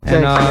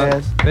And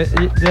man.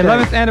 The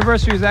 11th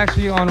anniversary is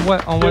actually on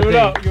what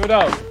day? Give it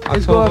out.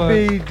 It's going to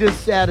be this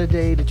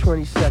Saturday, the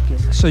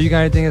 22nd. So you got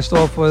anything in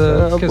store for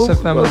the Kiss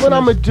FM? What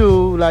I'm going to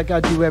do, like I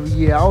do every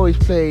year, I always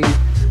play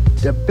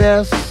the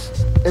best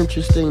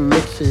interesting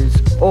mixes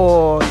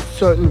or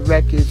certain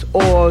records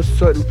or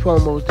certain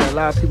promos that a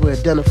lot of people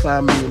identify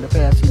me in the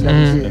past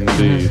 11 years.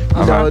 Indeed.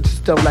 You know, it's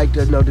stuff like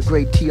the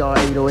great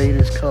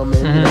TR-808 is coming,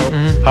 you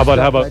know. How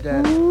about like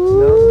that, you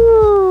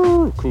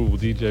know? Cool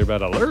DJ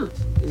Red Alert.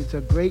 It's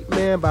a great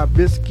man by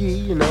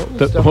Bisky, you know.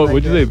 What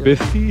would you say,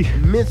 Bisky?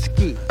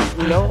 Minsky,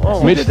 you know.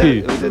 Oh,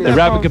 Mitch-T, the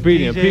rapping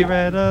comedian. Peace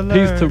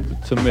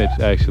to Mitch,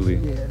 actually.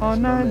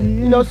 Yeah,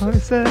 you know,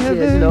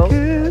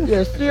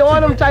 see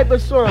all them type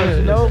of songs,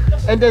 you know.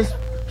 And then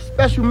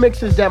special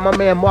mixes that my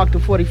man Mark the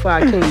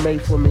 45 King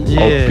made for me.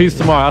 Yeah. Oh, peace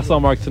tomorrow. I saw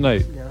Mark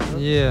tonight.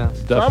 Yeah.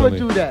 Definitely. So I'm going to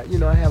do that, you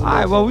know. All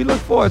right, well, we look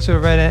forward to it,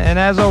 Red. And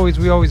as always,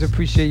 we always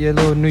appreciate your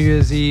little New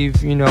Year's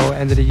Eve, you know,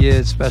 end of the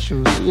year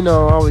specials. You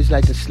know, I always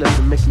like to slip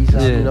the Mickeys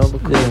out, you know,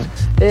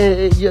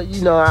 because,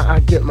 you know, I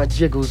get my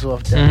jiggles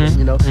off that,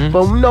 you know.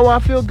 But, you know, I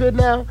feel good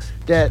now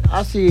that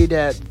I see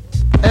that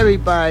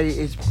everybody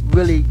is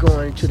really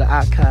going to the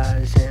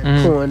archives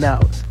and pulling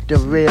out the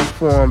rare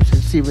forms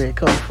and see where it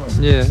comes from.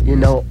 Yeah. You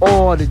know,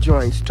 all the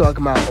joints,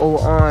 talking about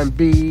old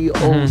R&B,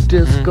 old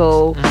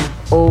disco,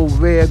 old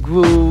rare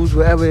grooves,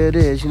 wherever it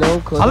is, you know.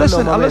 Because I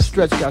know my man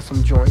Stretch got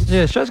some joints.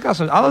 Yeah, Stretch got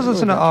some. I was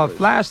listening to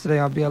Flash today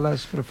on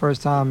BLS for the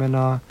first time, and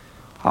I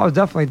was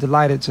definitely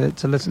delighted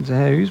to listen to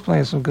him. He was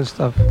playing some good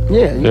stuff.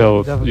 Yeah.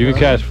 Yo, you can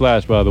catch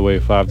Flash, by the way,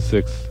 5 to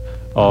 6.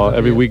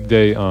 Every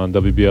weekday on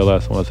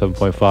WBLS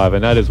 107.5,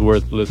 and that is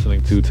worth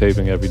listening to,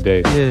 taping every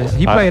day. Yeah,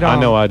 he played. I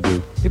know I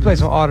do. He played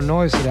some Art of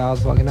Noise today. I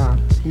was bugging out.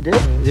 He did?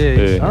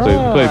 Yeah. He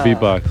played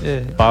beatbox.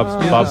 Yeah.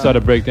 Bob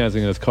started breakdancing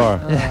in his car.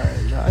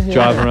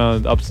 Driving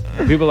around up.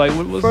 People like,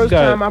 what's this guy? First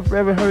time I've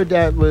ever heard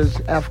that was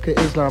Africa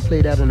Islam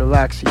played that in the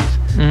Roxy's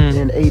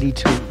in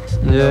 82.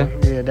 Yeah,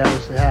 that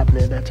was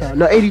happening at that time.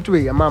 No,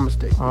 83. I'm my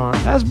mistake.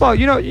 That's bug.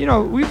 You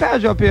know, we've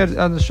had you up here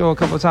on the show a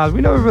couple of times.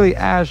 We never really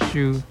asked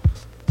you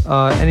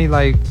any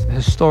like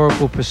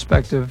historical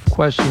perspective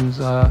questions.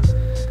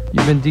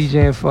 You've been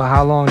DJing for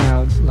how long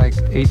now? Like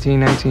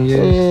 18, 19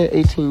 years? Yeah,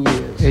 18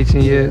 years.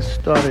 18 years.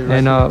 Started.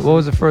 And what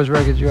was the first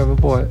record you ever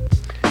bought?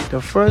 The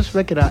first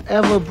record I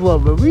ever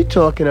bought, but we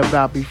talking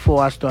about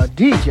before I start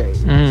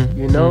DJing.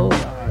 You know?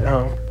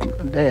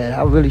 Man,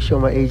 I really show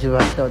my age if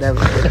I tell that.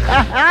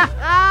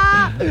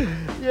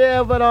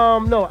 Yeah, but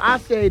no, I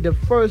say the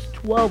first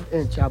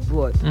 12-inch I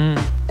bought.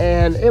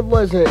 And it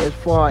wasn't as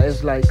far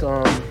as like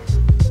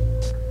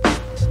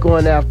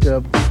going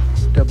after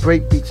the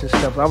break beats and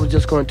stuff. I was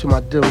just going to my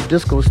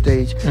disco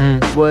stage.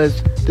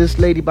 Was this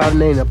lady by the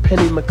name of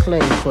Penny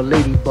McLean called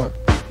Lady Bump.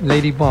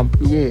 Lady Bump.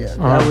 Yeah,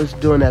 I was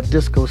doing that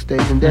disco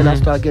stage, and then I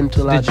started getting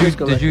to a lot of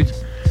disco. Did you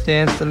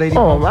dance to Lady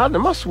Bump? Oh,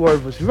 my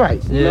swerve was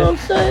right. You know what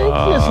I'm saying?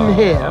 Listen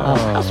here,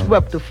 I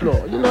swept the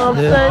floor. You know what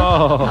I'm saying?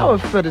 I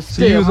was for the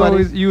steer. So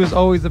you was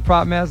always the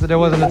prop master. There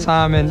wasn't a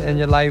time in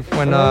your life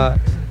when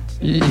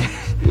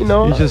you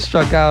know, you just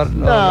struck out.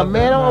 Nah,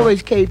 man, I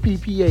always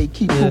KPPA,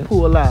 keep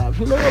poo-poo alive.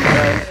 You know what I'm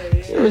saying?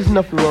 There's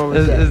nothing wrong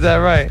with that. Is that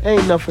right?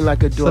 Ain't nothing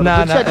like a daughter. So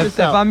now, check this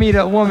out. If I meet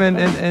a woman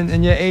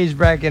in your age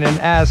bracket and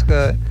ask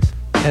her,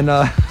 and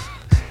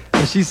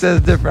she says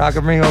different, I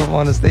can bring her up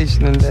on the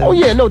station. And oh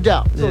yeah, no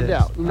doubt. You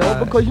know,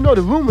 because you know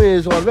the rumor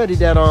is already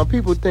that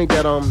people think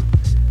that I'm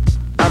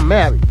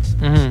married.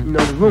 You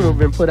know, the rumor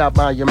been put out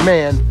by your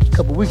man a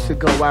couple weeks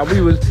ago while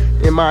we was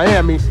in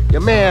Miami.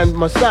 Your man,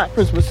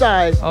 Prince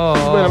Messiah,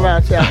 went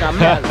around saying I got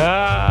married.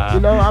 You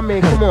know, I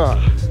mean, come on.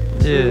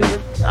 Yeah.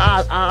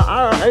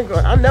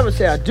 I never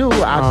say I do.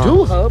 I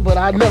do her, but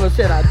I never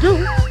said I do.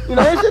 You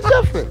know, it's a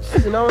difference.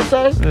 You know what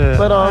I'm saying? Yeah.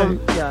 But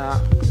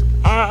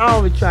I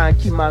always try and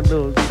keep my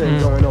little thing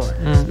going on.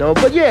 You know?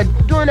 But yeah,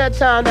 during that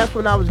time, that's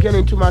when I was getting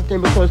into my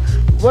thing, because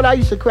what I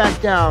used to crack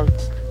down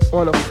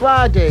on a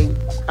Friday,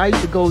 I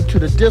used to go to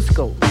the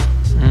disco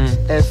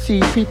and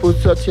see people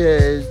such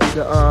as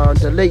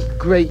the late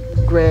great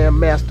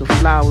Grandmaster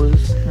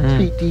Flowers,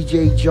 Pete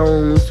DJ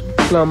Jones,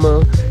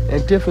 Plummer,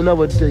 and different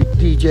other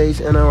DJs.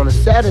 And on a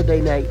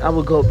Saturday night, I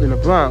would go up in the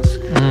Bronx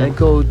and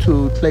go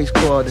to a place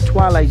called the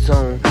Twilight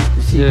Zone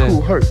to see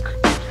Kool Herc.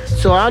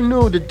 So I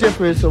knew the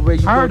difference of where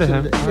you go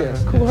to.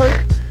 Kool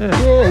Herc.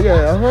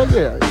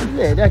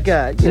 Yeah, that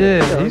guy.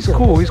 Yeah, he's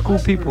cool. He's cool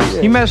people.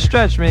 Yeah. He met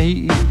Stretch, man.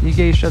 He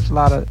gave Stretch a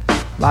lot of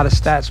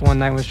stats one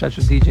night when Stretch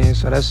was DJing.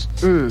 So that's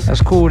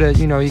cool that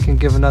he can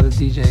give another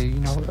DJ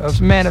a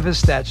man of his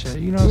stature.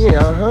 You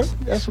know.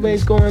 That's the way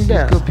it's going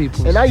down. He's good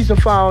people. And I used to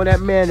follow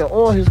that man in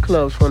all his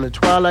clubs, from the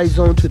Twilight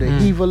Zone to the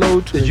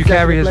Hevalo to. Did you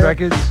carry his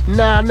records?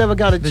 Nah, I never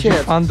got a chance. Did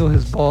you fondle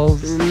his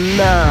balls?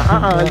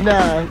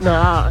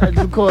 Nah,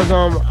 because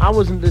I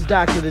wasn't the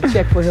doctor to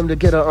check for him to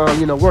get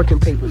a working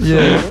papers.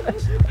 Yeah.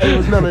 It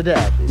was none of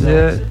that.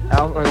 Yeah.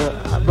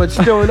 But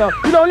still enough.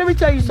 Let me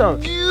tell you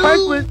something.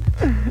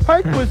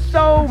 Herc was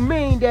so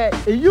mean that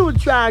if you would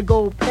try to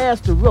go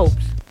past the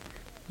ropes,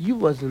 you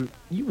was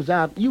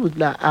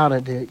not out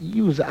of the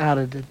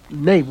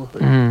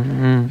neighborhood.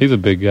 Mm-hmm. He's a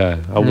big guy.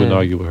 I wouldn't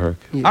argue with Herc.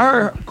 Yeah. I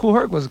heard Cool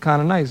Herc was kind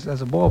of nice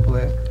as a ball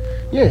player.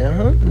 Yeah, yeah.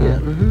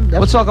 Mm-hmm.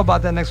 We'll talk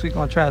about that next week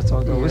on Trash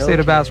Talk, though. Yeah, We'll stay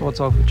to okay. basketball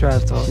talk for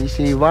Trash Talk.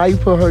 See, why you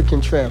put Herc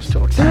in Trash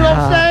Talk? See what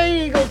I'm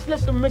saying? You gonna slip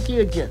the Mickey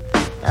again.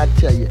 I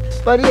tell you.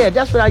 But yeah,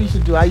 that's what I used to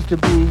do. I used to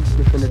be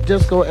from the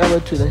disco era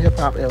to the hip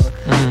hop era.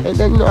 Mm-hmm. And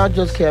then, I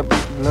just kept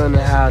learning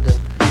how to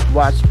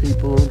watch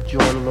people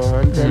join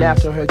along. Then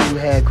after Herc, you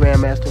had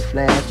Grandmaster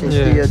Flash and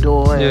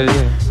Theodore and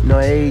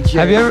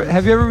AJ.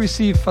 Have you ever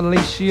received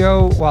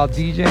fellatio while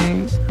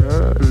DJing?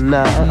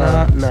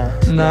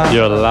 Nah.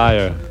 You're a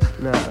liar.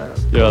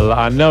 Nah.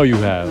 I know you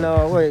have.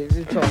 No, wait, what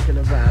you talking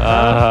about?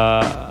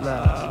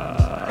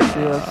 Nah. See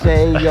what I'm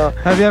saying, yo?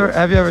 Have you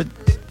ever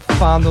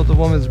fondled a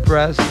woman's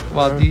breast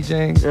while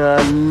DJing? No,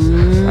 I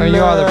mean,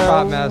 you are the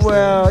prop master.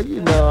 Well,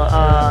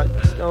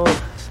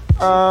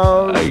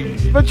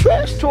 but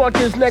Trash Talk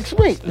is next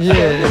week.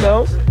 Yeah.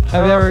 So,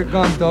 Have you ever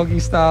gone doggy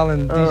style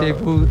in DJ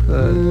booth?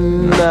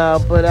 No,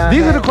 but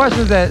these are the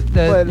questions that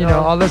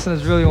our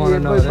listeners really want to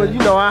know. But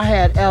I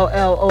had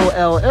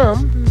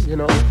LLOLM,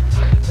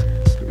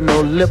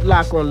 lip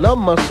lock on love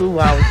muscle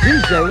while I was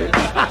DJing.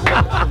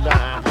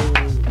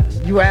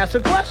 You ask a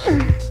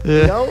question,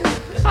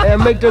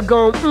 and make them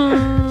go,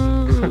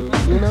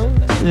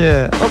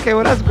 Yeah. Okay.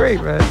 Well, that's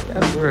great, man.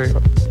 That's great.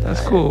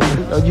 That's cool.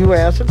 You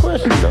ask a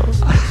question,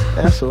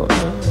 That's all.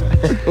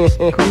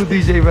 Cool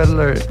DJ Red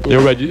Alert.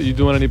 You're right. You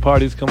doing any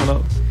parties coming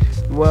up?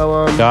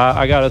 Well,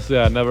 I gotta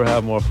say, I never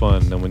have more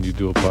fun than when you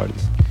do a party.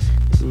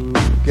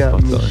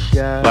 Got me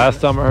shy. Last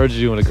time I heard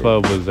you in the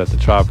club was at the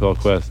Tribe Called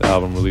Quest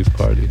album release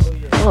party.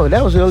 Oh,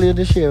 that was earlier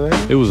this year,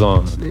 right? It was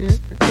on. Yeah.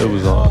 It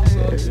was on.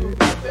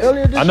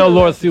 Earlier this I know year.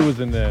 Lord C was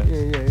in there.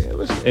 Yeah. It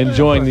was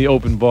enjoying the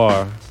open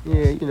bar.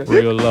 Yeah,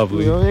 Real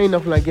lovely. Ain't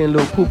nothing like getting a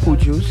little poo-poo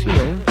juice,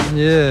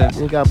 Yeah.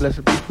 God bless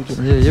the poo-poo juice.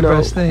 Yeah, your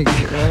breath stink.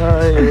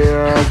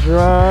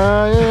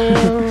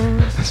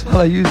 That's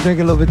why you drink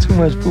a little bit too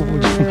much poo-poo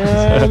juice.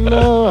 I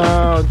know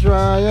how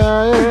dry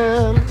I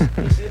am.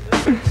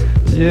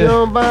 Yeah.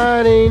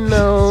 Nobody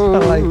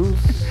knows. Like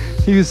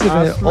he was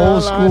sipping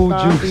old school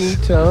juice.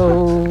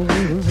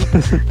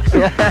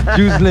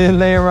 Juice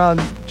laying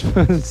around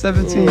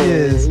 17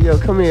 years. Yo,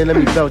 come here, let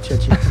me belch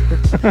at you.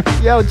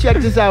 Yo, check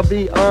this out,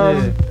 B.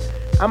 I'm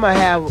gonna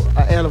have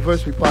an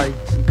anniversary party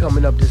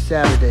coming up this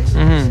Saturday.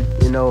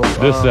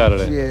 Mm-hmm. This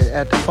Saturday? Yeah,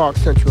 at the Park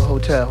Central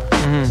Hotel.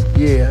 Mm-hmm.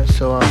 Yeah,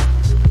 so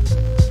it's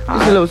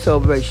a little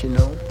celebration,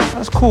 though.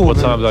 That's cool. What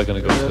man. time is that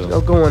gonna go to?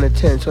 I'll go on at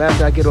 10. So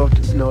after I get off,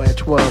 at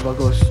 12, I'll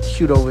go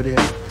shoot over there.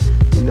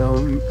 And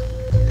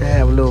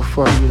have a little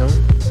fun.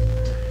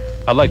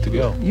 I'd like to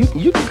go. You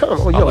can come.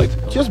 Oh, I'd yo, like to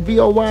come. just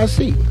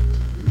BOYC.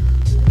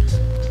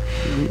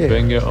 Yeah.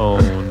 Bring your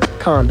own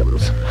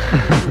Condoms.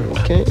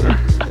 Okay,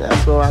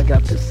 that's all I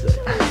got to say.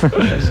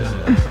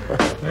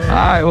 All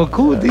right, well,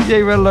 cool.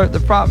 DJ Red Alert, the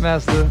prop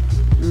master.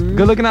 Mm-hmm.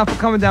 Good looking out for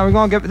coming down. We're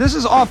gonna this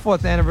is our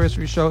 4th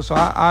anniversary show, so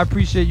I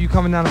appreciate you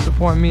coming down and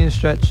supporting me and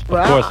Stretch.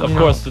 Of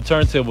course, the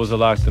turntables are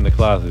locked in the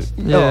closet.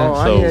 Yeah,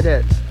 I hear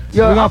that.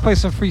 Yo, we're gonna play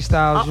some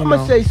freestyles. I'm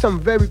gonna say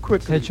something very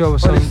quickly. Hit you over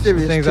some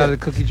things out of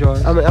the cookie jar.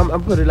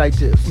 I'm put it like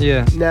this.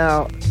 Yeah.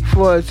 Now,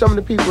 for some of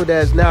the people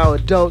that's now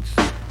adults,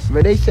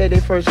 when they say they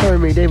first heard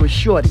me, they were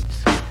shorties.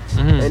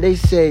 Mm-hmm. And they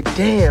say,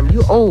 damn,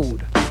 you old.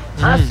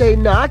 Mm-hmm. I say,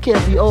 no, I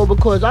can't be old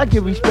because I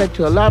give respect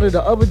to a lot of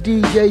the other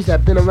DJs that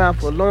have been around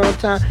for a long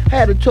time. I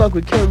had a talk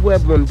with Ken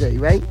Webb one day,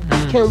 right?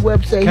 Mm-hmm. Ken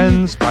Webb say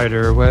Ken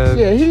Spiderweb.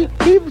 Yeah, he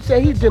would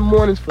say he did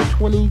mornings for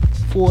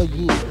 24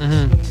 years.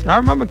 Mm-hmm. I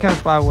remember Ken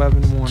Spiderweb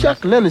in the morning.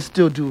 Chuck Leonard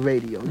still do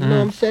radio. You know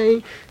what I'm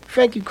saying?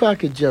 Frankie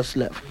Crockett just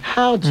left.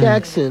 Hal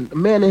Jackson, a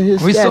man in his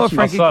statue. We saw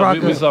Frankie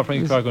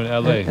Crockett in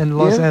L.A. In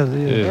Los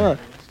Angeles, yeah.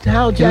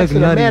 Hal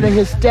Jackson, a man in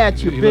his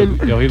statue, been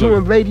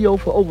doing radio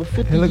for over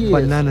 50 years. He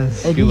looked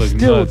bananas. And he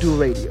still do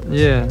radio.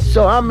 Yeah.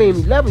 So,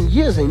 11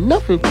 years ain't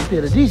nothing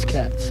compared to these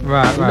cats.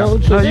 Right, you know?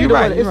 So you're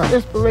right. It's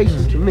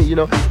inspiration to me,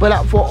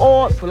 But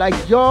for like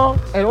y'all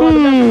and all the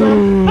rest of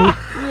them,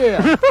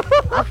 yeah,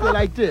 I feel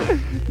like this.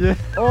 Yeah.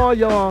 All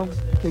y'all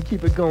can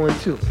keep it going,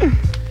 too.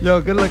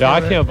 Yo, good luck. I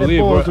can't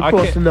believe we're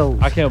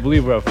I can't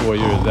believe we're at 4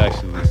 years,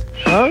 actually.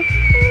 Huh?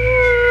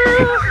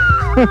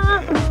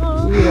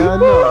 Yeah, I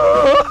know.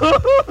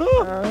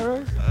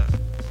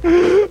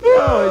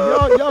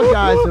 Y'all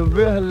guys are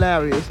real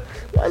hilarious.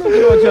 Why don't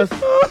y'all just...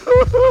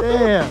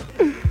 Damn.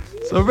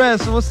 So,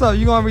 Red, what's up?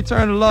 You gonna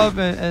return the love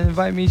and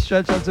invite me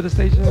Stretch up to the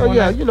station? Oh,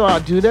 yeah, I'll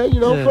do that.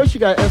 First you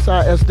got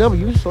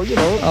SISW, so,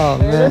 oh,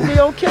 man. it'll be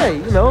okay,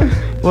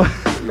 What?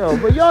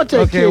 But y'all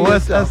take care of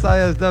what's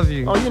yourself.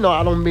 SISW? Oh,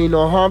 I don't mean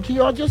no harm to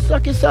y'all. Just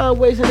suck it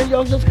sideways and then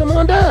y'all just come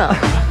on down.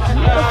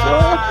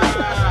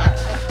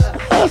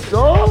 That's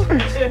all.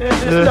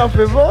 There's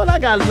nothing wrong. I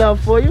got love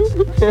for you.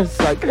 It's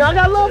like, I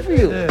got love for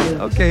you.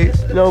 Yeah, okay.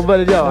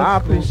 But I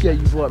appreciate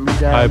you brought me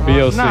down. All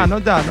right, BOC. Nah, no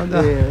doubt.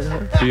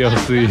 Yeah.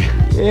 BOC.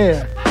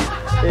 Yeah.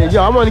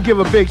 Yo, I want to give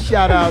a big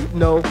shout out. I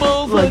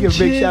want to give a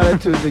big shout out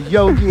to the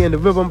Yogi and the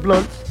Ribbon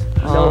Blunts.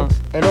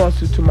 And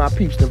also to my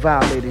peeps, the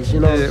Violators.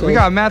 You know what I'm saying? We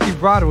got Matthew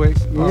Broderick.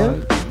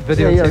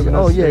 videotaping us.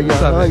 Oh yeah.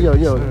 What's up, man?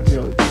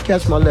 Yo.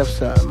 Catch my left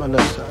side.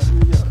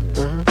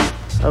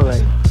 All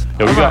right.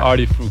 Yo, we got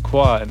Artie Fruit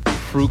Quan in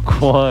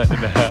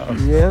the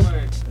house.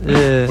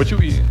 Yeah. What you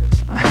eating?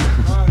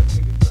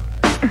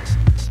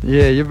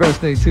 Yeah, your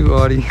breast thing too,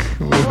 Artie.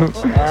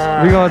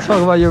 We're gonna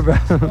talk about your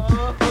breath.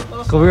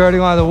 Cause we already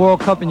gonna have the World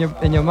Cup in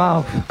your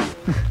mouth.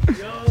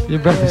 Your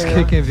breath is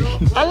kicking me.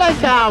 I like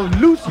how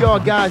loose y'all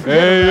guys get.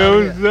 Hey,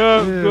 yo, what's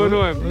up? What's going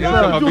on?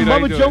 Y'all do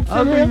mother jokes in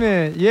Ugly here?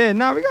 man. Yeah,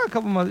 nah, we got a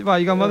couple mother. Wow,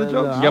 you got mother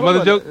jokes? You got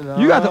mother jokes?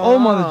 You got the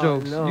old mother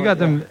jokes. You got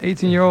them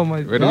 18-year-old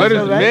mother The jokes.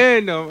 letters, right.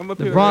 man, though. I'm up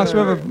The here. Bronx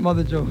River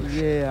mother jokes.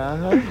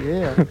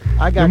 Yeah.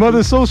 I got Your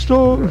mother's so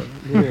strong.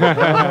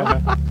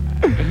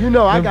 You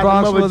know, I Them got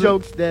Bronx the mother mother-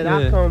 jokes that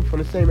I yeah. come from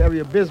the same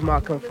area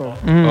Bismarck come from.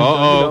 Mhm. So, you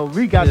Uh-oh. know,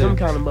 we got Yeah. them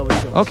kind of mother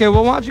jokes. Okay,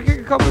 well, why don't you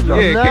kick a couple of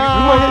jokes? Yeah, Nah, kick it.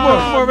 Come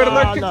on, Red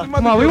Alert, kick nah. some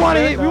Come mother on, we jokes, want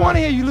to man.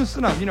 hear you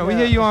loosen up. You know, we Yeah.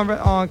 hear you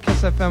on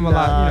Kiss FM a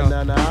lot. You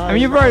know, Nah. I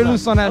mean, you're very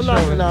loose on that show.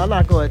 I'm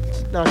not going.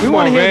 We want to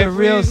on, hear Red, the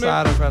real please,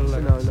 man. side of Red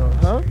Alert. No,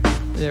 huh?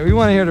 Yeah, we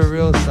want to hear the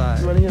real You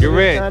side. want to hear You're the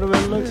red. side of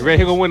Red Alert? Red,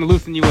 he gonna want to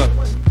loosen you up.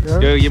 Huh?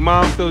 Yo, your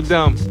mom's so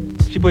dumb.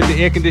 She put the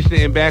air conditioner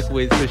in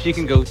backwards so she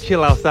can go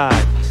chill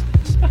outside.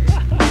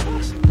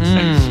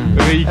 Mm.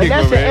 So there you And kick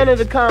that's one, the Red. end of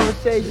the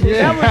conversation.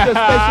 Yeah. That was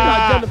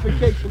the spatial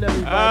identification,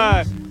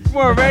 everybody. Come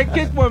on, Red,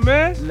 kick one,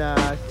 man.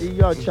 Nah, see,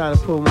 y'all trying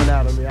to pull one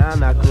out of me. I'm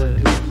not going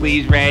to do it.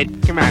 Please,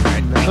 Red. Come on,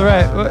 Red. All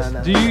right. Nah, What,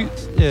 nah. do you?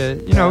 Yeah.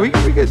 You know, we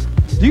could.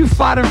 Do you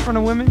fight in front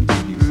of women?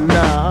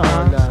 Nah.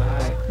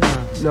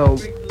 No,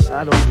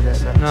 I don't do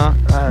that. Nah.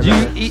 No.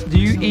 Do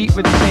you eat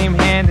with the same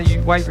hand that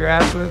you wipe your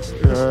ass with?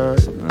 Yeah,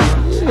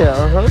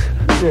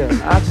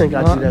 Yeah, I think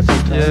I do that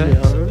sometimes. Yeah.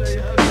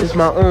 Yeah. It's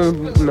my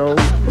own, so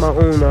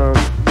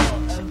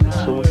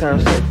what kind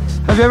of say?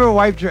 Have you ever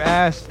wiped your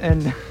ass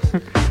and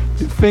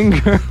your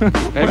finger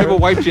Have you ever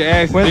wiped your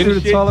ass went in through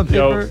the shit? toilet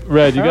Yo, paper?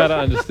 Red, you gotta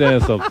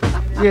understand something.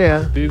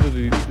 Yeah, These are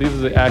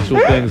the actual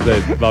things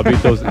that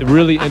Bobito's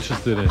really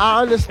interested in.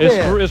 I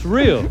understand. It's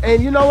real.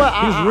 And you know what?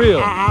 He's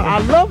real. I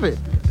love it.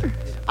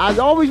 I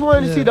always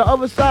wanted to see the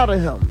other side of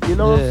him. You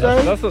know what I'm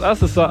saying? That's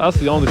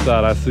the only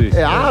side I see.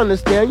 Yeah, I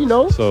understand,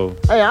 So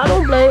Hey, I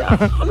don't blame.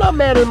 I'm not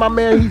mad at my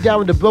man. He's down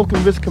with the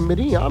Broken Wrist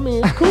Committee. I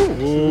mean, it's cool.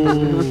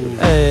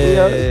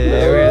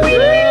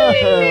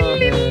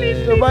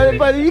 So,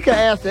 but you can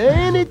ask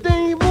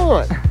anything you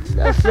want.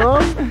 That's all.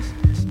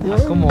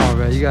 Come on,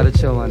 man. You gotta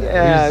chill on that.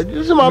 Yeah,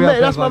 this is my we man.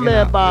 up That's here my bugging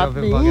man, out.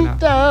 We up here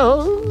bugging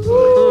out.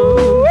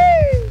 Bobito.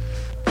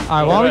 All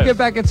right, why don't we get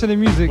back into the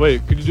music?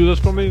 wait, could you do this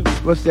for me?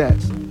 What's that?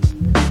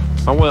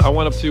 I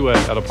went up to you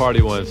at a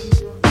party once.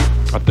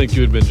 I think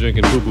you had been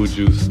drinking poo-poo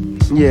juice.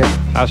 Yeah.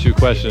 Asked you a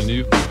question.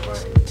 You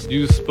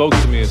spoke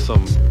to me in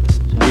some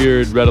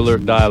weird Red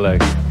Alert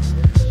dialect.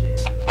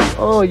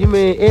 Oh, you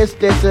mean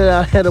instead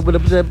I had a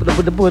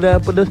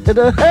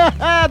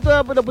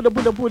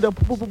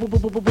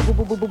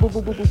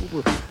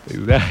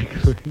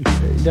Exactly.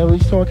 Is that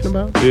what you're talking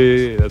about?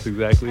 Yeah, that's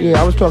exactly it.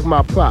 Yeah, I was talking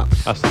about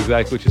props. That's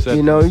exactly what you said.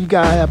 You know, you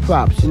gotta have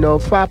props. You know,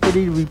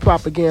 property to be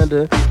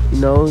propaganda. You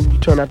know, you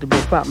turn out to be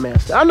a prop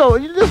master. I know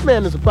this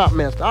man is a prop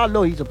master. I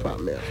know he's a prop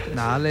master.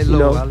 Nah, I lay You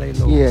low. know? I lay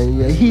low.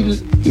 Yeah.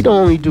 He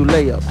don't only do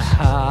layups.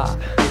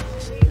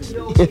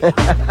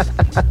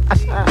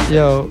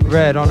 Yo,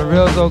 Red, on the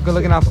real though, good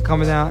looking out for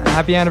coming down.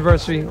 Happy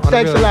anniversary. On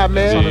Thanks the real. a lot,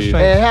 man. On the And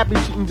strength. happy,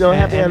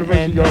 happy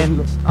anniversary,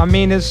 And I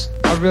mean this.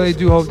 I really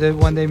do hope that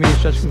one day me and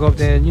Stretch can go up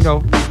there and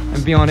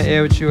and be on the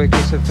air with you at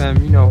Kiss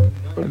FM.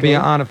 It'd be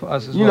an honor for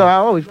us as well. You know, I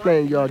always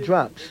playing y'all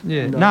drops.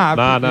 Yeah, you know?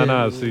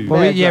 Nah. See,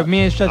 But me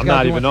and Stretch I'm got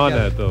not to even on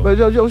that though. But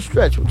yo,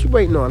 Stretch, what you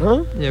waiting on,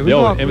 huh? Yeah, we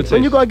Yo, going. invitation.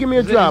 When you gonna give me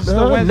a drop, Still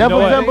huh? Wednesday?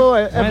 November or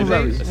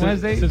Wednesdays? February?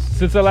 Wednesday?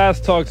 Since I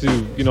last talked to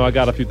you, I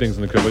got a few things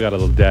in the crib. I got a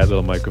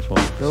little microphone.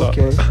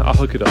 Okay. So I'll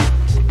hook it up.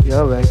 Yeah,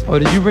 all right. Oh,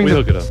 did you bring We the?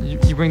 hook it up.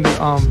 You bring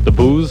the The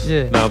booze?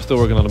 Yeah. No, I'm still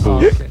working on the Oh,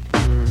 booze. okay.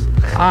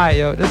 All right,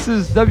 yo. This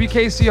is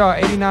WKCR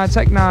 89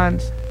 Tech 9,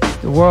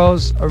 the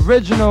world's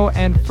original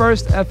and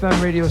first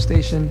FM radio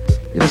station.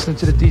 You're listening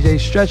to the DJ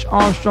Stretch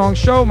Armstrong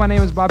Show. My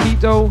name is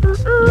Bobito,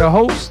 your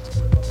host.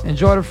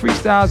 Enjoy the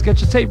freestyles.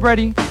 Get your tape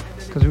ready,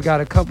 because we got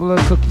a couple of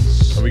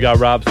cookies. And we got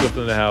Rob Swift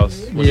in the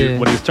house. When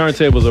these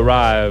turntables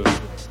arrive,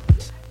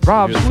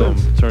 Rob here's Swift.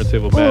 some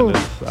turntable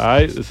madness. All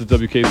right, this is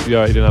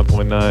WKCR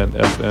 89.9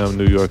 FM,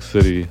 New York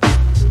City.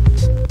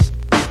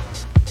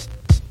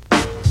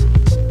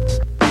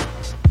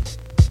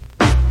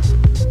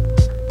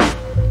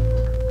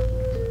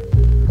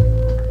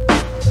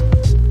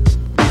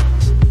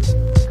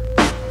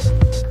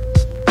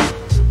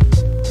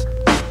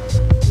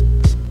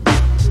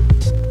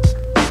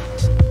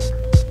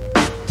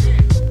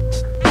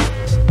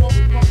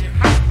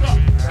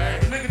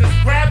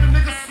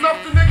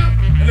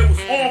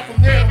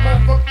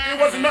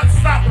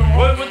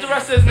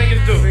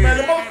 Man,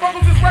 the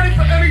motherfuckers was ready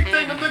for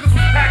anything. The niggas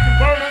was packing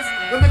burners.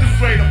 The niggas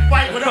was ready to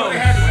fight whatever they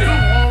had to do,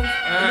 homes.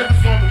 The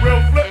niggas on the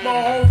real flip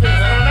mode, homes. They was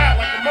turning out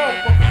like a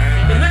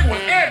motherfucker. The nigga was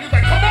amped. He was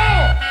like, come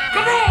on,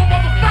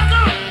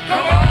 motherfucker.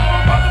 Come on,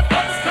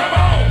 motherfuckers, come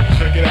on.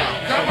 Check it out.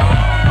 Come on,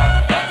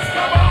 motherfuckers,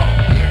 come on.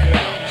 Check it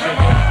out. Come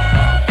on,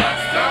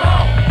 motherfuckers, come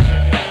on.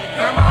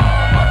 Come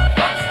on,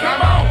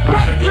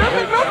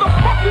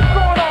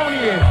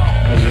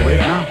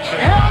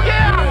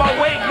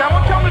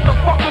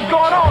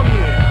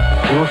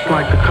 Looks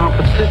like the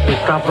competition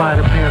stopped by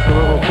to pay us a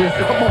little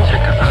visit. Come on,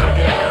 check us out.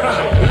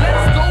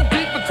 Let's go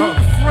deeper to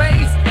the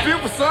phrase. Feel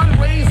the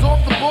sun rays off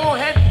the ball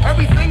head.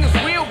 Everything is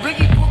real.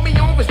 Biggie put me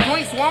on his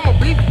joint, so I'ma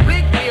be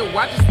big deal.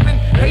 I just spin.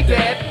 Hey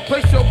dad,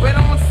 place your bet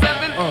on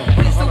 7.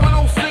 Please to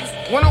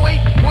 106,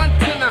 108,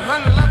 110,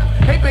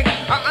 111. Hey Biggie,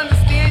 I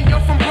understand you're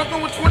from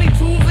Brooklyn with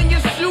 22s in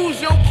your shoes.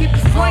 Yo, keep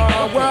the swing.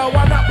 Well,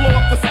 why not blow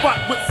up the spot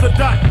with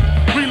Sadat?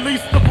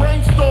 Release the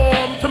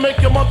brainstorm to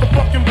make your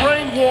motherfucking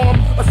brain warm.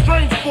 A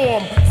strange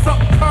form,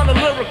 something kinda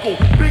lyrical.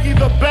 Biggie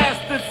the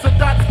bastard,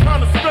 Sadat's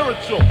kinda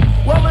spiritual.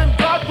 Well, in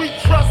God we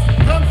trust,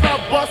 guns are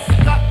bust.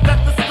 Got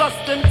that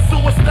disgusting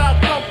suicide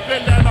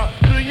thumping. And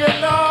do you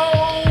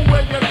know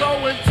where you're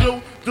going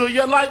to? Do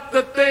you like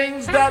the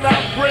things that I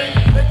bring?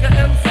 Make an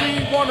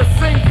MC wanna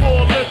sing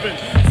for a living.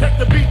 Take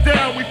the beat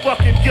down, we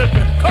fucking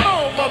giving. Come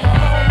on,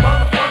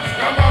 motherfuckers,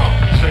 come on.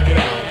 Check it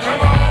out.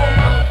 Come on,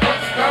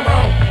 motherfuckers, come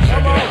on.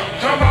 Come on,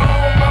 come on,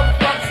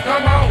 motherfuckers,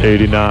 come on.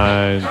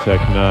 89,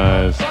 Tech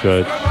 9,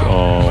 Stretch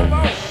Strong.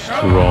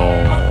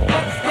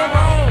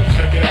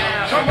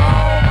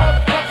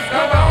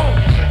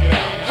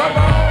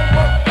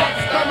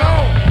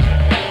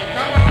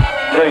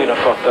 No, you done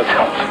fucked up,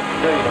 Thomas.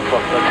 No, you done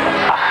fucked up,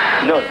 Thomas.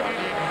 No.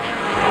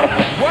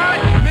 What?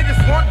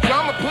 Niggas want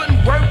drama, putting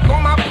work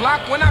on my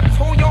block. When I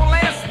told y'all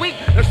last week,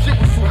 the shit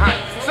was too hot.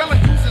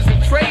 Selling juices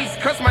and trays,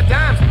 cuss my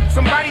dimes.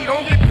 Somebody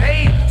don't get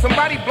paid,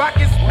 somebody block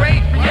is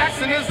sprayed.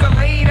 Reaction is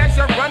delayed as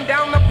you run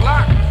down the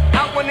block.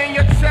 Out one in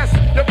your chest,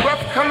 the breath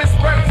come in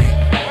spurts.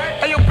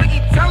 Hey yo, Biggie,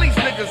 tell these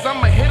niggas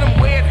I'ma hit them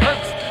where it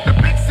hurts. The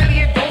big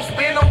city, it don't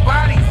spare no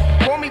bodies.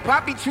 Call me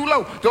Papi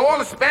Chulo, to all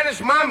the Spanish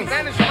mommies.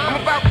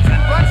 I'm about 10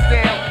 blunts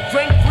down,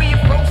 drink 3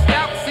 and 4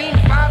 stout, seen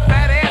 5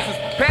 fat asses.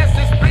 Pass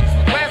this bitch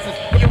with glasses,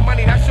 for your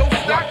money, that's your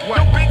stock.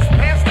 No bricks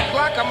past the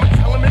clock, I'ma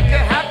tell him it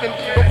can happen.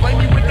 Don't blame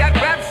me with that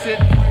rap shit,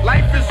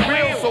 life is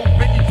real, so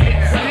Biggie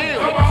can't steal.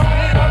 Come on,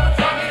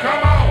 motherfuckers,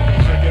 come on.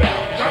 Check it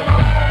out. Come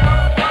on,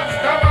 motherfuckers,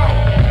 come on.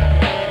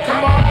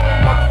 Come on,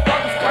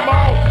 motherfuckers, come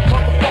on.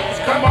 Motherfuckers,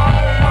 come on.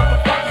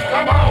 Motherfuckers,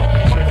 come on.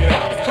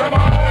 Motherfuckers, come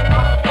on.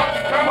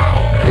 Motherfuckers, come on.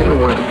 You know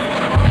what?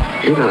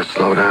 You gotta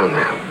slow down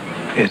now.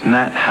 It's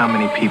not how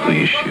many people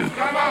you shoot.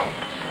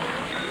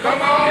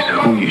 It's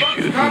who you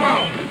shoot.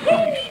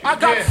 I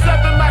got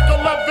 7 Mac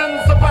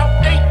 11s,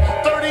 about 8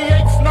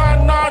 38s,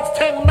 9 9s,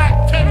 10 Mac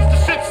 10s. The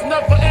shit's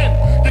never end.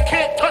 You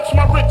can't touch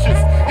my riches.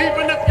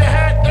 Even if you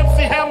had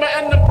MC Hammer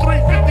and them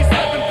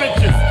 357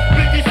 bitches.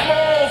 Biggie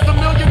Smalls, the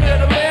millionaire,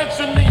 the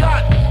mansion, the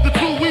yacht, the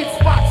 2 weed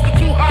spots, the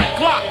 2 hot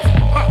Glocks.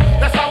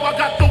 That's how I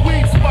got the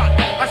weed spot.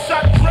 I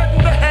shot Dread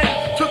in the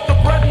head, took the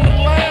bread and the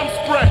lamb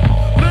spread.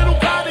 Little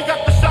Gotti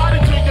got the shot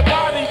into your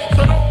body,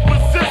 so don't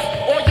resist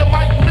or you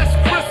might miss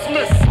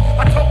Christmas.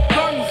 I tote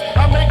guns,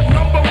 I make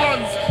number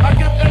runs, I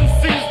give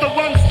MCs the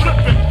runs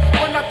tripping.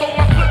 When I throw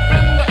my clip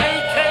in the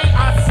AK,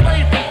 I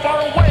slave them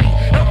far away.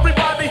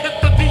 Everybody hit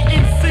the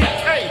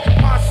DECK.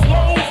 My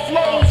slow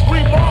flow's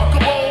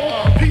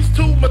remarkable. Peace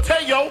to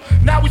Mateo.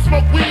 Now we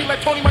smoke weed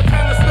like Tony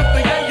Montana sniff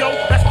the yayo.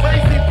 That's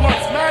crazy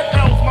blunts, mad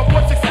L's. My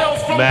voice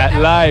excels from Matt the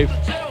Life.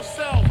 jail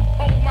cell.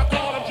 Oh my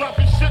God, I'm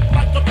dropping shit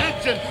like a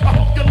pigeon. I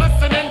hope you're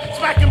listening,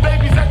 smacking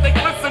babies as they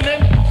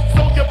glistening.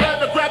 So you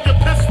better grab your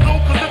pistol,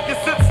 cause if you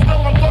sit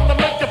still, I'm gonna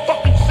make your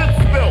fucking shit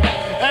spill.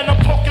 And I'm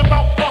talking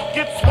about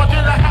buckets, why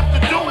did I have to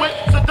do it?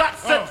 So that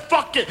said,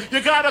 fuck it,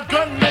 you got a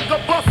gun, nigga,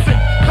 bust it.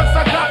 Cause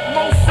I got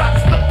more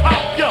shots to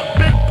pop ya,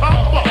 Big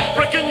Papa,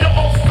 breaking you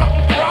off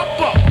something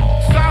proper.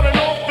 Starting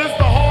off is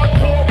the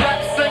hardcore rap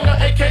singer,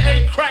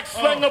 aka crack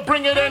slinger,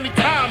 bring it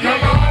anytime,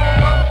 nigga.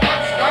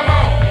 Come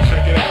on,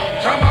 check it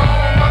out. Come on,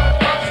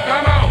 motherfuckers,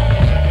 come on.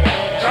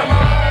 Come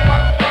on,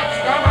 motherfuckers,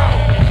 come on.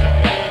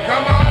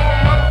 Come on,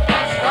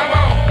 motherfuckers, come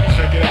on.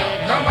 Check it out.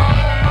 Come on,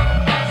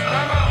 motherfuckers,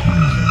 come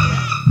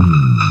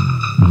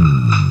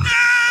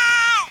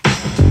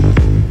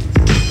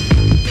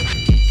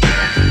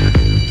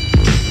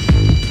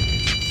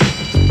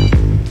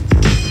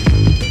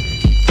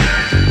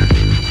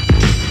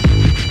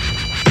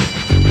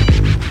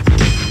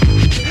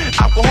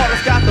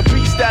Alcoholics got the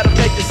beats that'll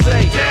make you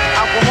say.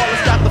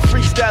 Alcoholics got the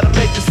freaks that'll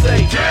make you say.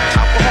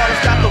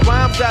 Alcoholics got the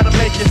rhymes that'll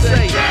make you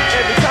say.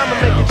 Every time I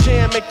make a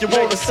jam, make you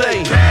wanna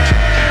say.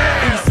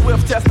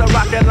 Swift test the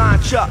rocket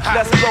line chuck.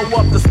 Let's blow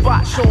up the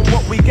spot. Show 'em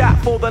what we got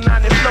for the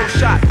 90 flow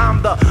shot.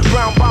 I'm the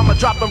brown bomber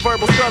dropping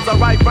verbal studs. I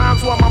write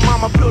rhymes while my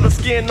mama peel the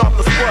skin off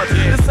the spuds.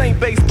 This ain't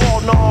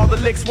baseball, no, the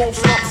licks won't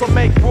slump. So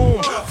make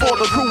room for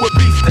the crew with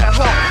beats that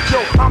hump. Yo,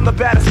 I'm the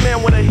baddest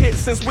man with a hit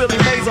since Willie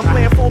Mays. I'm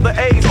playing for the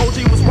A's.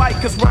 OG was right,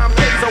 cause rhyme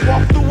pays. I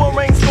walked through a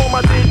rainstorm,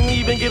 I didn't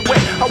even get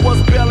wet. I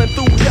was bailing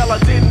through hell, I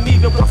didn't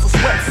even bust a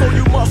sweat. So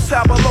you must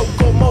have a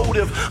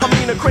locomotive. I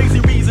mean a crazy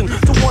reason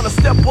to wanna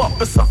step up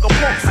and suck a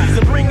punk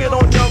season. Bring it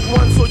on, young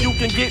one, so you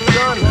can get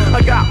done.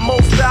 I got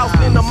more styles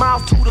than the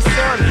mouth to the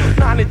sun.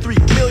 93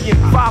 million,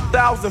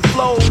 5,000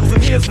 flows.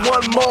 And here's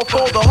one more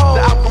for the whole.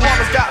 The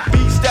alcoholics got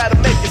beats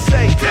that'll make you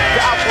say.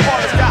 The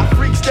alcoholics got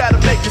freaks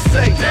that'll make you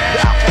say.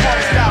 The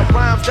alcoholics got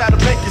rhymes that'll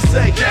make you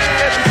say.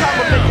 Every time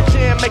I make a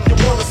jam, make you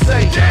wanna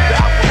say. The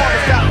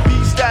alcoholics got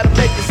beats that'll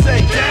make you say.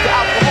 The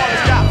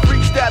alcoholics got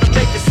freaks that'll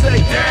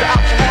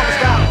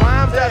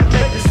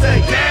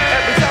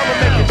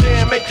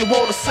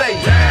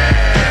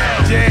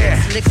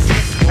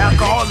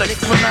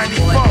Licks for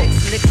 94.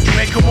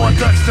 Make them more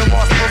Dutch than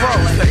Ross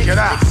Perot. Check it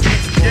out.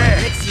 Yeah,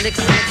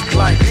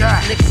 like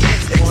that.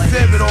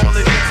 Exhibit all in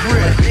the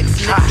crib.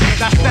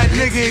 That's that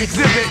nigga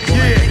exhibit,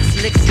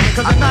 yeah.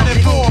 Cause I'm not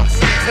enforced.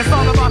 It's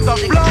all about the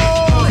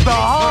flows, the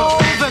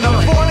hoes, and the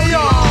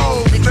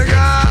 40-year-olds,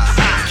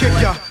 nigga.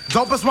 Kick ya.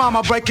 Dopest rhyme,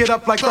 I break it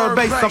up like third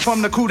base. I'm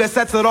from the crew that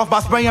sets it off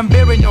by spraying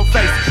beer in your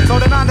face. So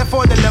the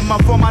 94 dilemma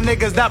for my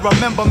niggas that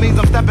remember means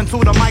I'm stepping to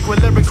the mic with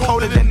lyrics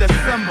coded in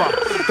December.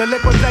 The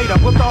liquidator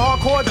with the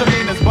hardcore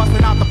demeanors,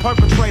 busting out the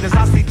perpetrators.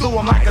 I see through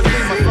them like a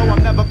steamer, so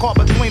I'm never caught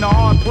between a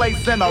hard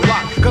place and a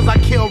rock. Cause I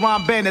kill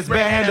rhyme bandits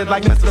barehanded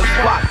like Mr.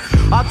 Spock.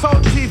 I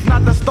told Chief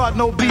not to start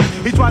no beef.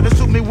 He tried to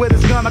shoot me with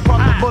his gun. I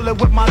caught the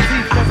bullet with my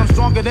teeth. Cause I'm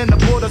stronger than the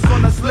borders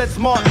on the slit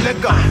smart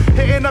liquor.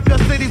 Hitting up your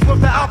cities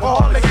with the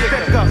alcoholic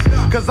stickers.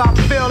 Cause I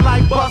feel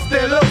like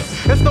busted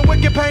loose. It's the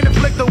wicked pain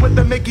inflictor with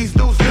the Mickey's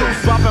deuce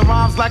deuce. Dropping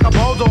rhymes like a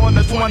boulder on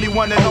the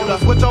 21 and older.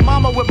 With your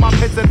mama with my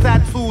picture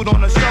tattooed on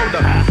the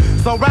shoulder.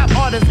 So rap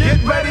artists,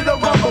 get ready to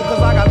rumble.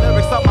 Cause I got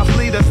lyrics up my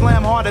sleeve that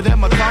slam harder than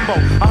my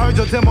tumble. I heard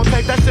your demo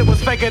tape, that shit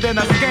was faker than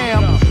a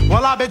scam.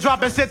 Well, I've been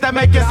dropping shit that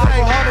make you say.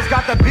 The alcoholics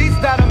got the beats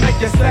that'll make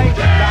you say.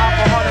 The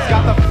alcoholics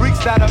got the freaks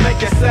that'll make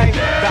you say.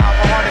 The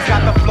alcoholics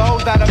got the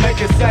flows that'll make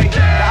you say.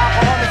 The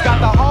alcoholics got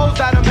the hoes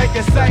that'll make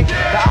you say.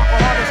 The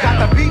alcoholics got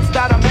the beats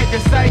that'll make you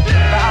say.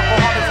 The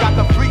alcoholics got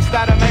the freaks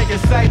that'll make you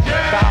say.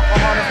 The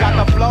alcoholics got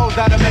the flows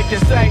that'll make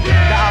you say.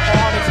 The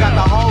alcoholics got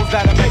the hoes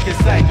that'll make you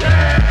say.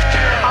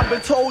 I've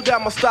been told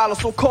that my style is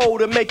so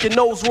cold and make your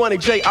nose running,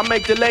 Jay. I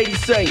make the ladies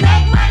say.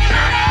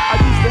 I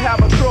used to have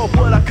a curl,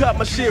 but I cut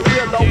my shit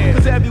real low.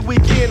 Cause every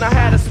weekend I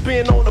had a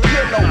spin on the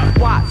pillow.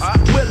 Watts,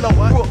 Willow,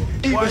 Brook,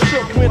 even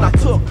shook when I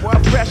took a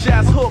fresh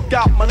ass hook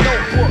out my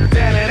notebook.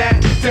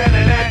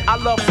 I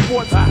love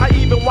sports. I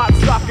even watch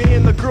soccer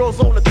and the girls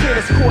on the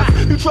tennis court.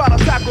 You try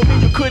to tackle me,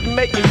 you couldn't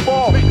make me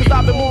fall. Cause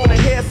I've been moving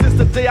ahead since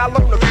the day I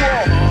learned to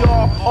crawl.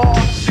 Y'all,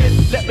 shit,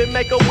 let me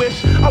make a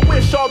wish. I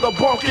wish all the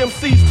bunk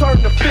MCs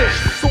turned to fish.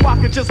 So I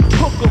could just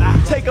hook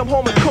them, take them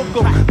home and cook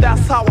them.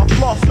 That's how I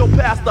floss, go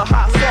past the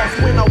hot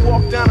sauce. When I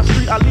walk down the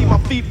street, I leave my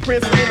feet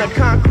prints in the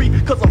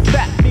concrete. Cause I'm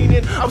fat,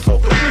 meaning I'm so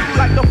complete.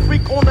 Like a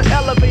freak on the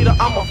elevator,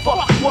 I'm a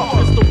fuck you up,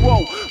 Mr.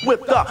 Roll,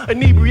 with the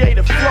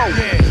inebriated flow.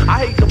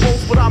 I hate the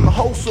most, but I'm the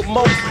host of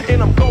most.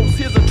 And I'm ghost,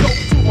 here's a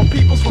toast to my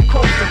peoples from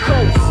coast to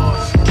coast.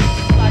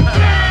 Like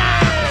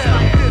that, it's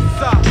like this,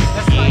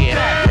 that's like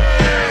that.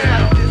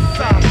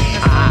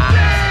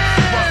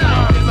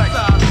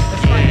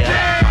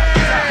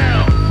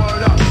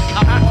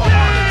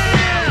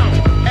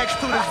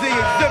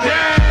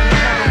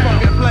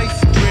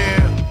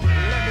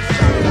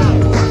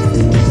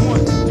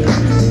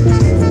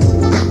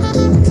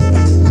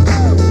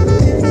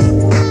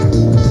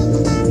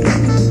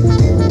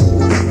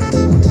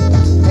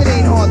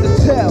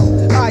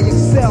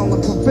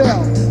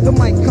 The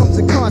mic comes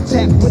in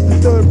contact with the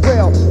third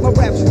rail. My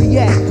raps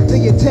react,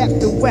 they attack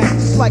the wax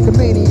just like a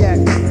maniac.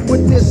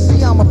 With this,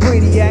 see I'm a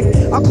brainiac.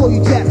 I call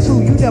you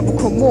tattoo, you never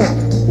come off.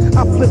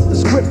 I flip the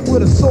script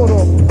with a sword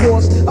off, of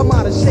course. I'm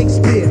out of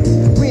Shakespeare,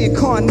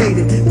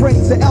 reincarnated.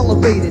 Brains are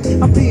elevated,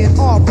 I'm being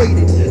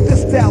R-rated.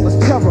 This style is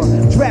terror,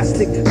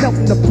 drastic,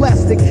 melting the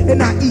plastic.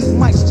 And I eat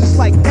mics just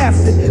like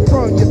acid.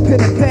 Burn your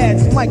pen and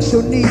pads, mics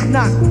you'll need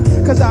not.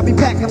 Cause I be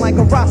packing like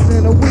a roster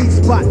in a weed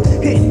spot.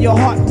 Hitting your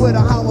heart with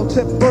a hollow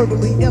tip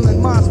verbally. Illin'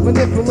 minds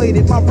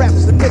manipulated, my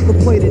raps are nickel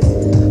plated.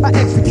 I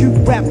execute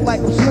rap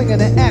like I'm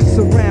swinging an axe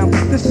around.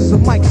 This is a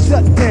mic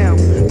shutdown.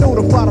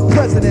 Notify the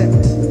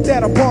president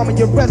that I'm bombing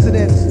your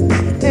residence.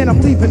 And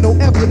I'm leaving no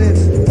evidence.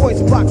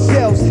 Voice box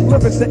shells,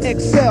 lyrics are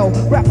excel.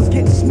 Rappers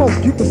getting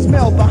smoked, you can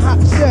smell the hot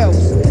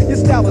shells. Your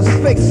style is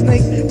fake,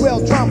 snake,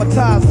 well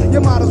dramatized.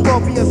 You might as well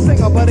be a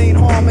singer, but ain't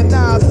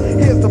harmonized.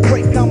 Here's the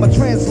break, I'ma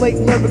translate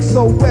lyrics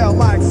so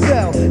well, I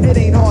excel. It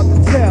ain't hard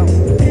to tell.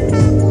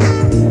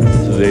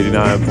 This is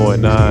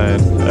 89.9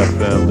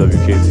 FM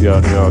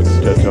WKCR New York,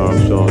 Stretch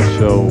Armstrong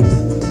Show.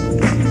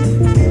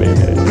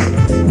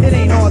 Baby. It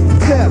ain't hard to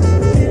tell.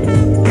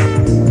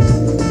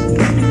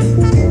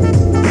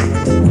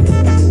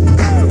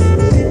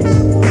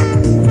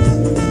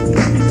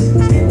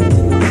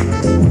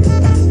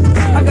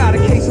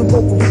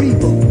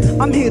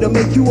 I'm here to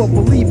make you a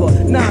believer.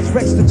 Nas,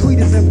 Rex, the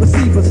tweeters and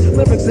receivers.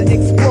 Lyrics that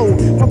explode.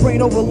 My brain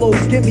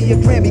overloads. Give me a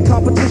Grammy.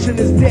 Competition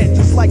is dead,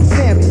 just like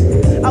Sammy.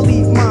 I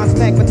leave minds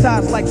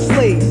magnetized like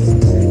slaves.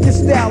 Your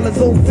style is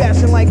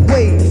old-fashioned like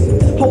waves.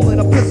 Holding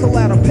a pistol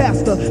at a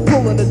pastor,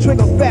 pulling the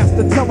trigger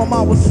faster. Tell him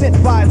I was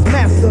sent by his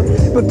master.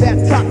 But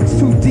that topic's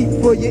too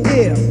deep for your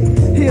ear.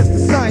 Here's the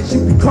science you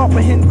can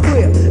comprehend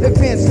clear.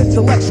 Advanced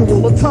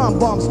intellectual, a time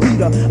bomb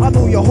speeder. I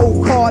know your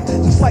whole card,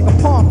 just like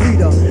a palm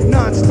reader.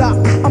 Non-stop,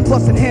 I'm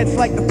busting heads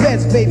like the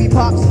feds, baby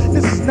pops.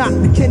 This is not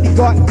the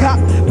kindergarten cop.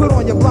 Put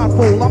on your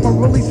blindfold, I'm a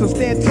release, so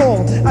stand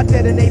tall. I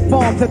detonate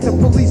bombs at the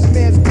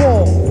policeman's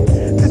ball.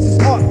 This is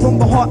art from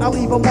the heart, I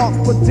leave a mark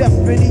for death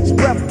in each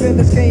breath. In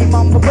this game,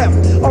 I'm the rep.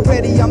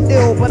 Already I'm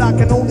ill, but I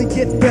can only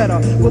get better.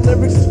 With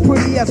lyrics as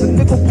pretty as a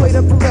nickel plate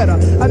of Beretta.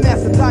 I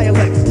master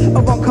dialects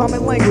of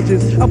uncommon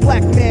languages. A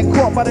black man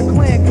caught by the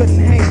clan couldn't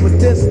hang with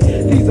this.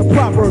 These are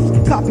proverbs,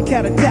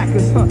 copycat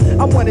attackers.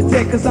 I want it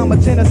dead cause I'm a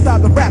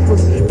genocide of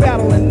rappers.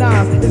 Battling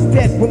knives is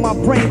dead when my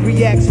brain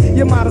reacts.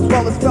 You might as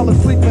well as fell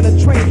asleep in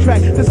a train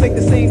track. This ain't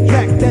the same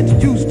track that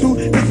you used to.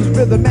 This is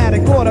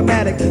rhythmatic,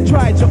 automatic.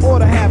 Try it, you ought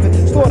to have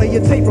it. Slaughter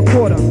your tape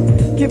recorder.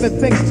 Giving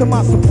thanks to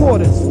my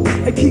supporters.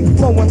 And keep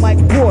flowing like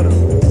water.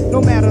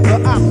 No matter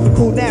the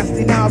obstacle,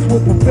 nasty knives will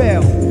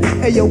prevail.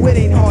 Hey yo, it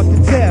ain't hard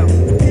to tell.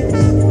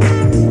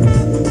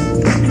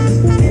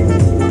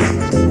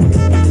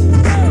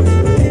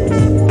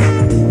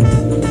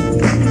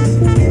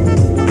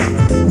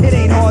 It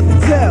ain't hard to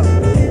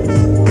tell.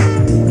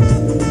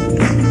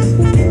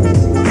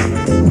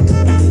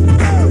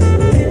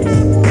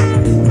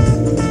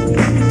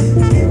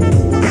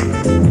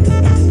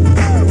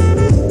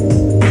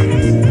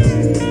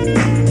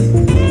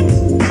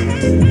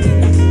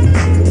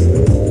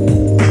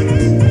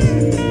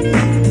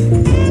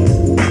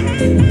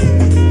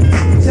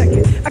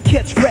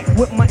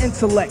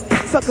 Intellect.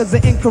 Suckers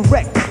are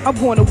incorrect. I'm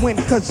gonna win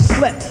cause you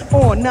slept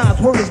on. Nas,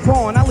 word is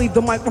born. I leave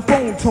the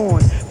microphone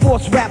torn.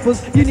 Force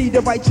rappers, you need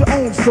to write your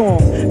own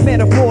song.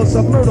 Metaphors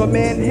of murder,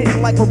 man,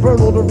 hitting like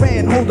Roberto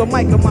Duran. Hold the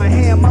mic in my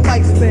hand, my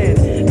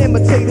lifespan.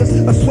 Imitators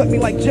sweat me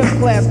like gym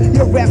class.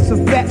 Your raps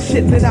are fat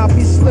shit, then I'll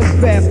be slim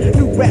fast.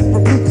 New rap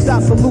recruits, I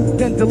salute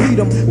then delete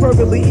them.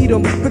 Verbally eat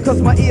them,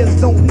 because my ears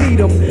don't need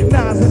them.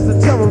 Nas is a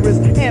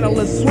terrorist,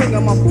 analyst,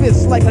 swinging my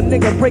fists like a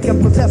nigga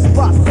breaking possessed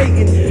by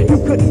Satan. You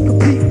couldn't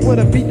compete with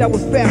a beat that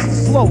was fast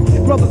and slow.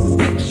 Brothers is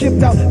getting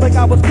shipped out like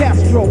I was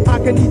Castro. I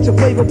can eat your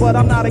flavor, but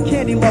I'm not a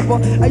candy lover.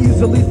 I use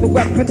a lethal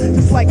weapon,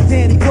 just like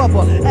Danny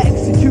Glover. I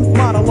execute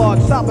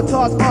monologues,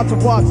 sabotage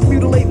entourage,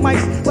 mutilate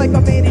mics like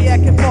a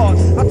maniac at large.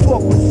 I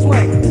talk with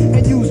slang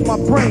and use my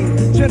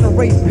brain,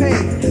 generate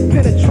pain,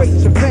 penetrate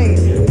your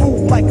vein,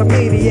 move like a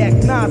maniac.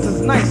 Nas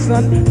is nice,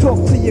 son.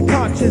 Talk to your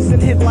conscience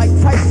and hit like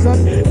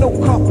Tyson. No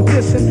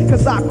competition,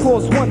 cause I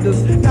cause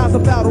wonders. Nas a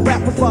battle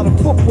rappers, lot of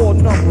football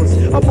numbers.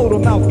 A motor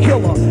mouth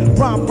killer,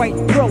 rhyme right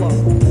thriller.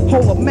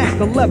 Hold a Mac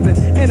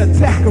 11 and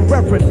attack a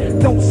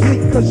reverend. Don't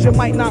sleep cause you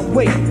might not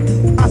wait.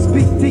 I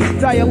speak deep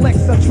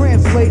dialects, I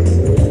translate.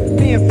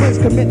 Me and friends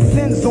commit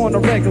sins on the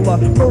regular.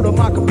 Murder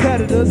my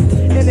competitors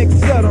and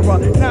etc.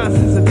 Nas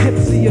is a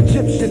gypsy,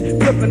 Egyptian,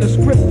 flipping the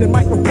script and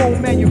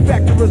microphone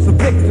manufacturers are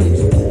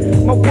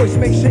victims. My voice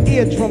makes your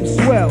eardrums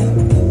swell.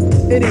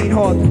 It ain't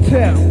hard to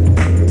tell.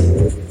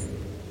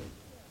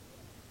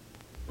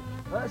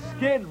 Let's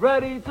get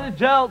ready to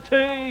gel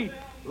T.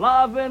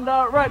 Live and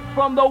direct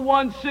from the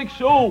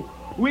 160.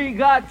 We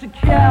got to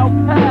cow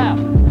pow.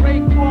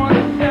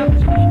 Raekwon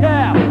attempt to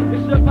cow.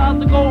 It's about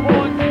to go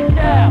on to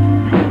cow.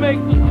 You make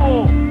the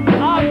call,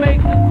 I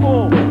make the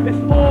call.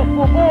 It's all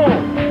for all.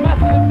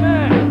 Method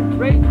man,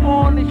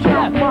 Raekwon the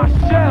chef. My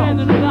shell. And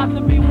there's got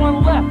to be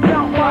one left.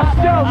 Count my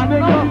shells,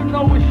 nigga. I know you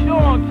know it's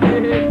Sean,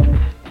 kid.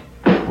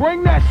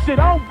 Bring that shit,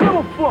 I don't give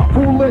a fuck.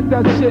 Who lit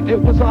that shit?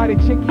 It was I, the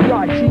chinky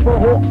eye. Chiba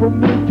Hawk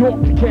from New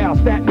York to Cal.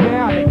 Staten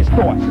Island, niggas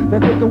thought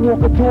that they could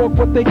walk a dog,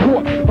 but they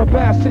caught a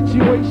bad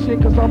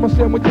situation, cause I'm a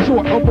sandwich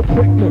short of a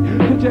picnic.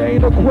 Cause you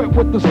ain't equipped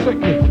with the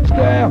sickness.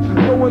 Staff,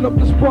 going up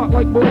the spot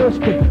like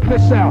ballistic.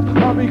 Miss out,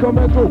 I'll be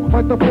coming through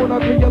like the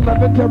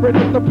 49311, tearing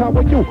in the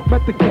power you.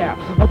 Met the cow,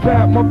 a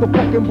bad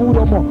motherfucking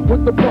Buddha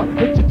with the blunt.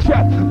 Hit your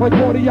chest like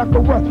cardiac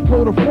arrest.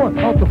 Blow the front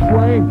out the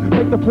frame.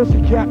 Make the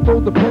pussycat throw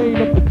the pain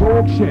of the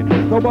dog shit.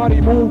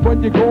 Nobody move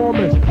on your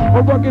garments.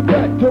 A rugged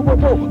vet,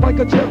 durable like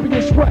a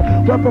champion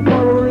sweat. Rapper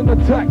fire in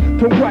attack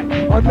to wet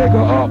a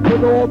nigga up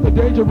with all the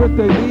danger if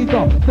they lead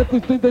up. Simply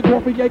think they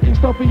coffee aching,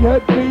 stuffy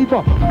head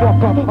fever.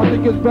 Fuck up, I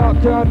think it's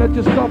about time that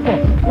you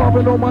suffer.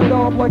 Flopping on my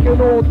knob like an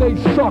all-day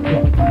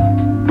sucker.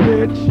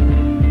 Bitch.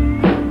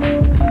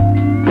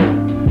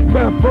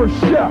 Man, first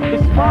chef.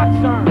 It's my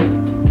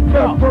turn.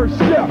 Man, first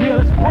chef. Yeah,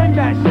 let's bring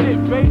that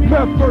shit, baby.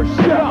 Man, first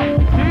chef.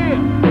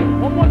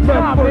 Yeah. One more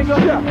time,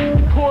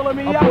 nigga. Calling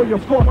me out. Your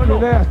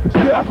fucking ass.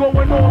 I'm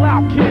going all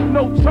out, kid,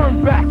 no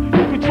turn back. You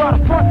can try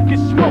to front, get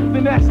smoked,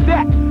 and that's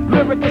that.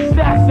 Lyric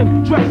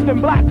assassin, dressed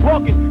in black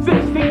bucket.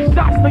 16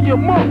 shots to your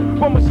mouth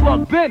from a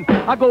slug. Then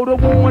I go to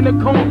war in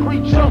the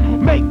concrete jump.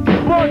 Make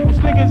bundles,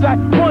 niggas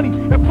act funny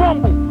and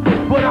fumble.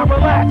 But I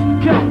relax,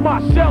 count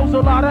my shells, a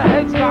lot of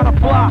heads gotta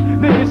fly.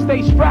 Niggas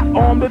stay strapped,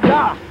 armed to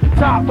die.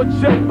 Top of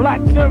jet,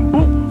 black tin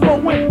boot,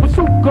 full in with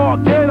suit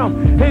guard, get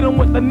 'em. Hit 'em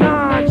with the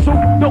 9, so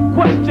no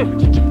question.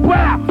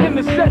 Wow, in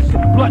the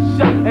session,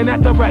 bloodshot in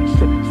that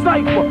direction.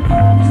 Sniper,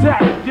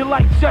 Zach, you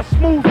like just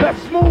smooth,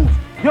 that's smooth.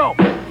 Yo,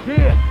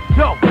 yeah,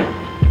 yo,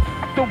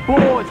 the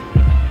boards,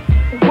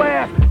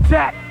 where,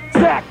 tack,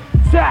 tack,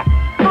 tack,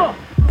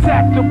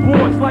 tack the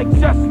boards like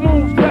just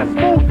moves, that's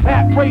smooth,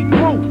 at rate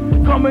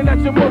through. Coming at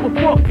your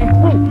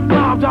motherfucking crew,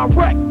 live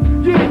direct,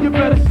 yeah, you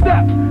better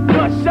step.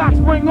 Gunshots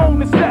ring on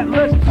the set,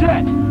 let's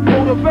jet.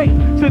 Motivate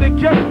to the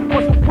gate,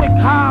 was a quick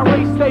high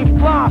race, stay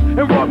fly,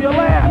 and rub your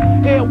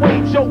laugh.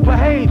 Airway Joe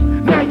behave,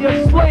 now you're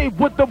a slave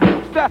with the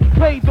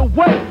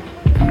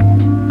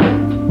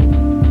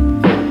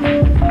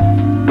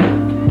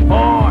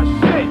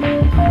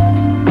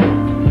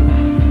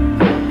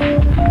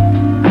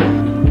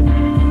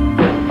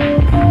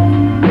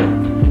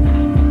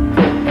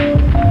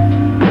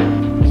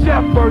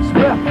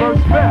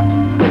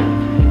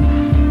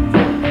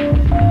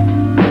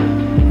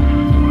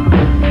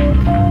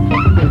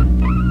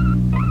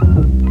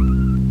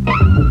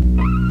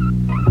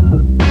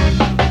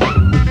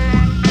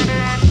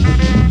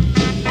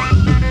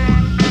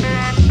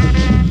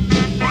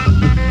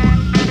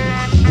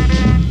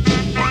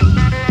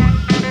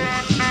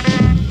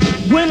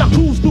When I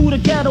cruise through the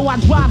ghetto, I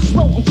drive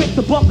slow. I'm quick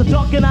to buck the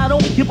duck and I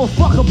don't give a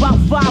fuck about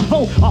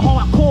 5-0. A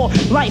hardcore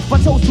life I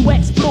chose to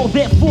explore.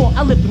 Therefore,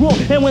 I lived raw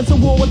and went to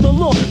war with the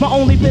law. My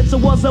only picture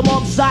was a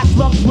mug shot,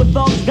 slugs with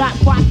thugs. Got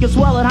pockets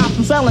swelling hops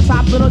from selling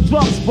tops in a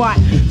drug spot.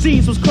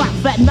 Cheese was clocked,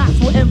 fat knots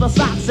were in the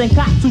socks. And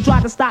cops who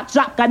tried to stop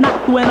shop got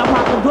knocked when I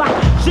popped the block.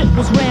 Shit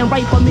was ran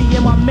right for me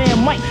and my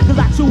man Mike. Cause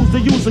I choose to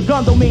use a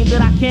gun, don't mean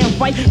that I can't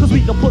fight. Cause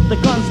we can put the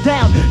guns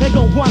down and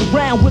go one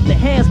round with the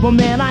hands. But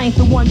man, I ain't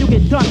the one you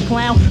get done,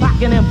 clown. I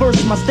can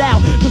inverse my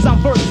style, cause I'm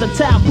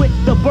versatile. Quick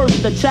to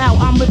burst the child,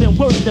 I'm living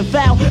worse than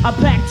foul. I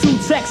pack 2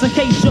 texts in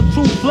case your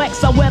crew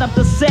flex. I wet up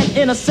the set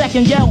in a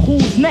second, yell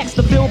who's next?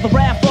 To feel the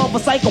wrath of a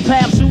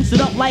psychopath. Shoots it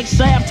up like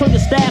shaft, turn your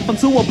staff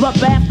into a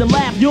bloodbath. Then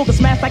laugh, you'll get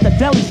smashed like a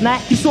deli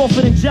snack. He's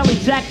softer than jelly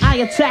jack. I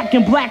attack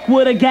in black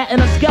with a gat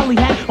and a skelly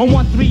hat. On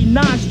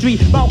 139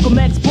 Street, Malcolm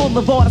X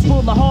Boulevard. It's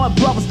full of hard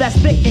brothers that's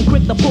thick and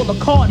quick to pull the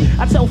card.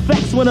 I tell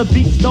facts when a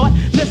beat start.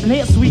 Listen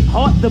here,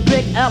 sweetheart, the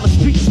big L is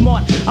street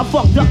smart. I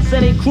fucked up,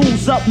 said they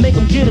cruise up, make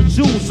them get a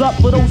jewels up.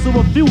 For those who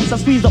refuse, I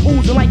squeeze the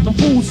ooze and light them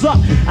fools up.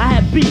 I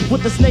had beef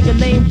with this nigga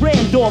named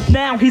Randolph.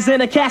 Now he's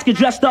in a casket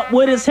dressed up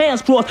with his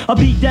hands crossed. A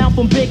beat down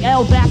from Big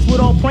L, that's what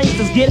all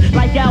pranksters get.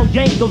 Like Al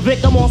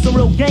Yankovic, I'm on some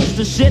real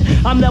gangster shit.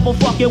 I'm never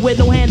fucking with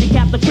no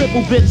handicapped or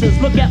crippled bitches.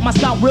 Look at my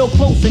scalp real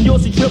close and you'll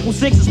see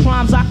 666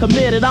 crimes I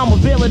committed. I'm a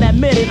villain,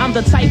 admit it. I'm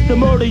the type to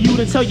murder you,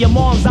 to tell your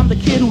moms I'm the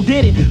kid who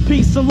did it.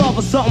 Peace and love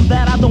or something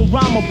that I don't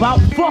rhyme about.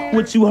 Fuck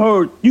what you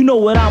heard, you know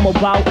what I'm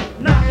about.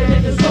 Knocking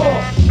niggas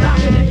off,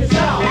 knocking niggas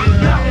out,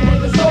 knocking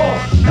niggas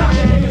off,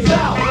 knocking niggas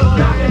out,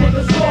 knocking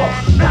niggas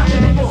off,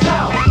 knocking niggas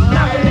out,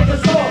 knocking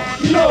niggas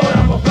off, you know what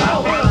I'm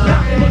about.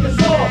 Knocking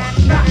niggas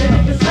off, knocking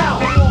niggas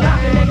out,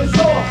 knocking niggas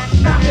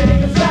off, knocking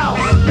niggas out,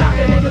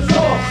 knocking niggas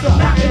off,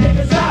 knocking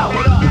niggas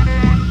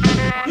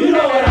out. You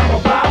know what I'm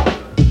about.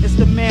 It's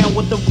the man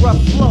with the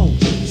rough flow.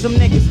 Some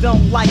niggas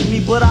don't like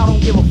me, but I don't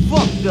give a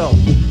fuck though.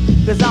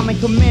 Cause I'm in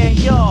command,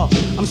 y'all.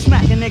 I'm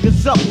smacking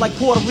niggas up like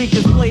Puerto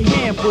Ricans play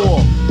handball.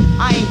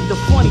 I ain't the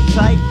funny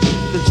type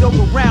to joke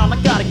around.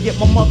 I gotta get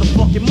my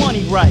motherfucking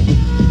money right.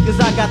 Cause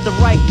I got the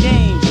right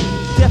game.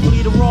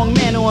 Definitely the wrong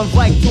man to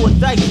invite to a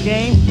dice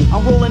game.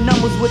 I'm rolling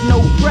numbers with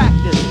no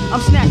practice. I'm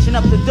snatching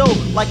up the dough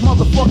like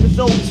motherfuckers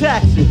owe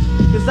taxes.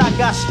 Cause I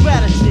got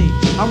strategy.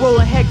 I'm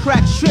rolling head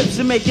crack strips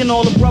and making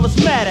all the brothers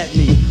mad at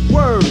me.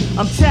 Word,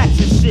 I'm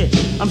taxing shit.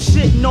 I'm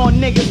shitting on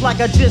niggas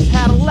like I just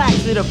had a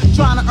laxative.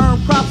 Trying to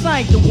earn props, I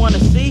ain't the one to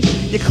see.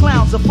 Your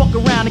clowns will fuck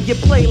around and get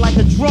played like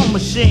a drum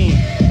machine.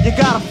 You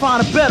gotta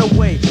find a better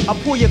way. I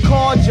pull your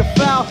cards, your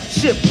foul,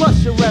 shit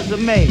plus your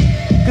resume.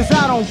 Cause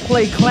I don't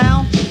play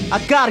clown. I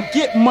gotta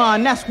get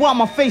mine, that's why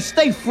my face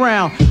stay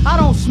frown. I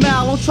don't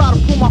smile, don't try to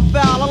pull my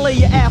foul. I lay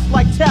your ass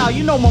like towel,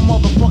 you know my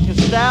motherfucking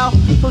style.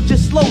 So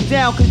just slow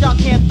down, cause y'all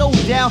can't throw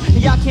down.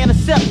 And y'all can't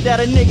accept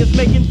that a nigga's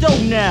making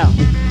dough now.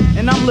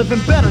 And I'm living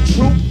better,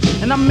 troop.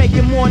 And I'm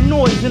making more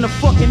noise than a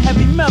fucking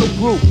heavy metal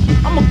group.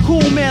 I'm a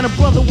cool man, a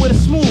brother with a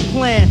smooth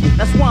plan.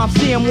 That's why I'm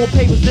seeing more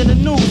papers than the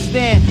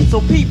newsstand.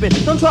 So peep it,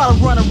 don't try to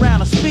run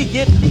around and speak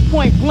it.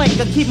 Point blank,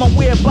 I keep my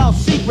whereabouts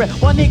secret.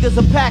 While niggas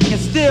are packing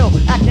still,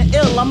 acting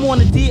ill. I'm on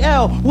the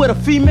DL with a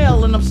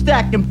female and I'm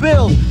stacking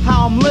bills.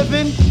 How I'm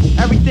living,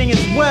 everything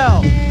is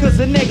well. Cause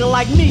a nigga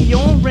like me, you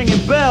ain't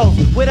ringing bells.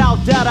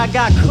 Without doubt, I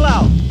got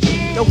clout.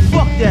 Yo,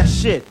 fuck that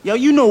shit. Yo,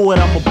 you know what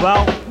I'm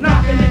about.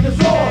 Knocking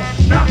niggas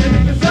off, knocking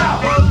niggas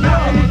out,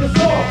 knocking niggas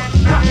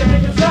off, knocking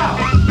niggas out,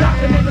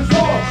 knocking niggas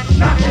off,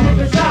 knocking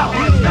niggas out,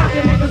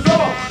 knocking niggas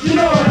off. You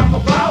know what I'm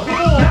about.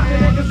 Knocking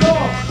niggas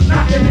off,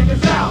 knocking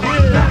niggas out,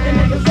 knocking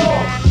niggas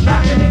off,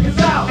 knocking niggas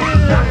out,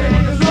 knocking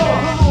niggas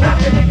off,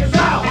 knocking niggas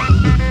out.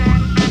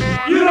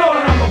 You know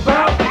what I'm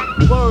about.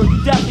 Word, you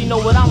definitely know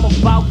what I'm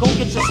about. Go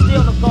get your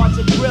steel and guard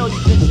your grill, you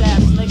bitch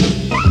ass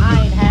niggas.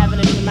 I ain't having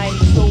it tonight,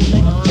 so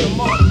nigga, get 'em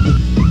up.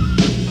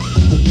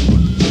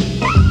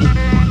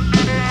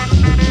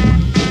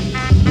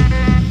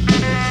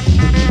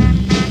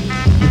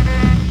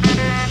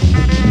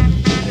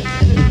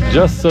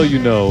 Just so you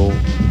know,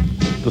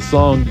 the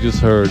song you just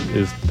heard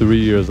is 3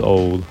 years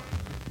old,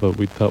 but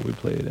we thought we'd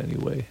play it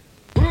anyway.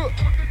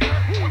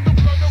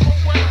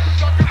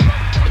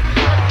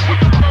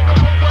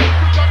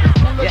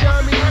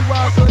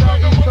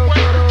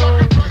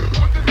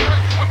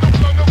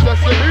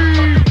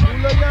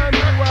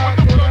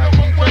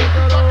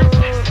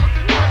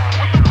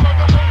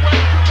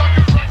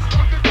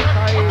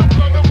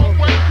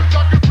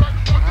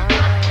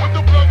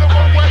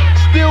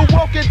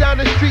 Down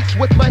the streets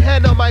with my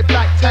hand on my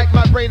black tag.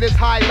 My brain is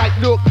high like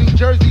Newark, New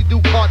Jersey do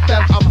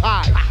cartel. I'm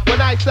high. When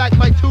I sack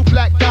my 2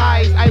 black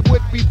guys, I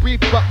would be brief,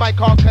 but my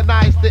car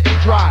canines didn't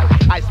drive.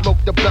 I smoke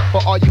the blunt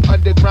for all you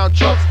underground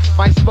chunks.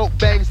 My smoke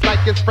bangs like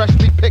it's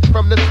freshly picked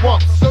from the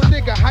swamp. So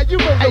nigga, how you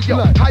roll a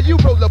blunt? How you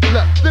roll a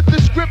blunt? Flip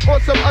the script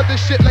on some other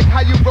shit like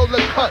how you roll a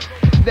cut.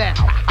 Now,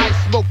 I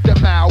smoke the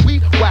Maui,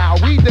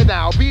 wowie, then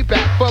I'll be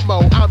back for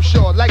more. I'm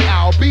sure like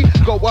I'll be.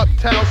 Go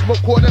uptown, smoke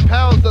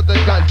 £quarter-pounds of the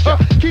ganja.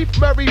 Keith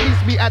Murray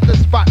meets me at the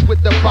spot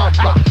with the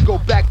bumper. Go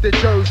back to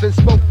Jersey and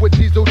smoke with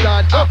Diesel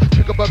Don.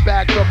 Pick up a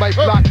bag from my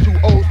block, 2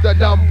 O's the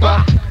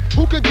number.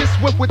 Who can get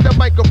swift with the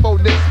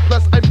microphone this?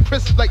 Plus I'm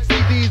crisp like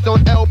CDs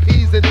on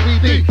LPs and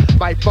 3D.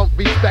 My funk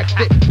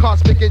respected,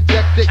 cosmic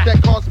injected,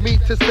 that caused me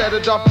to set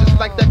it off just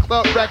like that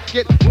club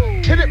racket.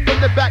 Hit it from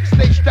the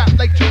backstage strapped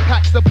like 2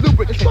 packs of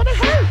lubricant. It's gonna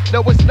hurt.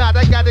 No, it's not,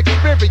 I got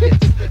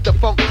experience. The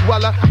funk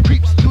dweller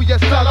creeps to your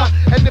cellar,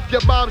 and if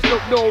your moms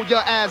don't know,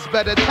 your ass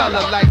better tell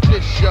her like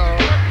this, y'all.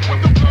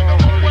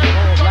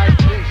 Like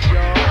this,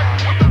 y'all.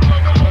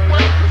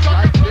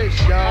 Like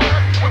this, y'all.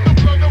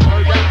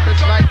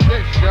 It's like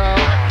this,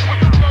 y'all.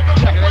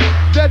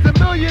 There's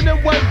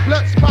 1,000,001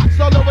 blunt spots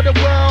all over the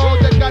world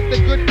that got the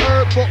good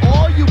herb for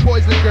all you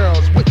boys and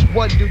girls. Which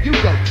one do you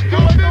go to?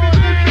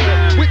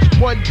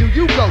 Which one do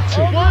you go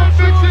to?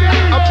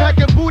 I'm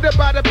packing Buddha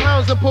by the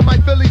pounds and pull my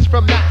Phillies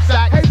from that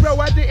sack. Hey bro,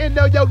 I didn't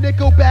know your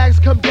nickel bags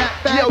come that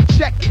fast. Yo,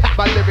 check it.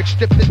 My lyrics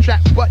strip the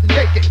trap button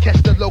naked.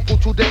 Catch the local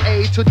to the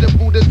A to the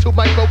Buddha to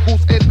my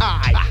vocals and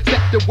I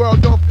set the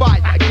world on fire.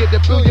 Get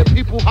 1 billion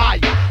people higher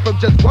from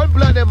just one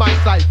blunt in my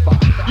cipher.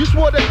 You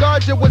swore the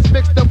ganja was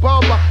mixed the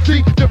bomber.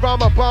 See the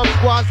Rama bomb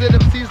squads and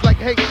MCs like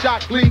Hank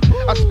Shockley.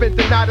 I spent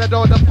the night at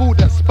all the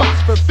Buddha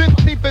spots. From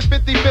 15th and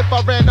 55th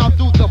I ran out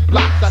through the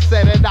blocks. I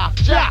set it off.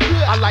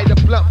 I light a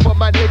blunt for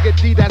my nigga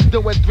D that's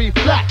doing 3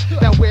 flat.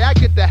 That way I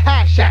get the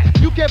hash at.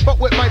 You can't fuck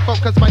with my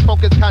funk cause my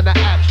funk is kinda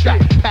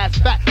abstract. Pass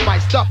back my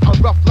stuff, I'm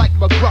rough like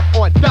McGruff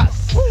on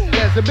dust.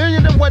 There's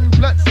 1,000,001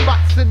 blunt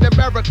spots in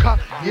America.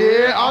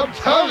 Yeah, I'm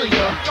telling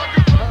ya.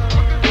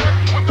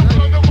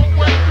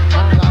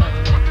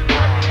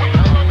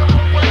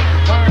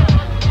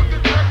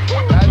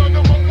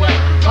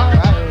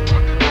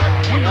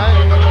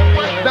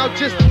 Now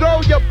just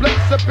throw your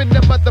blunts up in the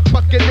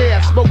motherfucking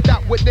air. Smoked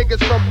out with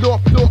niggas from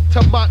North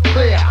to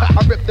Montclair.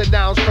 I rip the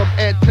nouns from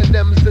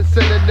antonyms and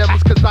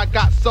synonyms cause I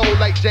got soul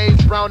like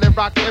James Brown and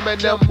Rock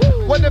Eminem.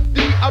 One of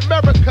the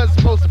America's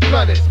most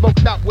blunted.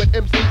 Smoked out with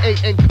MCA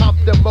and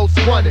Compton most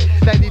wanted.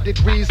 90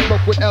 degrees,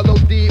 smoke with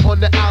LOD on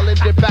the island.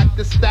 Then back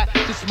to stat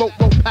to smoke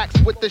more packs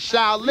with the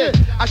Shaolin.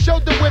 I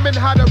showed the women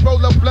how to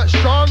roll a blunt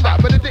stronger,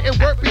 but it didn't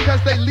work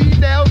because they lead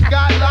nails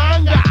got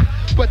longer.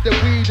 But the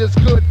weed is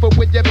good for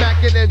when you're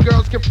macking and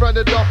girls can front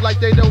it off like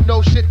they don't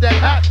know shit that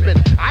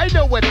happened. I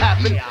know what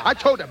happened. I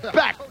told her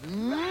back,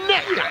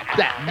 nigga,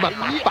 that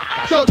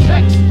motherfucker. So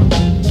check.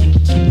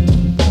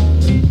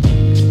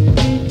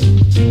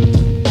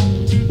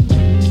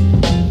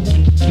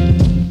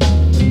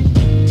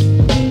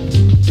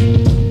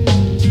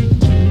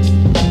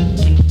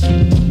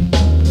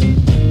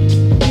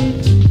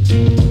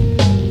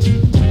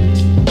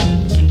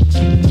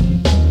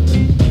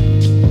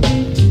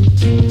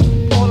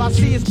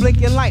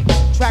 Blinking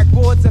lights, track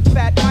boards and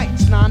fat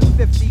mics,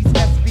 950s,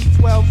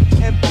 SB12s,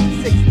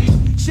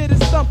 MP60s. Shit is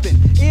thumping,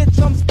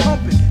 eardrums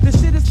pumping. The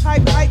shit is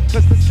type hype,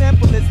 cause the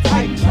sample is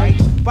tight, right?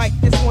 Bite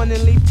this one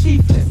and leave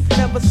teethless.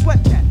 Never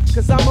sweat that,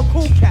 cause I'm a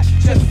cool cat,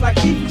 just like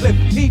Heathcliff.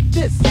 Peep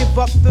this, give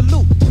up the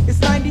loop. It's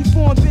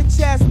 94 and bitch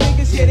ass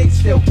niggas, yeah, they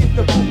still get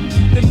the boot.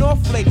 The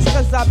North Flakes,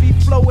 cause I be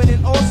flowing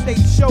in all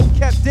states. Show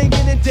kept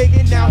digging and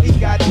digging, now he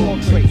got more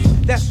grace.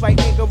 That's right,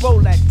 nigga,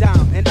 roll that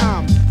down. And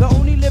I'm the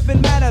only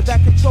living matter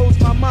that controls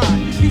my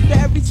mind. Beat to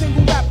every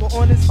single rapper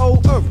on this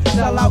whole earth.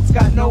 Sellouts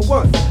got no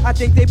worth. I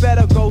think they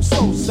better go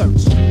soul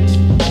search.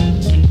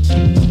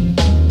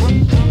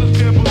 Brothers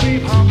can't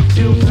believe how the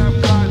skills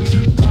have gotten.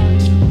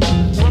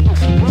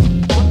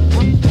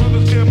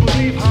 Brothers can't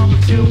believe how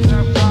the skills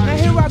have gotten. Now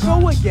here I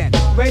go again,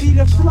 ready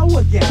to flow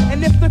again.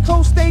 And if the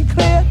coast ain't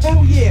clear,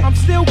 oh yeah, I'm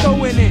still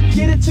going in.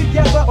 Get it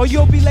together or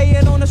you'll be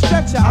laying on a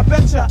stretcher. I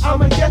betcha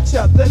I'ma get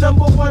ya, the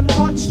 #1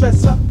 heart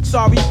stressor.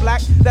 Sorry,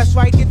 black, that's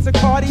right, it's a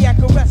cardiac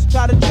arrest.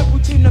 Try to triple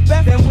team the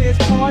best, then where's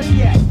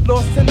cardiac?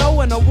 Lost to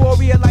knowing a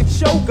warrior like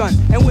Shogun.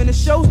 And when the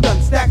show's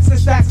done, stacks and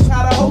stacks is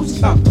how the hoes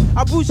come.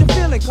 I boost your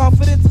feeling,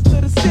 confidence is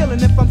to the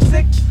ceiling. If I'm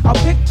sick, I'll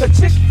pick a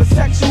chick for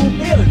sexual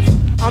feelings.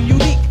 I'm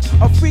unique,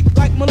 a freak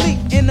like Malik.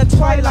 In the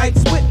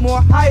twilights with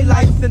more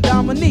highlights than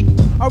Dominique.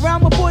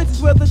 Around my boys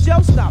is where the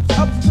gel stops.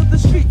 Up to the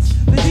streets,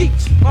 the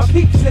jeeps, my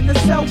peeps in the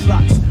cell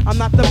blocks. I'm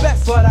not the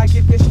best, but I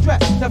give you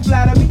stress. To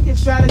flatter me, your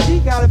strategy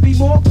gotta be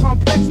more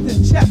complex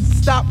than chess.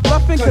 Stop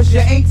bluffing, cause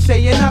you ain't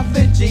saying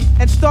nothing, G.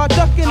 And start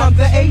ducking, I'm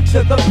the A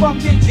to the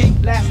fucking G.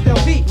 Last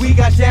LV, we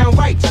got down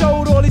right.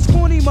 Showed all these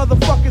corny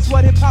motherfuckers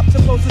what hip-hop's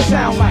supposed to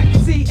sound like.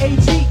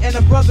 CAG and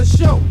a brother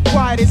show.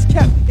 Quiet is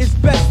kept, it's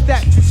best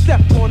that you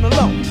step on the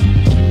low.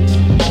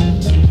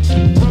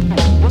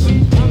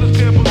 Brothers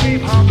can't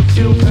believe how the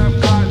skills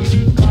have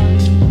gotten.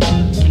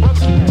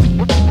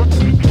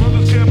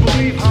 Brothers can't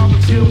believe how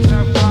the skills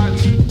have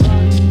gotten.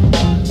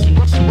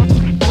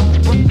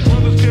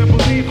 Brothers can't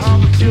believe how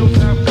the skills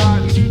have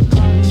gotten.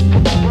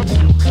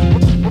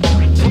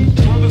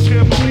 Brothers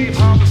can't believe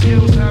how the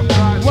skills have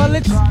gotten. Well,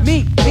 it's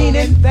me,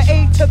 meaning the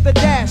A to the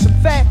dash. I'm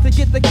fast to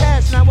get the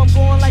cash, now I'm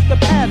going like the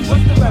past.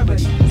 What's the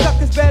remedy?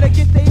 Suckers better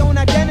get their own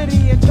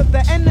identity. And to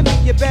the enemy,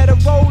 you better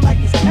roll like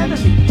it's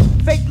enemy.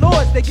 Fake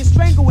lords, they get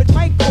strangled with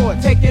mic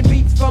cord. Taking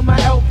beats from my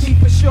LP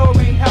for sure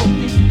ain't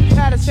healthy.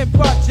 Patterson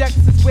Projects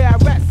is where I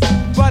rest.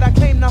 But I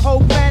claim the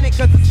whole planet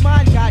cause it's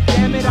mine,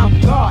 goddammit, I'm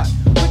God.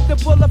 Quick to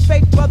pull a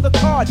fake brother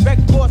card. Wreck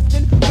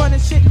Boston, running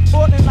shit in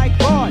Portland like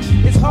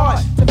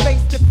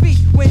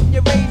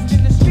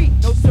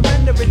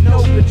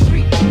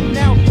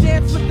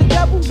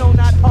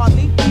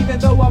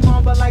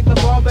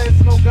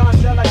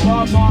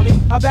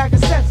A bag of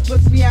cents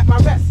puts me at my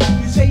rest.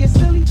 You say it's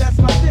silly, that's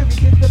my theory.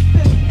 Get the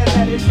Philly and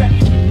let it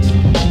rest.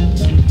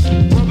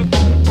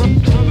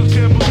 Brothers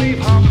can't believe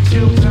how the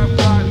skills have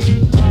gotten.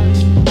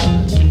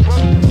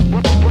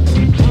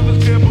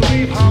 Brothers can't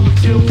believe how the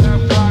skills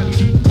have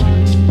gotten.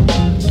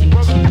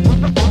 Brothers can't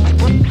believe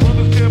how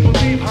the skills have gotten. Brothers can't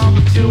believe how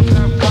the skills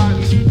have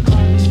gotten.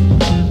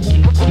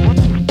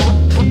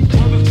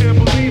 Brothers can't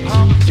believe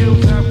how the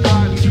skills have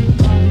gotten.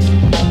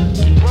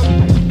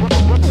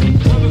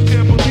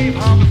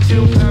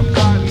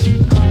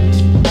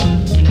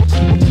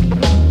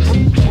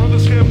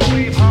 Brothers can't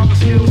believe how the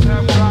skills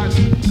have gotten.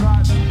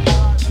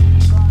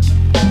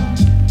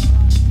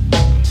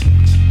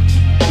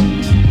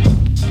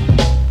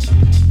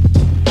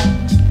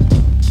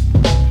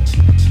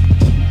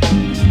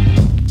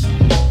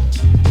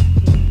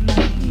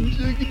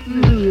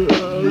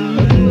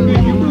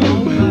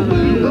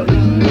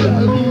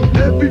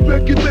 Every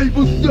record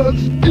label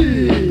sucks dick.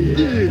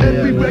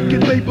 Every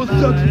record label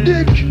sucks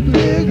dick.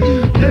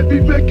 Every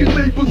record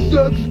label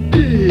sucks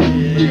dick.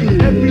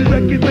 Every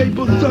record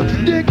label sucks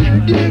dick.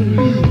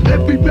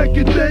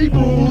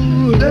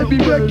 Every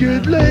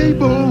record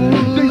label,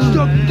 they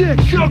suck dick.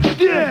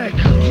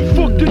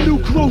 Fuck the new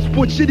clothes,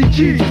 sport shitty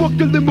jeans. Fuck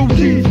the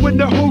limousines when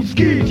the whole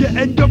schemes. You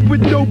end up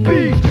with no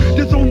beef.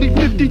 There's only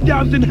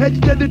 50,000 heads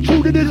that are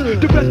true to this.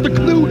 The rest are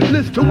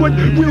clueless to what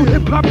real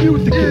hip-hop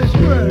music is.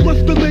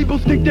 Plus the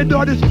labels think that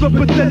artists are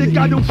pathetic.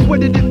 I don't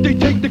sweat it if they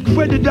take the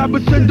credit. I'ma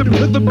send them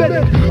to the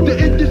medic. The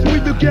industry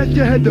will gas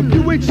your head up.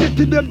 You ain't shit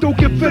to them, don't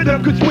get fed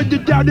up. Cause when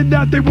you're down and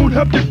out, they won't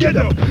help you get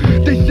up.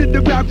 They sit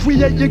around,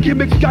 create your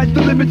gimmicks, sky's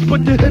the limits.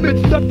 But to him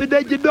it's something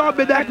that you know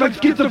and act like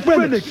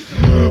schizophrenics.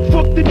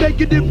 Fuck the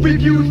negative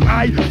reviews,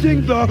 I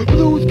sing the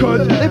blues.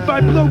 Cause if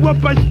I blow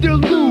up, I still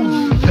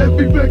lose.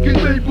 Every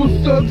record label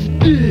sucks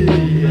dick.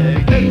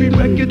 Every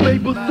record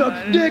label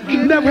sucks dick.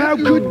 Now how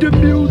could the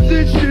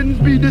musicians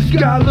be the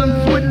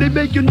scholars when they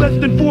making less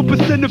than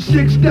 4% of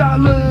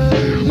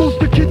 $6?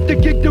 Most of the kids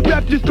that kick the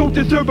rap just don't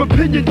deserve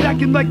opinions.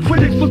 Acting like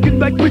critics, looking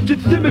like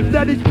Richard Simmons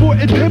that is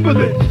sporting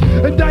Timberlands.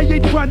 And I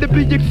ain't trying to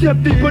be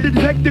accepted, but it's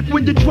hectic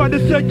when you're trying to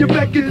sell your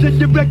records and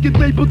your record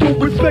label don't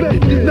respect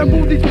it. Now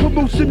all these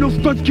promotional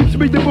stunts keeps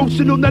me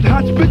emotional, not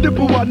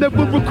hospitable. I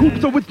never recoup,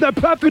 so it's not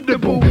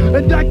profitable.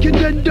 And I can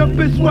end up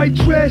as white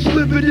trash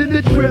living in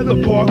a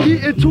trailer park,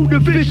 eating tuna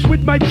fish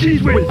with my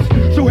cheese whiz.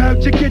 So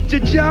how'd you get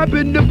your job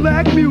in the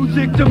black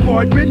music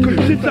department? Cause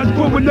since I was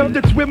growing up,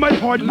 that's where my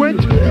heart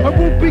went. I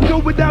won't be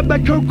going out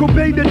like Kurt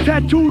Cobain, a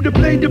tattoo to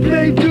play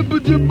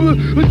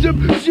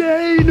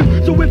Jane.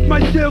 So if my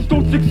sales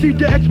don't succeed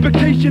to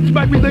expectations,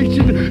 my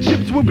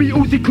relationships will be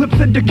Uzi clips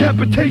and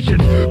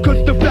decapitations.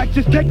 Cause the fact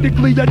is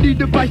technically I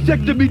need a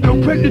vasectomy,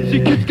 no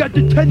pregnancy. Kids got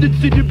the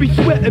tendency to be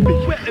sweating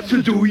me.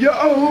 So do your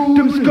own.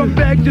 Them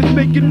scumbags just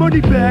making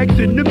money bags.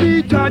 In the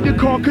meantime, your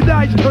car could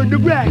eyes turn to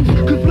rags.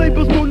 Cause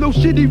labels don't know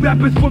shitty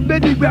rappers from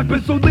many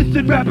rappers. So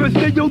listen rappers,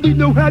 they only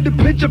know how to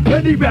pitch a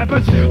penny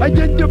rappers. I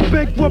end up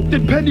bankrupt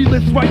and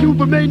penniless while you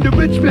remain the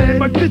rich man.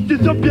 My fist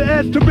is up your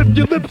ass to rip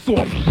your lips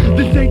off.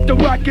 This ain't the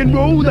rock and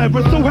roll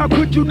era, so how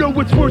could you know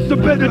what's worse or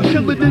better?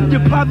 Chillin' in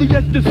your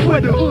polyester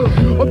sweater.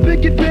 A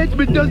big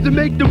advancement doesn't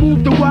make the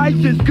move the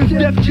wisest. Cause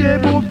Def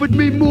Jam offered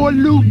me more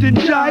loot than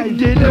Jive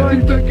did. Every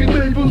record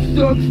label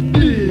sucks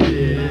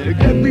dick.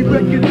 Every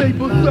record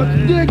label sucks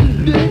dick.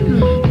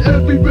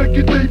 Every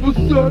record label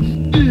sucks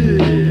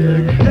dick.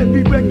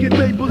 Every record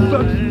label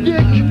sucks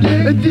dick.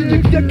 And the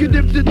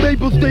executives and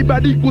labels, they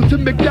might equal to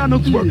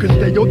McDonald's workers.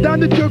 They all down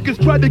the jerkers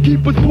try to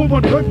keep us poor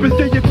on purpose.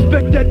 They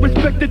expect that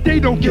respect that they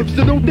don't give.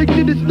 So don't think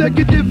that it's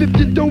negative if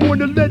you don't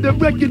wanna let a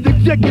record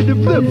executive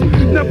live.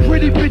 Now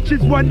pretty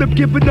bitches wind up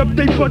giving up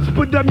they butts,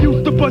 but I'm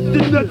used to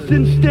busting nuts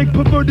and steak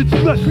perverted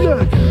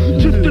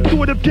sluts. Just the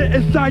thought of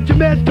getting inside you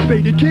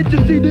masturbated. Can't you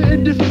see the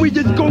industry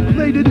is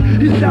gold-plated?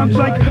 He sounds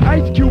like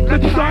Ice Cube,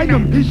 let's sign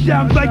him. He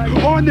sounds like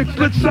Onyx,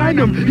 let's sign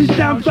him. He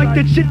sounds like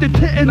that shit that's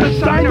hitting, let's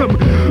sign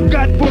him.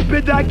 God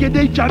forbid I get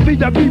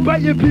HIV, I be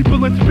biting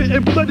people and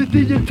spitting blood at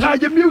the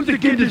entire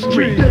music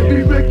industry.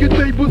 Every record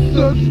label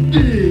sucks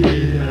dick.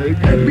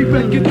 Every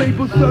record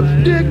label sucks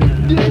dick.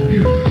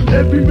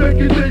 Every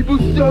record label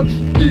sucks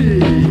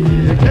dick.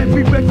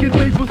 Every record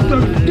label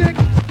sucks dick.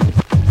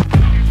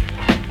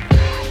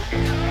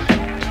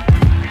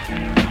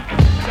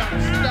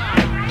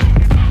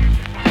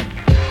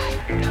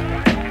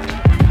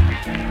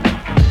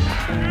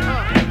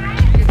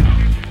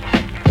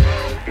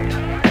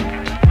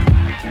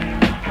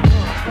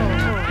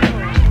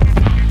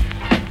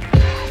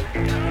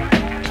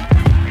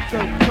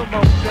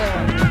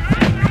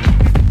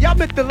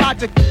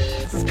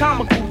 This is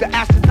comical, the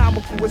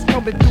astronomical is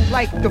coming through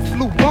like the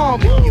flu,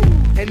 bombing you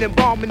and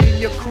embalming in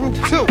your crew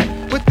too.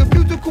 With the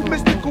musical,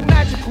 mystical,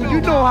 magical, you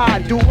know how I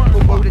do.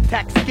 With word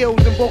attack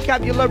skills and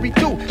vocabulary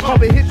too.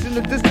 Carbon hits in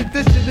the distant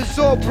edition, it's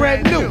all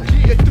brand new.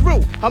 You're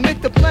through, I'm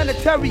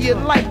interplanetary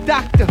and like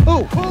Doctor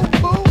Who.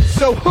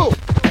 So who?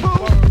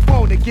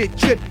 Wanna get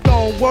tripped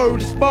on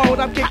word is bone.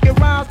 I'm kicking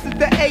rhymes rest of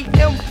the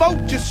AM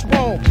vote just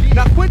wrong.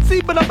 Not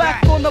Quincy, but I'm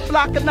back on the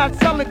block and not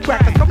selling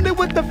crack. I come there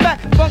with the fat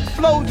funk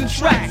flows and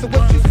tracks. So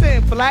what you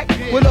saying, black?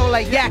 With all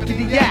that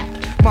yakety yak.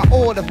 My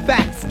order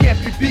facts can't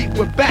be beat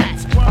with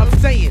bats. I'm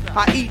saying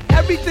I eat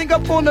everything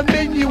up on the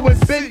menu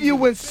and bend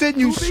you and send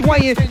you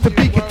swaying to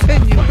be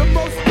continued. The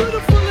most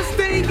beautifulest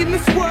thing in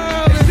this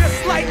world is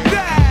just like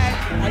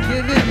that. I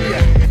get in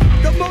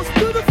ya. The most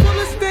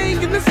beautifulest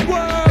thing in this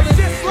world is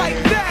just like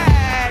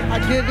that. I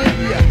get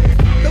in ya.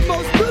 The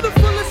most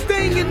beautifulest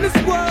thing in this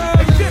world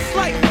is just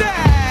like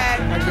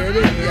that. I get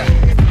in ya.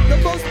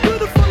 The most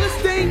beautifulest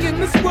thing in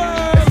this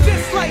world is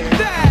just like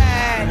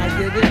that. I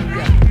get in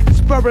ya.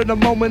 Spur of the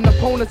moment,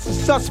 opponents are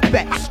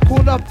suspects.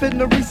 Caught up in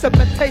the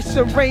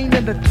resuscitation, rain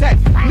and the tech.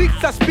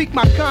 Leaks I speak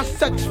my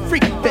concepts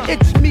freak. The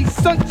itch me,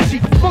 sun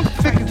cheek, funk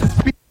figures to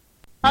speak.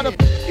 How the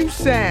you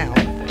sound?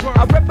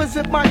 I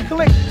represent my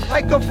clique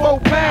like a 4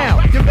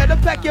 pound. You better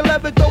pack your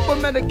leather dope for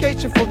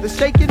medication for the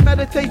shaking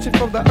meditation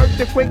from the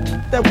earthquake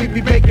that we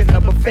be making.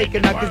 I'm a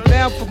faking, I get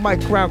down for my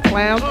crown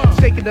clown.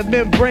 Shaking the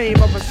membrane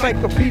of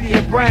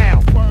Encyclopedia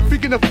Brown.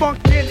 Freaking the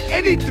funk in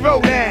any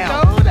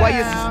throwdown. Why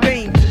you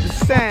sustain to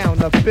the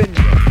sound of opinion.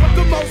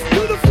 The most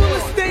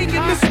beautifulest thing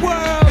in this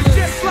world is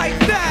just like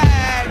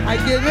that. I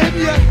get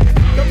in ya.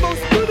 The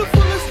most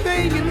beautifulest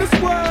thing in this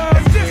world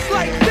is just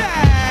like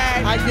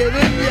that. I get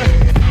in ya.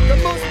 The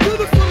most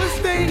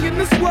beautifulest thing in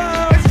this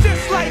world is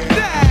just like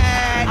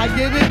that. I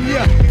get in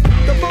ya.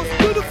 The most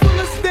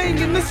beautifulest thing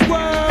in this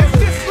world is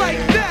just like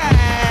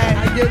that.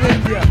 I get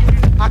in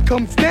ya. I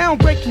comes down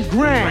breaking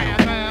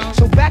ground.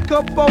 So back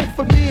up both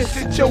for me and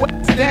sit your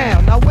ass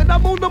down. Now when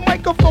I'm on the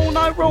microphone,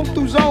 I roam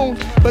through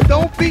zones. But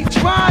don't be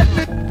trying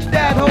to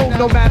that home.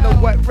 No matter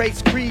what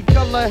race, creed,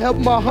 color, help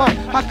my heart.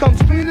 I come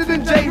cleaner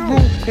than J-Rule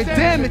and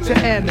damage your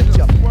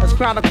amateur. As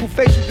chronicle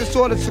facial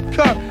disorders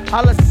occur,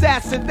 I'll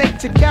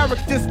assassinate your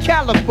character's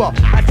caliber.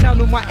 I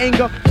channel my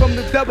anger from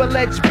the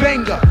double-edged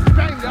banger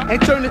and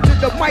turn it to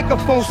the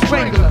microphone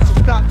strangler. So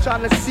stop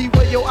trying to see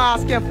where your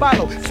eyes can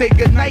follow. Say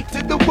goodnight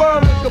to the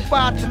world and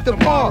goodbye to the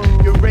mall.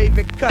 You're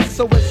raving cuss,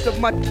 so it's a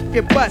much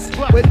get bust.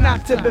 We're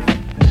not to be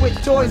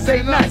with toys,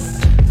 ain't nuts.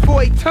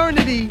 For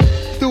eternity,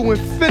 through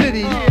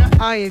infinity,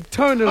 I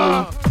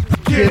eternally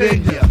get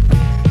in ya.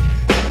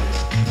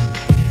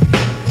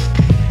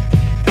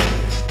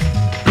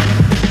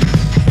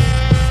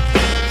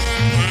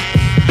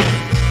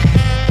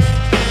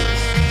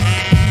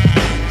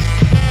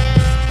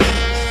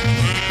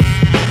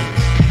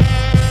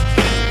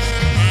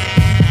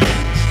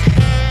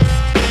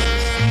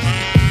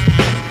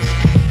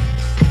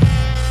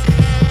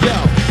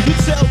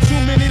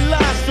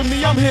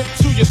 I'm hip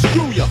to you,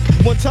 screw ya.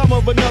 One time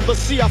or another,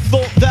 see, I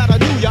thought that I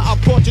knew ya. I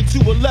brought you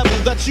to a level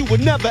that you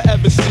would never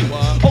ever see.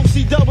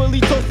 OC doubly,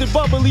 toasted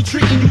bubbly,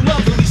 treating you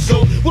lovely.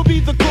 So, what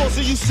be the cause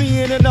of you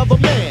seeing another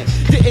man?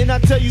 Didn't I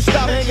tell you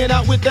stop hanging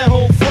out with that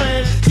whole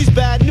friend? She's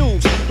bad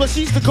news, plus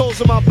she's the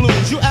cause of my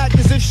blues. You act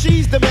as if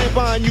she's the man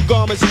buying you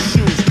garments and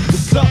shoes.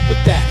 What's up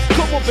with that?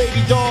 Come on,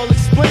 baby doll,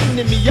 explain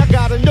to me. I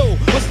gotta know,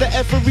 what's the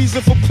effing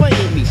reason for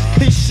playing me?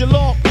 This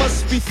shalom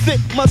must be thick,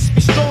 must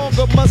be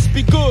stronger, must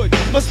be good,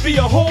 must be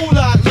a whole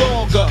lot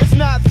longer. If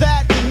not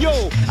that, then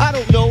yo, I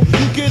don't know.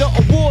 You get an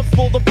award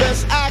for the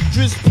best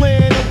actress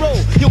playing a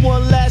role. Your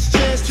one last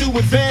chance to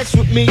advance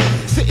with me.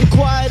 Sitting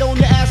quiet on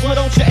the ass, why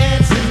don't you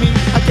answer me?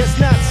 I guess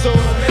not, so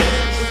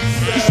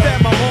you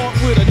stab my heart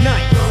with a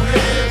knife.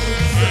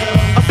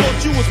 I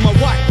thought you was my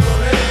wife.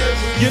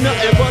 You're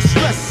nothing but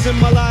stress in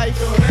my life.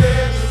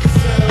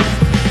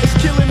 It's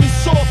killing me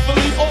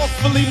softly,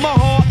 awfully. My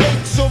heart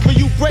aches over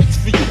you, breaks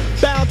for you.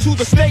 Bound to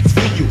the stakes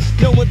for you.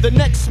 Knowing the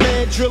next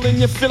man drilling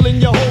you, filling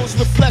your holes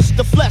with flesh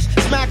to flesh.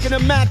 Smacking a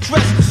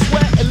mattress with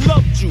sweat and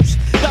love juice.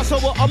 That's how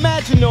I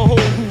imagine the whole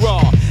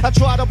hoorah. I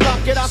try to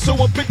block it out so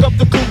I pick up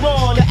the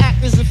Quran. The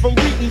act isn't from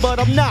reading, but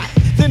I'm not.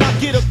 Then I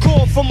get a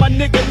call from my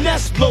nigga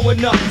Ness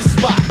blowing up the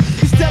spot.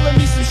 He's telling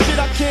me some shit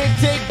I can't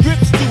take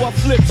grips to. I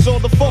flips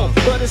on the phone,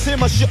 but it's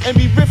him I shouldn't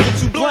be ripping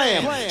to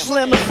blam.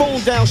 Slam the phone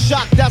down,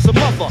 shocked as a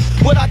mother.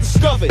 What I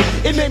discovered,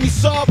 it made me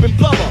sob and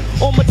blubber.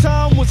 All my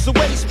time was a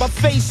waste, my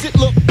face it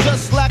looked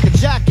just like a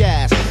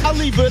jackass. I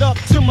leave it up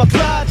to my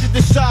pride to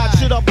decide.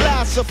 Should I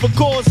blast her for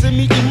causing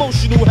me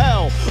emotional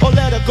hell, or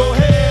let her go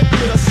ahead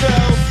with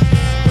herself?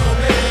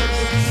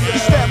 You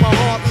stabbed my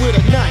heart with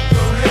a knife.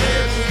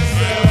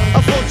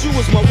 I thought you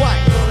was my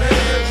wife.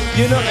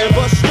 You're nothing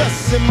but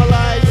stress in my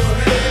life.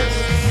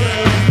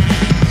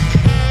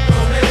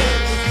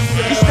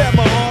 You stabbed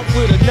my heart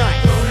with a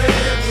knife.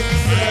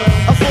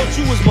 I thought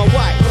you was my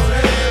wife.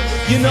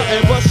 You're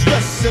nothing but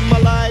stress in my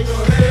life.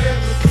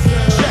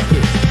 Check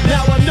it,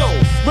 now I know.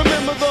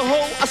 Remember the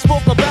hoe I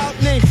spoke about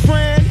named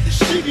Fran?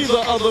 She be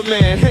the other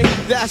man, hey,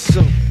 that's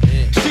some.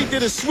 She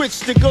did a switch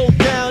to go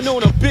down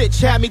on a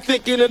bitch. Had me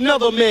thinking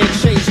another man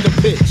changed the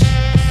pitch.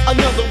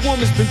 Another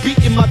woman's been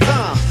beating my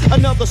time.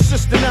 Another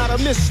sister, not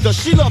a mister,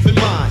 she loving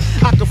mine.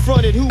 I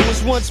confronted who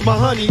was once my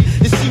honey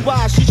to see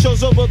why she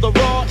chose over the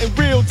raw and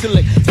real to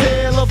lick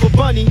tail of a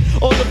bunny.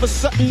 All of a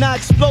sudden I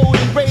explode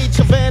in rage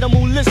of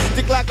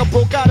animalistic like I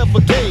broke out of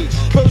a cage.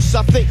 First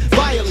I think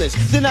violence,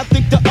 then I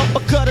think the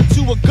uppercut her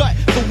to a gut.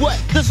 For what?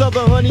 There's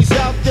other honeys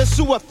out there,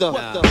 so what the?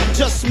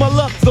 Just my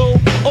luck though.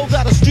 Oh,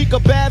 got a streak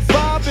of bad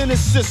vibe in his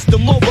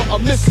system over a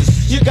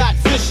missus. You got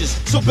fishes,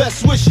 so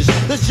best wishes.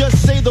 Let's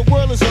just say the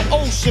world is an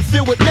ocean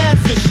filled with mad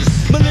fishes.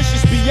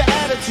 Malicious be your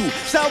attitude,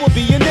 sour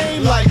be your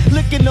name. Like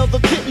licking of a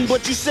kitten,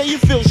 but you say you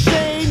feel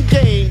shame.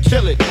 Game,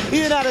 kill it.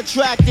 You're not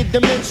attracted to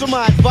men, so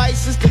my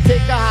advice is to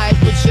take a hike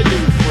with your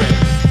new friend.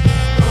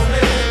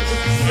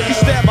 You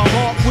stab my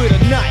heart with a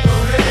knife.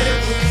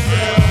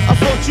 I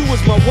thought you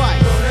was my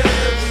wife.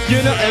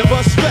 You're nothing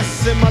but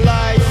stress in my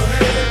life.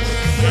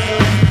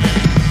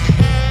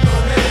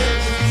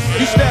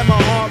 You stab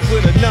my heart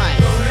with a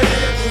knife.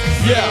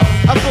 Yeah,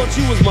 I thought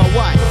you was my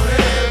wife.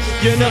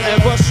 You're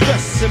nothing but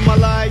stress in my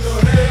life.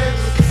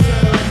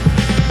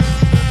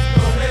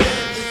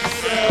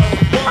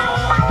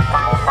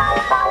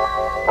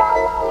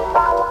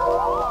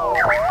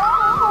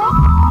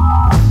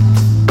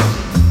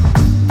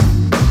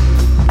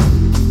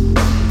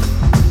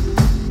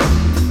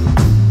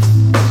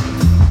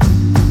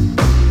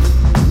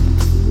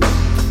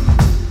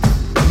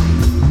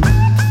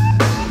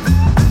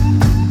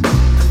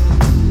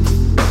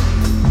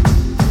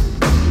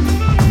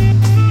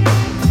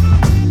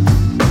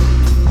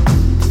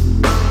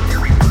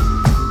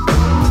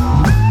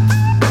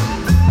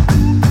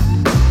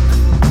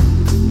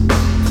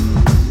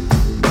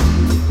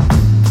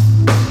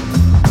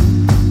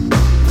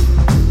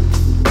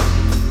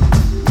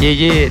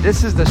 Yeah,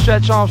 this is the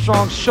Stretch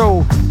Armstrong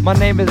Show. My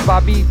name is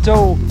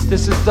Bobito.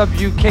 This is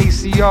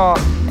WKCR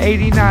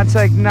 89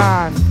 Tech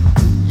 9.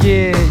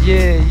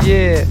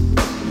 Yeah.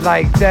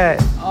 Like that.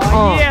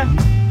 Yeah.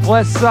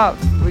 What's up?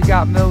 We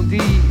got Mil D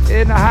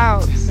in the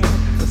house.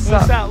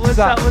 What's up? What's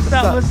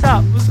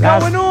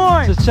going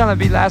on? Just chilling,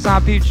 B. Last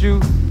time I peeped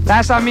you.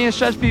 Last time me and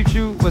Stretch peeped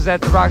you was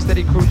at the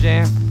Rocksteady Crew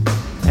Jam.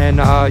 And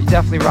you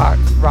definitely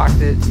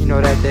rocked it, you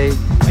know, that day.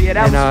 Oh, yeah,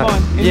 that was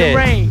fun. In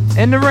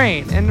the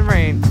rain. In the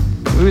rain.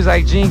 We was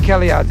like Gene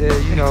Kelly out there,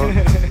 you know,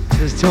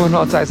 just doing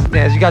all types of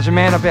things. You got your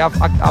man up here.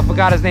 I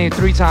forgot his name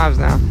 3 times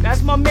now.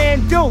 That's my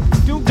man Duke.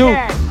 Duke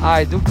Daddy. All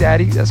right, Duke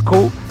Daddy. That's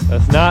cool.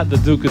 That's not the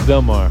Duke of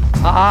Delmar.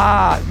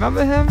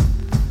 Remember him?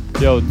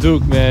 Yo,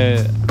 Duke,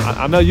 man.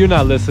 I know you're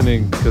not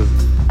listening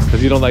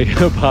because you don't like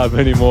hip hop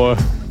anymore.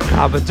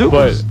 But Duke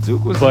was the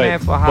man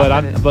for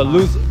hot minute. But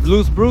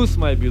Loose Bruce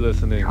might be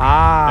listening.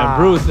 And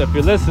Bruce, if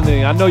you're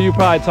listening, I know you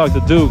probably talked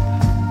to Duke.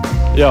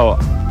 Yo,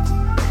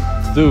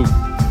 Duke,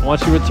 why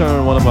don't you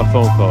return one of my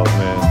phone calls,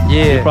 man?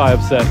 Yeah. You're probably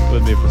upset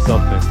with me for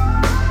something.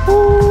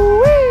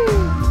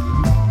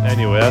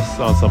 Anyway, that's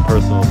on some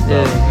personal stuff.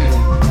 Yeah.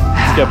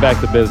 Let's get back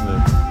to business.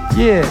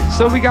 Yeah,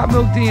 so we got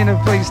Milk D in a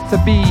place to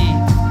be.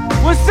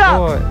 What's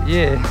up?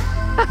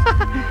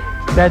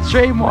 That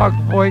trademark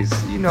voice,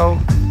 you know.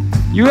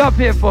 You up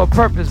here for a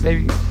purpose,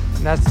 baby.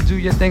 And that's to do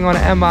your thing on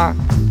the MI.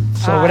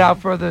 So without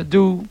further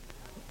ado,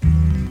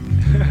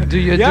 do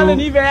your Y'all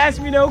didn't even ask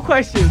me no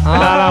questions.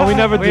 Nah, we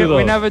never do those.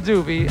 We never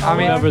do, B. I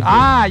mean, never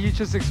do. You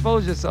just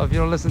expose yourself. You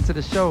don't listen to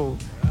the show.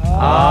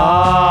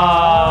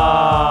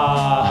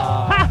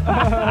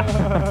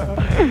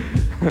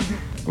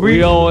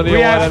 We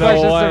ask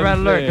questions to Red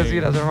Alert because he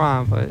doesn't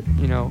rhyme, but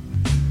you know.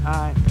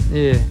 Alright.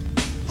 Yeah.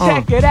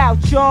 Check it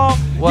out, y'all.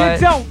 What?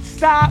 You don't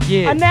stop.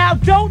 Yeah. And now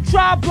don't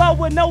try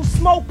blowing no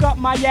smoke up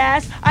my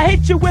ass. I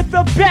hit you with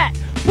a bat,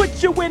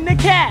 put you in the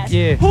cast.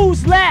 Yeah.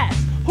 Who's last?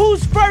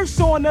 Who's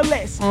first on the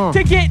list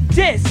to get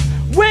dissed?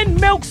 When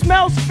milk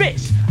smells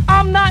fish,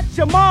 I'm not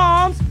your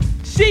mom's.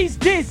 She's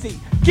dizzy.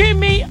 Give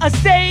me a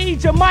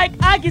stage, a mic,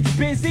 I get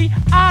busy.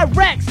 I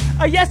Rex,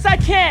 yes I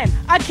can.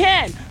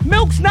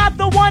 Milk's not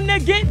the one to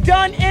get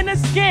done in a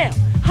scam.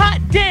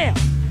 Hot damn.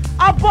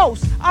 I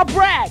boast, I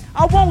brag,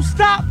 I won't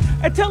stop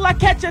until I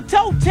catch a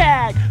toe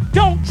tag.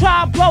 Don't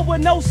try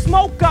blowing no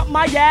smoke up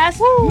my ass.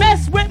 Woo.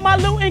 Mess with my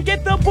loot and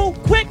get the boot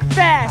quick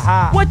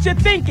fast. What you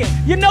thinking?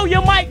 You know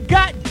you might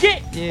get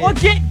or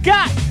get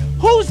got.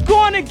 Who's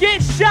gonna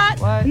get shot?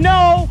 What?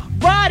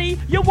 Nobody.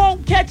 You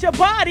won't catch a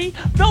body.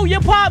 Though you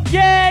pop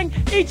gang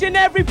each and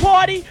every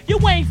party. You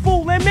ain't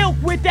fooling Milk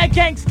with that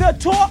gangster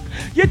talk.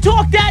 You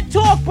talk that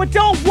talk, but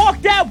don't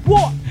walk that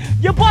walk.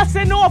 You're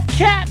busting off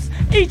caps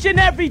each and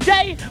every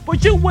day,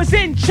 but you was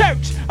in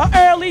church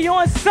early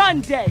on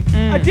Sunday.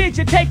 Or did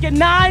you take a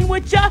 9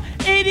 with ya,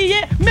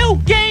 idiot?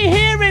 Milk ain't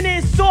hearing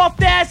this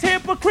soft ass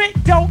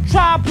hypocrite. Don't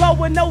try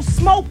blowing no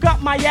smoke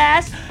up my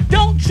ass.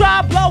 Don't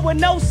try blowing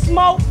no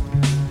smoke.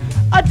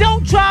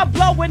 Don't try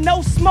blowing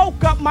no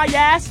smoke up my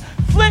ass.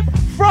 Flip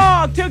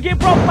frog till get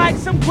broke like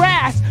some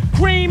grass.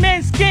 Cream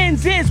and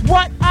skins is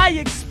what I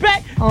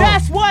expect.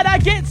 That's what I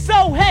get,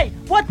 so hey,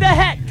 what the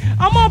heck?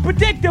 I'm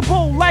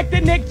unpredictable like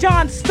the Nick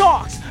John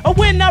Starks.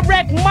 When I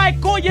wreck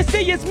Mike, all you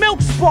see is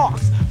milk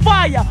sparks.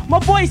 Fire, my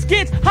voice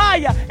gets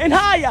higher and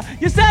higher.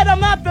 You said I'm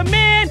not the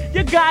man,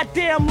 you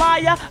goddamn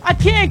liar. I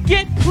can't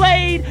get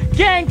played,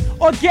 ganked,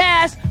 or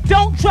gassed.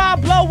 Don't try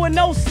blowing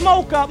no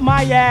smoke up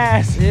my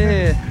ass.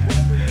 Yeah.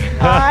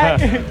 Alright.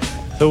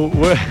 So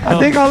I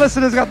think our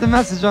listeners got the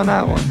message on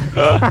that one.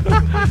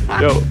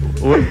 Yo,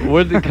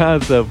 where'd the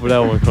concept for that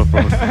one come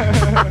from?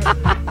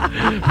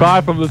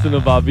 Probably from listening to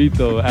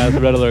Bobito ask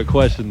Red Alert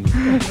questions.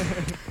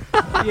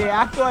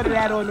 Yeah, I thought of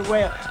that on the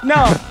way.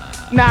 No,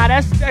 nah,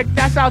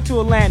 that's out to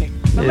Atlantic.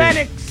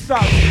 Atlantic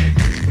sucks.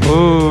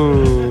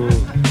 Ooh.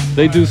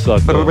 They do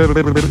suck, though.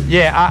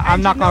 Yeah,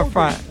 I'm not gonna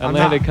front.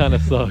 Atlantic kind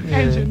of sucks.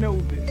 And you know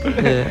this.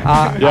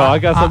 Yeah, Yo, I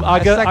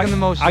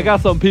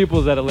got some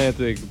peoples at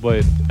Atlantic,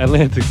 but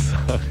Atlantic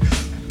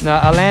sucks. No,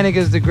 Atlantic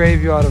is the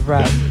graveyard of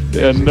rap.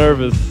 They're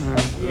nervous.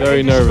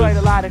 Very nervous. Destroyed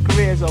a lot of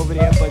careers over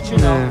there, but you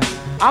know,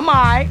 I'm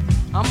alright.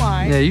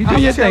 Yeah, you do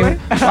your thing.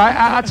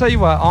 I tell you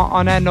what,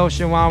 on that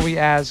notion, why don't we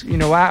ask, you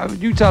know,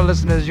 you tell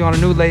listeners you're on a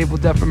new label,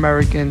 Deaf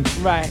American.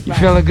 Right. You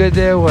feeling good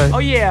there? What? Oh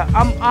yeah,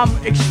 I'm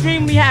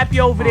extremely happy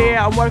over there.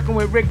 I'm working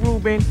with Rick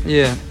Rubin.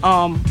 Yeah.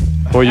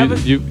 Or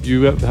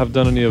you have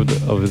done any of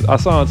his? I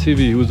saw on TV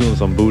he was doing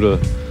some Buddha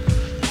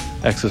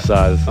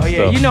exercise. Oh yeah,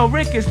 stuff. you know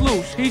Rick is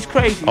loose. He's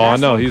crazy. Oh, I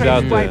That's know. some He's crazy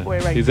out there. white boy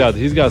right He's there. out.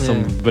 He's got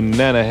some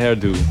banana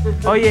hairdo.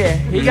 Oh yeah,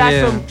 he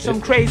got some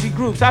crazy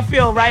groups. I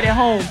feel right at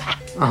home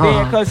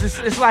there because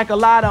it's like a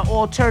lot of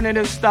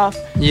alternative stuff.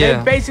 Yeah.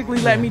 They basically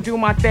let me do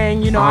my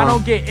thing. You know, I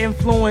don't get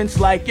influenced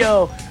like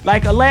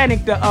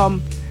Atlantic.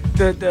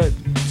 The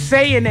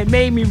saying that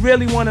made me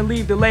really want to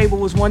leave the label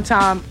was one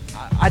time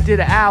I did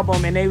an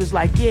album and they was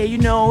like, yeah, you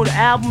know, the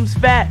album's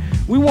fat.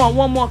 We want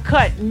one more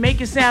cut and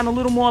make it sound a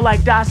little more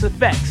like DOS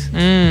Effects.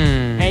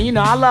 And you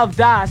know, I love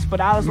DOS, but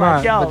I was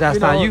like, yo, but that's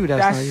you know, not you.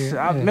 That's not you.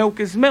 Yeah. Milk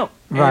is milk.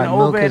 Right, and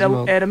over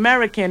milk at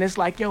American, it's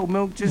like, yo,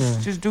 Milk,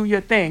 just do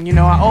your thing. You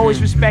know, I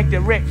always respected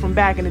Rick from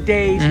back in the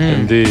days.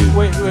 Indeed.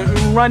 With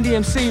Run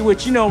DMC,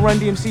 which you know, Run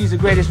DMC is the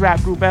greatest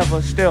rap group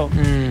ever. Still,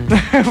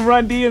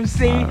 Run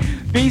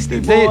DMC,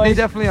 Beastie Boys. They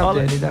definitely up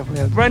there. They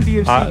definitely up there. Run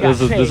DMC got paid.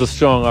 There's a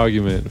strong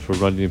argument for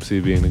Run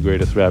DMC being the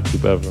greatest rap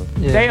group ever.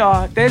 Yeah. They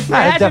are. There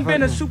hasn't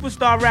been a definitely.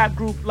 superstar rap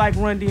group like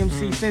Run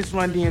DMC since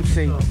Run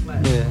DMC.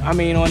 Yeah. I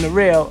mean, on the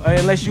real,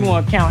 unless you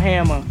want to count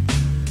Hammer.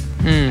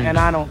 And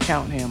I don't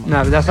count Hammer.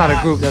 No, but that's not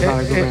a group. That's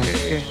not a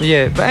group.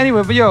 Yeah, but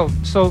anyway,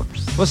 so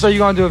you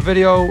gonna do a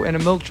video in a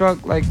milk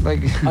truck, like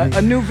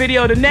a new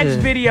video? The next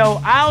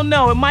video, I don't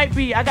know. It might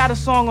be. I got a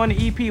song on the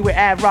EP with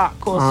Ad Rock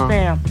called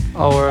Spam.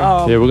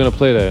 Yeah, we're gonna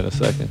play that in a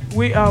second.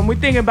 We're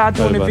thinking about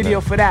doing a video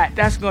for that.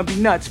 That's gonna be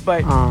nuts.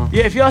 But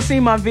yeah, if y'all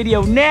seen my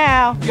video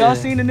now, y'all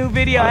seen the new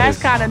video.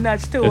 That's kind of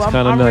nuts too. I'm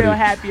nutty. real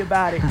happy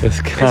about it. It's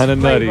kind of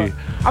nutty.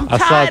 I'm I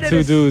tired saw of two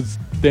this. dudes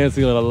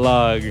dancing on a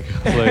log.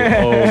 Like,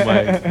 oh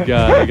my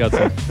god, I got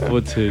some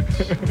footage.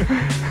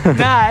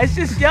 Nah, it's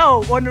just,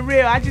 on the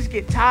real, I just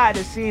get tired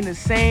of seeing the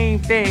same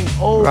thing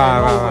over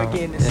and over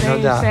again. The same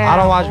no doubt. sound. I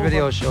don't watch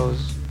video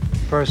shows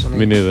personally.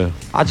 Me neither.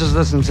 I just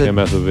listen to Can't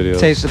mess with videos.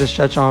 Taste of the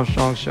Stretch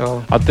Armstrong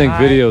show. I think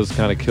videos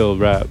kind of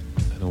killed rap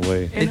in a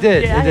way. It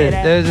did. Yeah, It did.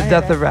 There's a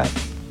death that. of rap.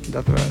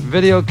 Death of rap.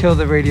 Video killed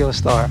the radio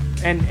star.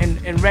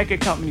 And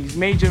record companies,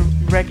 major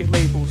record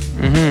labels,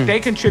 they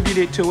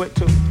contributed to it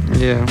too.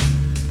 Yeah.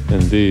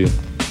 Indeed.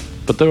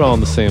 But they're all in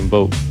the same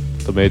boat,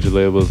 the major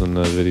labels and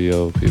the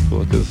video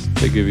people, because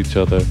they give each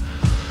other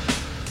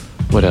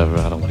whatever.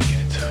 I don't want to get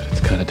into it.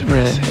 It's kind of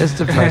depressing. Yeah, it's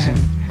depressing.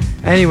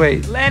 Anyway.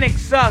 Atlantic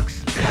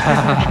sucks.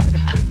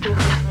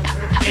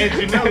 And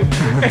you know.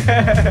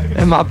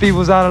 And my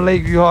people's out of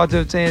Lakeview, hard to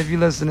obtain. If you're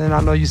listening, I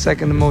know you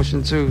second the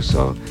motion too.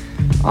 So,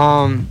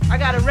 I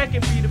got a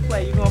record for you to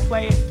play. You gonna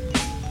play it?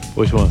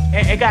 Which one?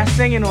 It got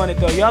singing on it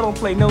though. Y'all don't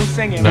play no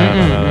singing.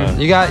 Nah.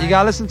 You got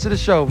to listen to the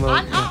show,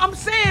 man. I'm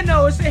saying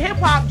though, it's a hip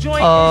hop joint.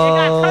 It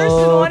got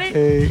cursing on it.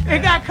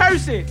 It got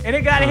cursing, and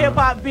it got a hip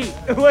hop beat.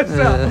 What's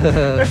up?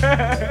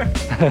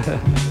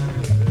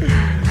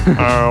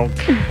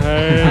 Okay.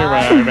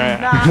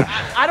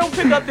 I don't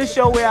pick up this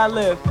show where I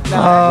live.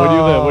 Where do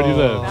you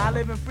live? I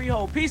live in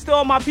Freehold. Peace to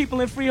all my people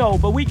in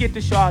Freehold, but we get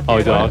the show out there. Oh,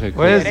 you do? Okay,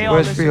 cool.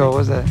 Where's Freehold?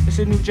 What's that? It's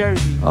in New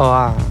Jersey. Oh,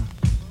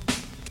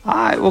 all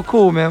right. Well,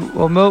 cool, man.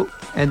 Well, Milk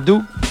and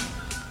Duke.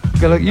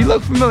 Good look. You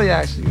look familiar,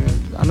 actually, man.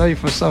 I know you're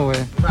from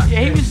somewhere.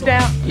 Yeah, he was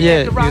down.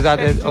 Yeah, he was out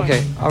there.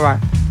 Okay, all right.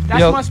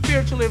 That's my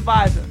spiritual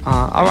advisor.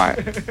 All right.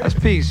 That's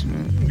peace,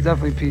 man.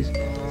 Definitely peace.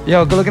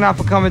 Yo, good looking out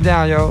for coming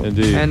down, yo.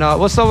 Indeed. And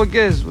what's up with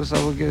Giz? Giz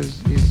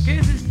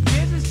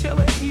is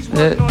chilling. He's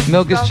working on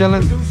Milk is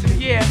chilling.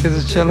 Yeah. Giz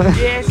is chilling.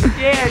 Yes,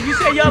 yeah. You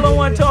said y'all don't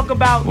want to talk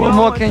about. What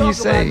more can you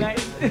say?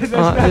 Let's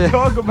not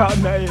talk about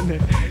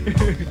nothing.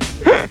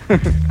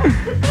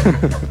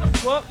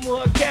 What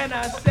more can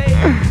I say?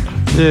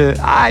 Yeah.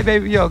 All right,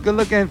 baby. Yo, good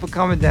looking for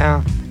coming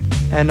down,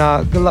 and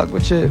good luck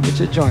with your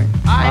joint.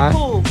 All right,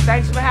 cool.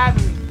 Thanks for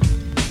having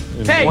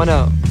me. Hey. One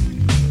up.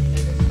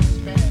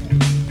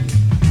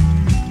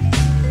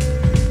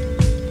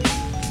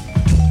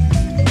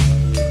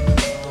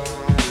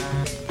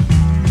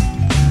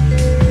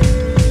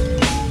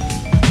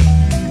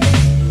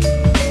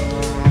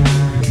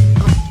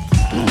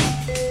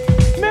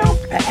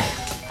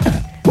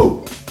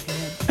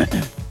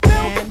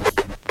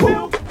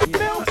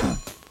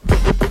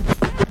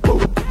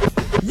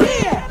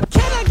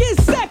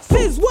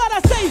 What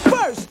I say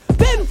first,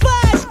 then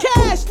flash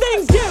cash,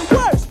 things get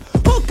worse.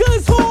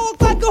 Hookers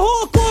hawk like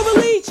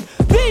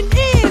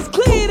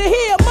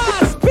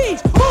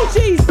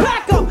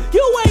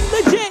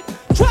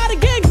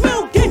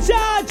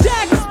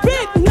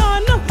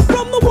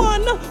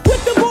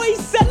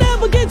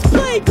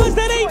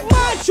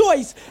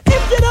boys.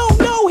 If you don't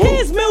know,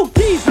 here's Milk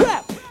D's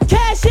rap.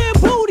 Cash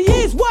and booty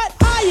is what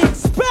I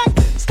expect.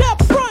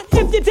 Step front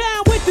if you're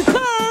down with the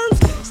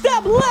terms.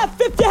 Step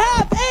left if you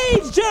have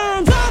AIDS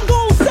germs. I'm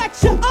gonna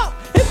sex you up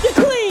if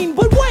you're clean.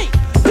 But wait,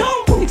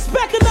 don't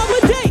expect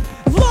another date.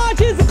 If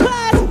large is a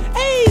class,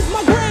 A's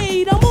my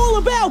grade. I'm all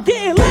about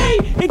getting laid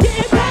and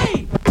getting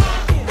paid.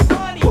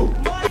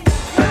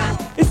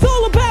 It's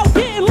all about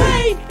getting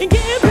laid and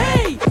getting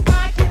paid.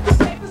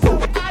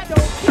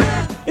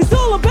 It's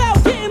all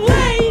about getting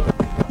laid.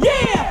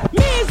 Yeah,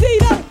 men's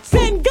eat oats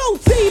and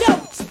goats eat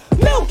oats.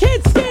 Milk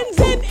hit skins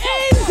and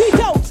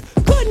antidotes.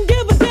 Couldn't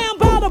give a damn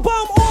about a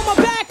bum on my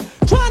back.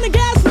 Trying to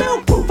gas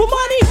milk for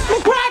money,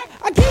 for crack.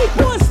 I keep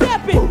on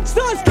stepping,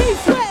 sons keep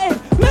sweating.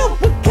 Milk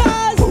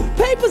because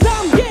papers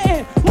I'm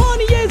getting.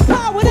 Money is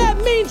power, that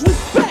means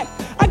respect.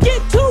 I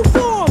get two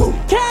forms,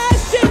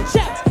 cash and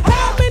checks.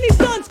 How many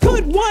sons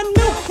could one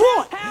milk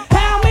flaunt?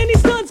 How many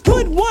sons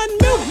could one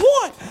milk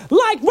want?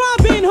 Like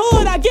Robin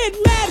Hood, I get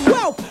mad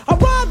wealth. I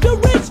rob the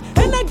rich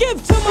and I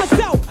give to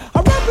myself.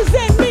 I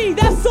represent me,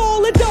 that's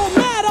all, it don't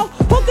matter.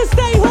 Hookers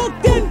stay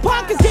hooked and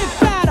pockets get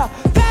fatter.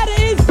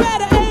 Fatter is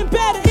better and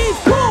better is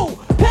cool.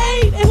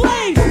 Paid and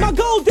laid, my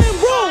golden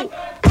rule.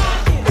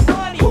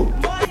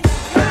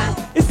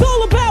 It's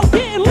all about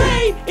getting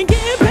laid and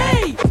getting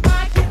paid.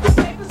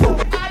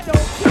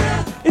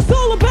 It's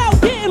all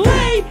about getting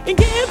laid and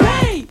getting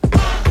paid.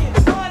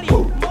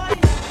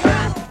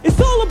 It's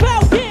all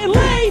about getting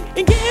laid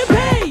and getting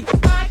paid.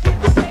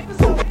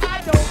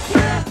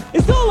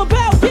 It's all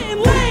about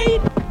getting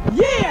laid.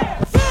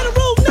 Yeah,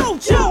 federal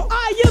note, yo,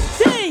 I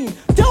obtain.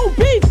 Don't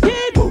beef,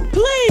 kid,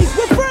 please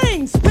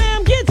refrain.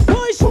 Spam gets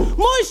pushed,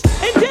 mushed,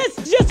 and this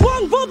just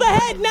swung for the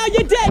head. Now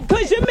you're dead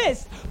cause you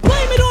missed.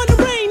 Blame it on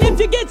the rain if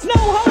you get no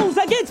hoes.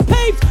 I get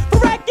paid for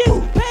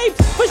records, paid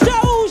for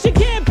shows. You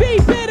can't be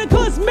bitter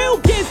cause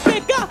milk is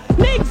thicker.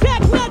 Niggas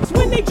act nuts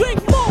when they drink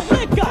more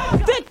liquor.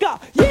 Thicker,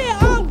 yeah,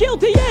 I'm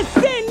guilty as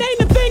sin.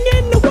 Ain't a thing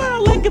in the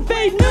world like a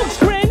fade milk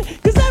grin.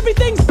 Cause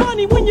everything's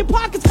funny when your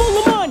pocket's full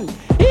of money.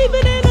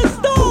 Even in a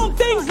storm,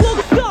 things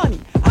look sunny.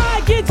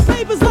 I get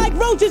papers like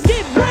roaches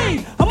get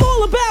rain. I'm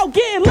all about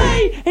getting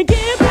laid and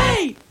getting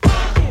paid.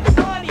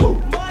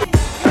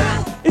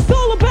 It's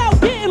all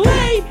about getting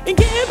laid and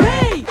getting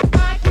paid.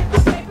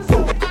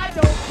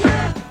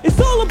 It's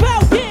all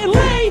about getting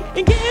laid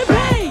and getting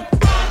paid.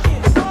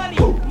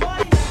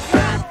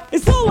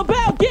 It's all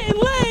about getting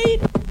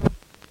laid.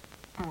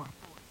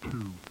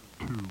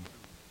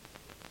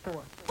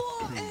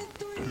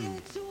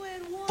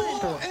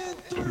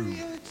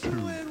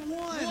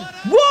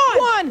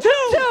 1,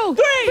 2,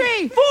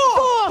 3, 4.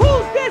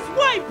 Who's this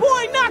white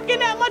boy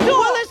knocking at my door?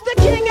 Well, it's the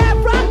king at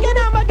rock and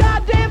I'm a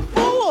goddamn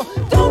fool.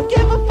 Don't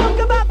give a fuck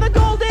about the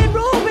golden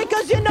rule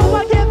because you know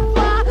I get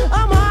fly.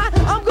 I'm high,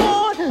 I'm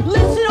gone.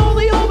 Listen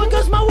only over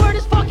because my word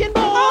is fucking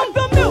born. I'm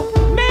the milk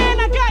man,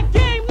 I got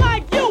game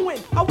like Ewing.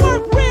 I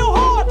work real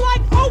hard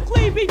like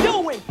Oakley be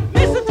doing.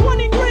 Mr.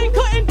 23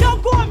 couldn't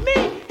dunk on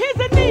me. Here's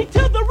a knee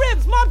to the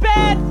ribs, my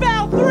bad,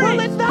 foul 3. Well,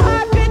 it's the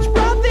high pitch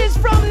brothers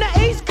from the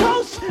East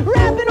Coast.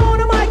 Rapping on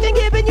the mic and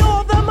giving you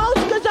all the most.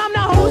 Cause I'm the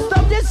host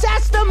of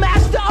Disaster,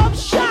 master of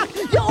shock.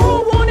 You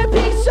all want a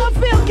piece of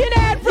milk and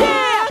add rock.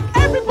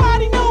 Yeah,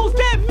 everybody knows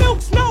that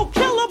milk's no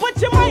killer,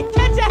 but you might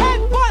catch a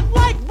headbutt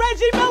like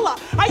Reggie Miller.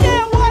 I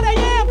am what I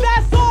am,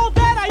 that's all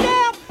that I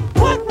am.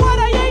 But what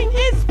I ain't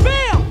is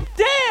spam.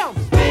 Damn,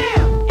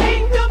 Spam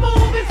ain't the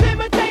move, it's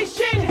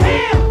imitation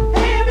ham.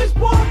 Ham is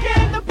pork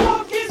and the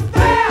pork is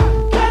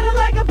foul. Kinda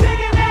like a pig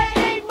and that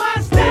ain't my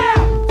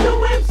style. Two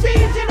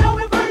MCs, you know,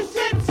 we're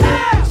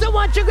versatile. So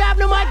why don't you grab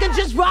the mic and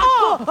just rock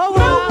for a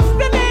while? milk's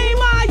the name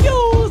I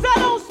use. I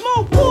don't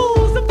smoke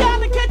booze. I'm down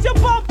to catch a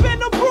bump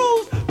and a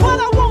bruise, but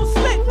I won't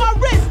slit my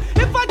wrist.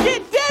 If I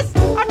get this,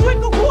 I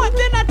drink a quart,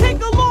 then I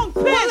take a long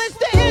piss. Well, it's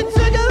the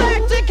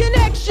intergalactic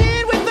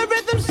connection with the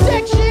rhythm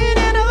section,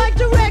 and I like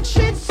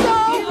direction. So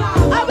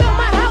I built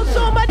my house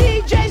on my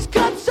DJ's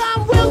cuts.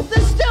 I'm Will the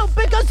still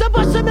because I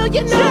bust a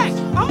million Check, nuts.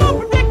 I'm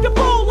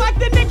unpredictable like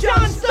the Nick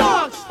John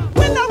Starks.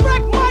 When I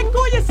wreck Mike,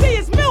 all you see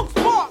is milk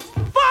sparks.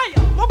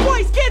 Fire, my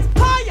voice gets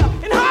higher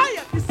and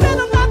higher. You said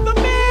I'm not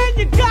the man.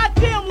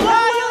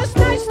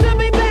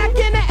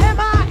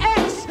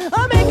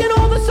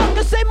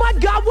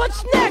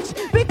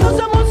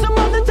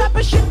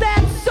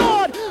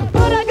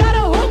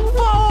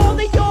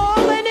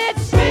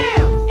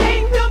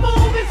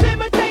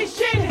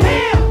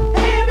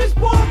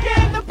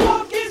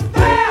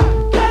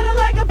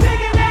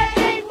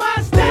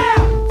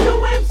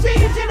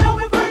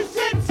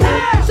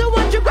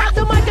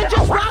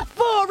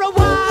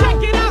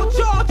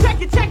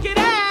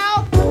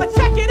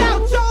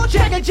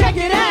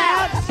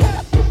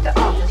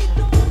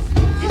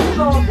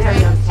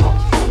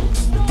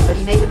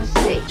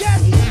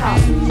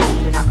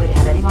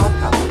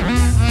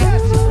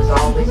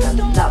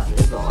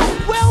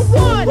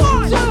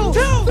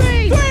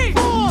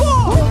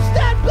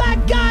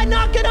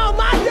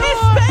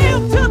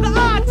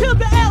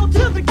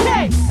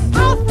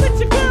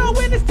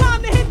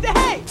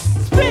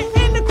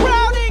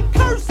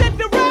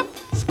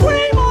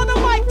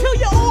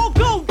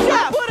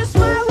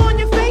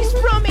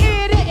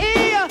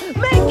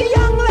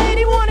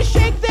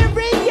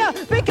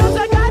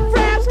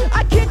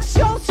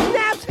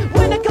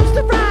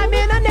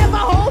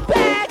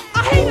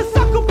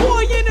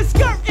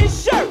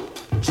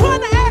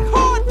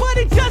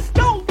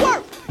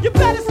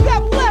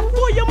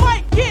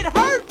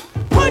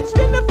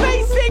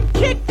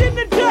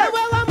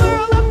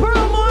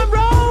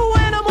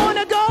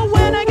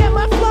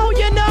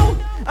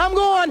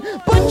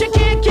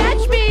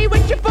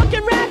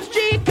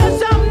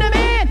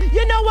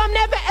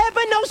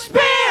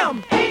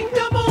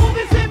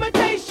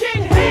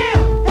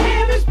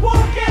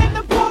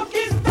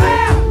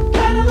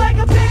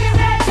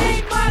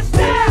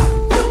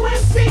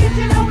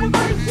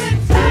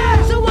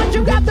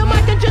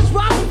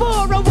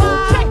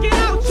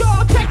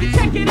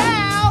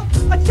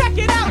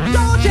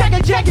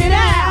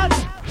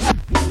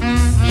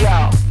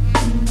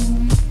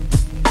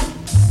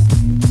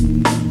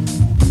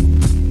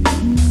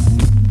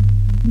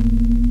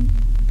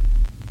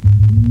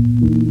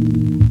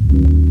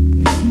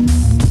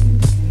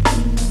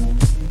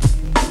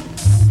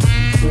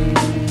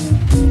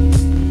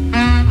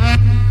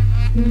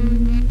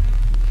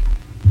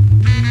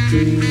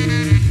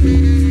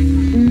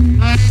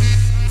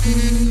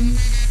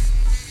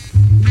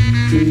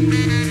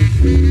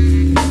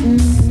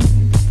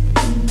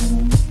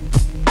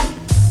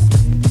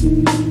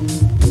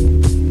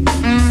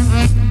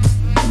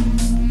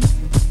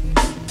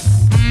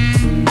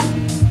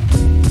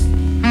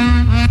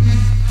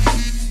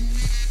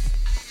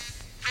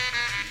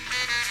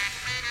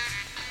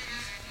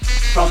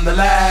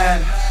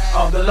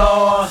 the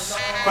lost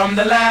from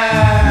the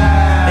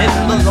land.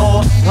 In the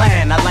lost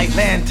land, I light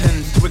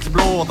lanterns to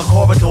explore the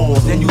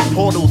corridors and use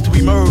portals to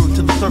emerge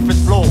to the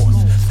surface floors.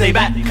 Stay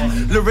back,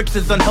 lyrics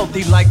is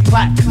unhealthy like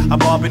plaque. I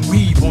bob and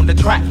weave on the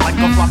track like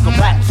a flock of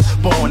bats.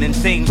 Born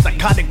insane,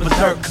 psychotic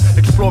berserk,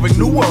 exploring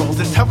new worlds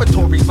and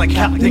territories like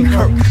Captain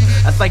Kirk.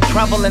 As I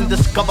travel and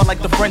discover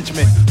like the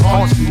Frenchman,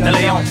 Ponce de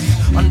Leon.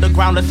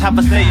 Underground, let's have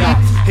a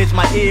seance. Here's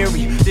my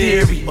eerie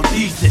theory or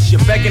thesis.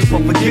 You're begging for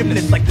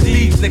forgiveness like the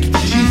leaves next to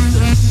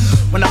Jesus.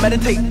 When I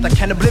meditate, I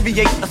can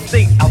obliviate a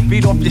state. I'll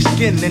beat off your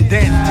skin and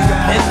dance to your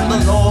pulse. In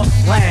the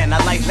lost land,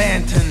 I light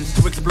lanterns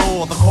to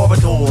explore the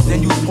corridors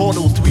and use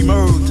portals to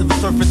emerge to the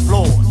surface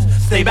floors.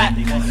 Stay back,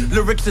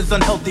 lyrics is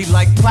unhealthy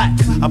like plaque.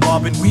 I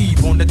bob and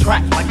weave on the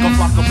track like a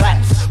flock of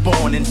bats.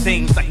 Born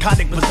insane,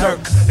 psychotic berserk,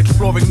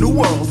 exploring new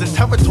worlds and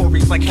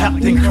territories like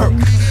Captain Kirk.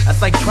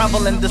 As I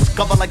travel and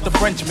discover like the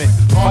Frenchman,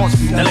 Ponce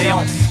de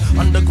Leon.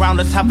 Underground,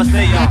 let's have a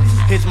seance.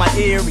 Here's my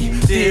eerie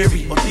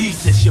theory or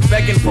thesis. You're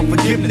begging for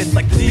forgiveness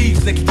like the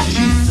leaves next to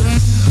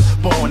Jesus.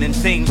 Born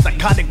insane,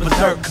 psychotic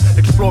berserk,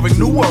 exploring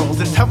new worlds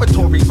and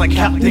territories like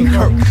Captain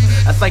Kirk.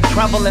 As I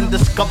travel and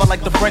discover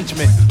like the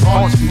Frenchman,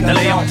 Ponce de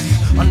Leon.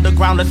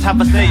 Underground, let's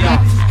have a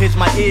seance. Here's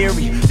my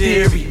eerie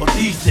theory or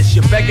thesis.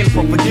 You're begging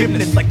for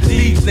forgiveness like the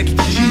leaves next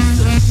to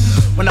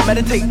Jesus. When I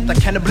meditate, I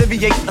can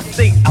obliviate a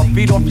state. I'll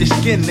beat off your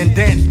skin and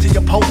dance to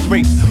your pulse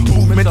rate.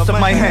 Movements of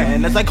my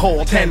hand as I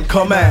call 10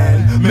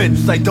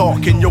 commandments. I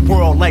darken your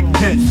world like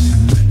tents.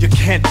 You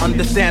can't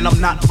understand, I'm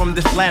not from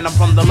this land, I'm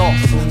from the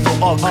lost.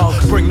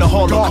 So bring the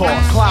Holocaust.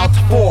 Dark clouds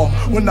form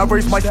when I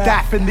raise my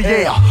staff in the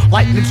air.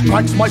 Lightning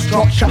strikes my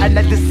structure and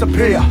I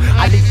disappear.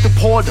 I leave the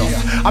portals,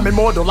 I'm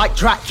immortal like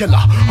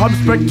Dracula. I'm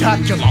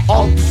spectacular,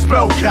 all the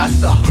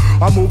spellcaster.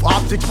 I move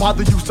objects by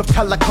the use of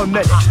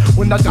telekinetics.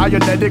 When I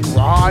dianetic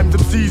rhymes,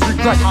 MCs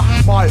regret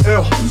my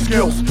ill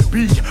skills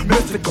be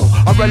mystical.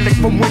 A relic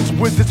from whence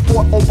wizards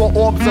fought over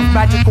orbs of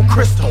magical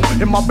crystal.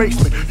 In my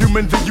basement,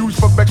 humans are used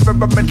for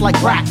experiments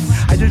like rats.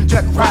 I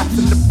inject raps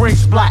in the brain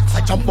splats.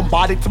 I jump from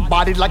body to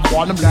body like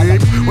quantum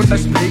leap. When I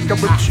speak, I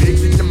rip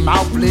cheeks in your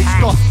mouth bleeds.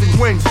 Disgusting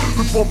wings,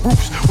 report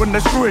roofs when I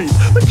scream.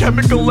 The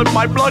chemical in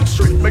my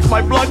bloodstream makes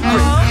my blood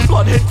green.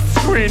 Blood hits the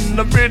screen in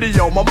the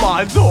video, my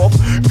mind's off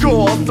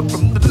course. I'm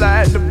from the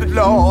land of the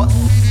lost.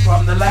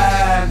 From the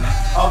land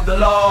of the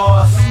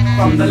lost.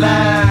 From the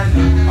land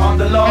of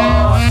the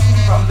lost.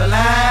 From the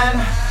land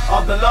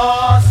of the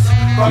lost.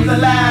 From the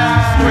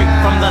land. Straight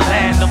from the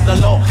land of the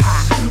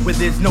lost, where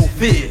there's no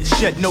fears,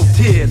 shed no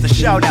tears. A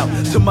shout out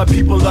to my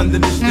people under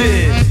the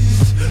stairs.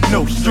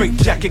 No straight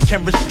jacket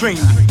can restrain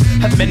me.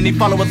 Have many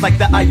followers like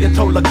the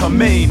Ayatollah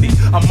Khomeini.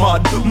 I'm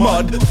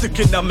mud, sick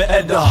in my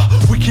edda.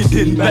 Wicked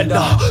and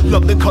better,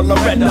 love the color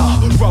redder.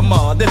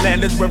 Rama, the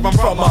land is where I'm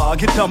from.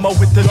 Get dumber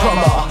with the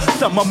drummer.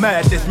 Summer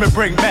madness, may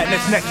bring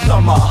madness next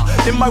summer.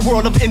 In my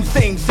world of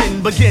insane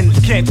sin begins.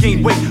 Can't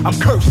gain weight, I'm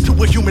cursed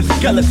to a human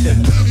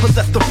skeleton.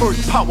 Possess the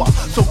first power,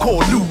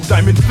 so-called Lou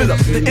Diamond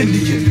Phillips, the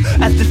Indian.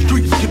 As the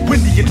streets get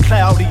windy and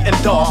cloudy and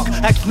dark,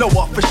 ask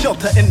Noah for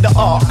shelter in the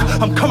ark.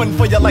 I'm coming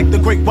for you like the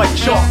great white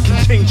shark.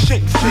 Can change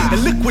shapes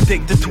and liquidate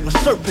into a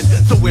serpent.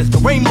 So where's the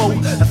rainbow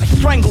as I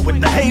strangle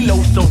with the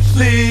halo? So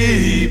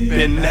sleep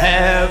in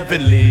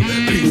heavenly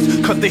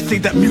peace, cause they say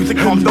that music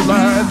comes the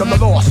land of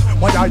the lost.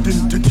 My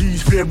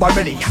identity's feared by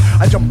many.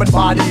 I jump in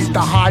bodies to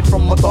hide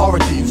from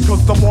authorities,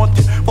 cause I'm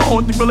wanted for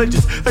haunting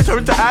villages. They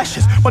turn to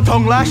ashes, my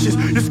tongue lashes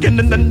your skin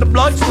and then the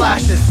blood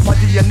splashes. My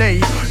DNA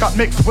got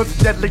mixed with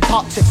deadly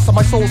toxics, so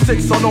my soul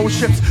sits on old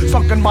ships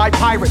sunken by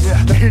pirates.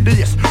 The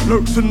hideous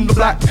lurks in the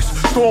blackness,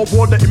 store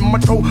water in my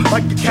toe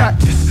like a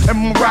cactus. And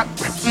my rap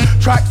rips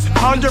tracks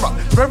conjure up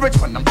spirits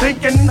when I'm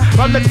thinking.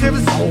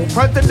 Relatives, old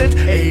president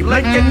Abe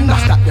Lincoln.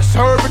 I snap your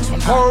cervix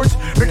when words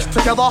mixed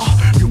together.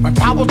 Human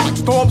powers like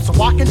storms so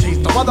I can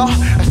change the weather.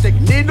 I stick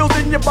needles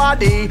in your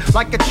body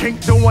like a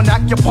chink doing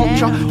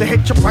acupuncture. They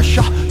hit your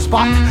pressure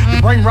spot,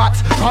 your brain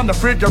rots trying to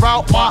figure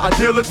out my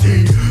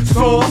agility.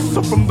 Source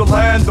from the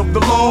land of the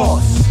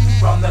lost.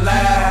 From the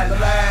land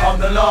of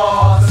the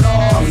lost.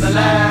 From the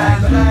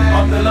land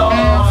of the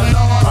lost.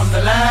 From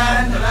the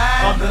land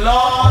of the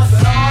lost.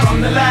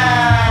 From the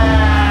land.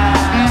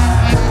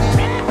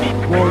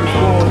 Warriors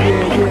born,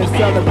 yeah,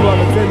 Southern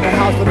Brothers in the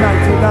house of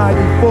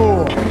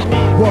 1994.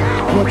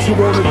 What you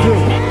wanna do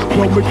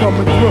when we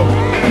coming through?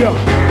 Yeah.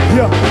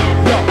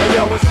 Hey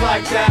yo, it's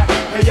like that.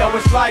 Hey yo,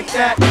 it's like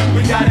that.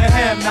 We got a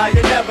ham now,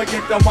 you never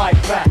get the mic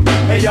back.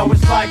 Hey yo,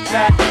 it's like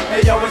that.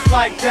 Hey yo, it's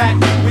like that.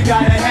 We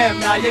got a ham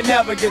now, you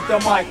never get the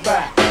mic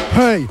back.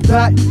 Hey,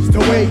 that's the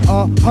way,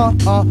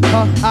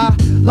 I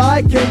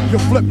like it. You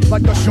flip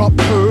like a sharp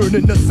turn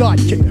in the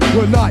sidekick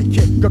when I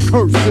kick a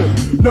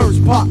cursive. Nerves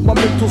pop, my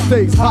mental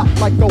stays hot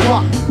like a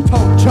rock.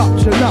 Tongue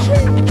chops you out,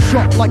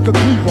 sharp like a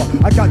cleaver.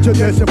 I got you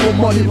dancing for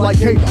money like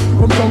Hater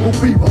from Jungle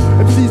Fever.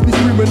 MCs be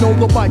screaming on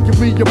the mic, give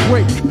me a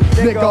break.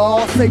 Nigga,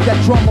 I'll say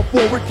that drama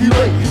for Ricky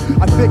Lake.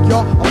 I figure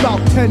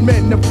about 10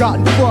 men have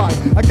gotten fried.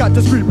 I got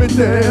to screaming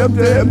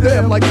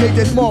damn like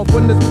JJ's mom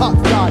when his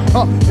pops died.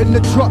 In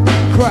the truck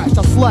crash,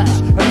 I slash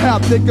and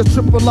have niggas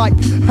tripping like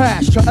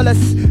hash. To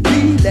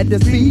LSD let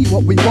us be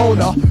what we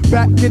wanna.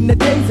 Back in the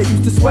days, they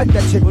used to sweat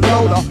that chick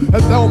Lola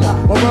and Thelma.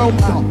 Around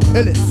the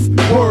illest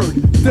word,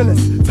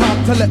 stillest.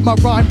 Time to let my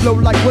rhyme blow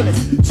like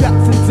Willis.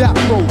 Chaps and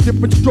Zapro,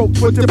 different strokes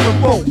for different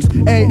folks.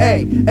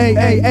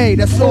 A,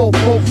 that's all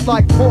folks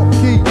like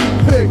Porky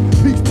Pig.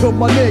 Peace to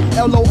my nigga,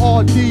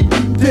 L-O-R-D,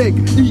 dig.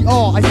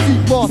 E-R, I see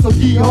far, so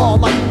E-R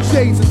like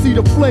shades and see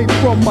the flame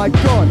from my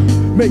gun.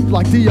 Make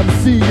like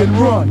DMC and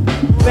run.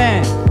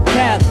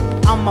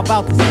 Fantastic, I'm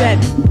about to set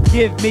it.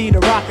 Give me the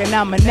rock and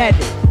I'm an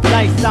edit.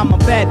 Dice, I'm a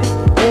bet it.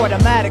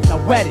 Automatics, I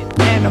wet it.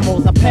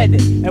 Animals, I pet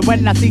it. And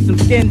when I see some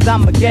skins,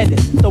 I'ma get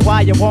it. So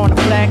why you wanna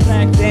flex?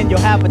 Then you'll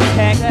have a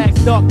tag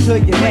stuck to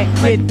your neck.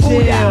 Get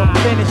chill,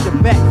 finish your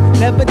bet.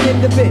 Never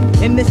did the bit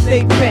in the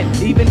state pen.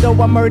 Even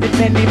though I murdered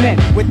many men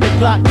with the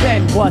Glock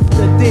 10. What's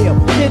the deal?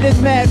 Shit is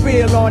mad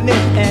real on this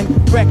end.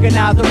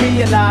 Recognize or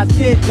realize,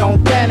 kids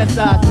don't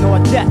fantasize nor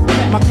jest.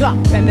 My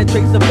Glock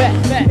penetrates the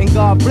vest. And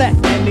God bless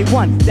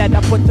anyone that I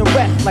put to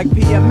rest like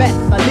PMS.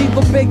 I leave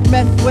a big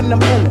mess when I'm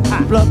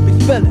illin'. Blood be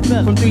spillin'.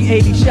 From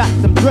 380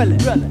 shots, I'm drillin'.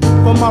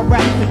 For my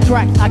raps and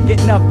tracks, I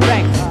get enough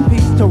banks.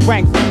 Peace to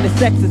ranks and the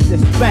sexes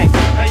is spanked.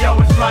 Hey yo,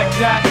 it's like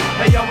that.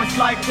 Hey yo, it's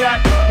like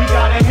that. We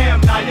got a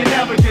hymn, now you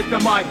never get the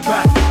mic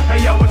back.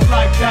 Hey yo, it's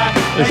like that.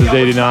 This is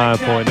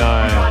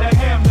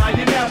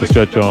 89.9. The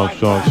Stretch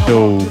Armstrong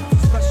Show.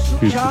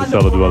 Peace to the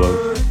Cellar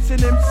Dwellers.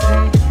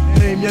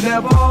 Name you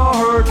never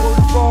heard was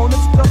born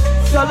and stuff.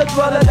 Cellar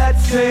dweller that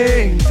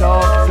sings. It's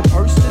a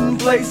person,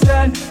 place,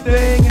 and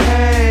thing.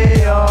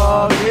 Hey,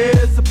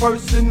 here's a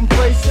person,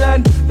 place,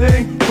 and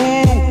thing.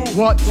 Who,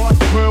 what,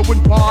 where,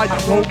 when, why, I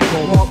won't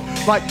grow up.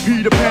 Like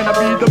Peter Pan, I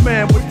be the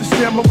man with the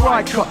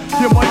samurai cut.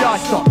 Hear my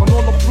eyes stuck on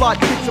all the fly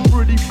chicks and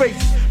pretty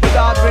faces. But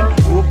I've been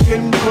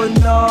looking for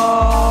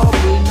love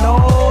in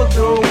all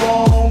the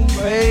wrong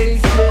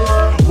places.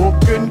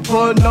 Looking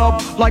for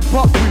love like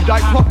buckwheat, I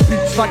pluck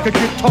beats like a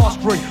guitar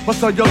string. My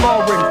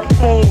cellular ring,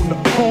 phone,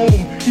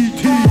 home,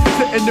 E.T.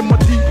 Sitting in my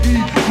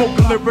TV,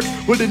 smoking lyrics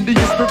with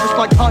Indian spirits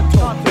like Honto.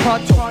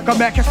 Got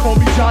mad cats call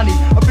me Johnny.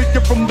 I pick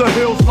it from the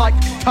hills like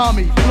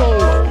Tommy.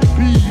 Flow,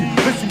 B,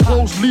 listen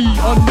closely,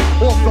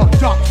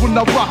 unorthodox. When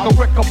I rock, I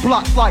wreck a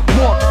block like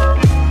Mark.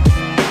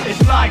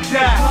 It's like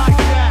that.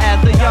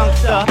 As a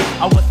youngster,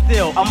 I was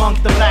still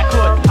amongst the black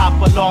hoods. Hop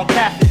along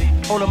Cassidy,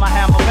 holding my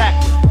hammer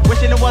backwards.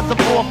 Wishing it was a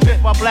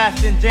 4/5 while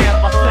blasting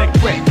jams by Slick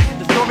Rick.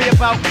 The story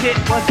about Kit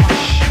was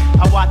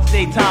I watched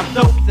daytime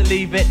soaps and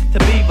leave it to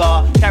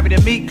Beaver. Carry the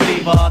meat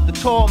cleaver, the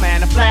tall man,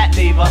 the flat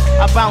lever.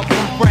 I bounced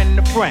from friend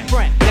to friend.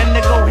 Then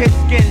they go hit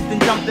skins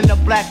and jumped in the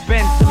black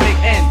Benz to make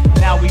ends.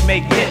 Now we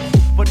make hits,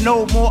 but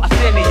no more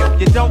Arsenio.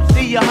 You don't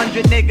see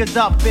 100 niggas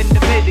up in the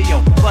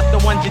video, but the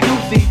ones you do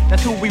see,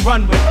 that's who we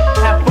run with,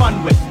 have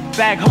fun with,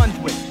 bag huns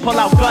with, pull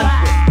out guns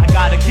with. I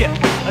got a gift,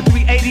 a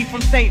 380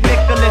 from St.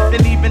 Nicholas,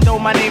 and even though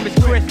my name is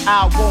Chris,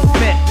 I won't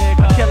miss.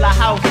 Kill a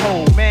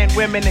household, man,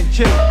 women, and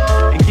children,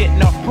 and get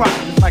enough props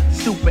just like the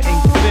super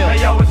angel bill. Hey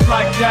yo, it's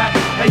like that.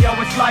 Hey yo,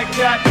 it's like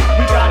that.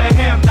 We got a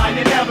hymn, now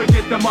you never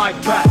get the mic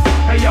back.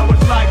 Hey yo,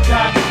 it's like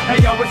that. Hey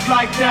yo, it's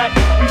like that.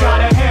 We got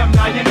a hymn,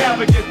 now you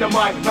never get the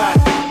mic back.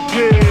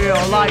 Yeah,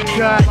 like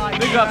that.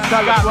 Big up,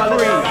 Scott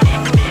Free.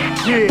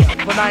 Yeah,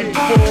 for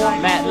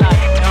 94. Matt Light,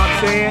 you know what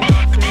I'm saying?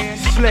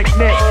 Slick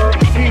Nick,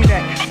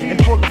 T-Neck,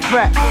 and full of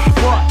fat.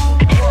 What?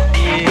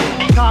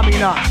 Yeah. Tommy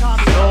Knox. So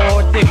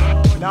thick.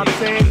 You know what I'm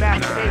saying?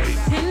 Master.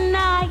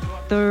 Tonight,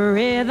 the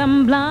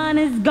rhythm blunt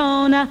is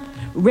gonna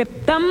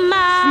rip the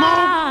mind.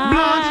 Smoke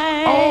blunts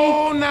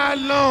all night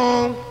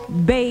long.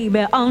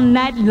 Baby, all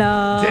night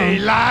long.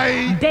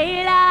 Daylight.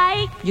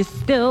 You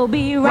still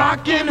be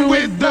Rockin'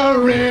 with the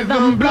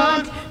rhythm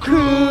blunt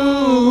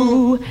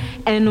crew.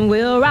 And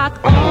we'll rock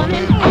on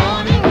and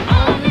on and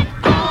on and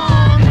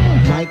on.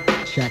 Mic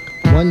check.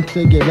 One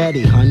to get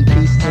ready, hun.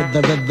 Peace to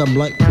the rhythm,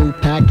 blunt crew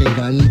packing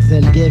guns.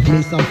 And give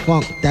me some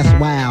funk that's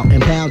wild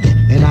and pounded.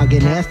 And I'll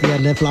get nastier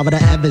than Florida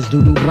Evans,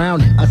 Doodoo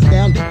Brown.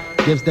 Astounded.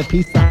 Gives the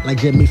piece out like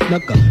Jimmy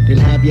Snooker. Then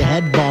have your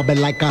head bobbing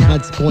like a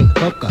Hunts Point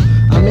hooker.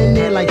 I'm in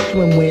there like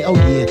swimwear, oh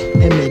yeah,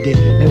 admit it.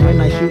 And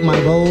when I shoot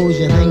my bows,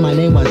 you think my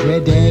name was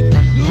Red Egg.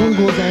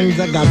 Zungo Zangs,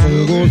 I got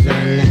Zungo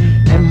Zang.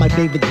 And my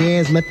favorite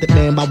jams, Method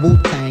Man by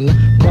Wu-Tang.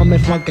 Call me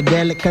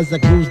Funkadelic, cause I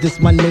cruise this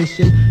one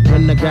nation.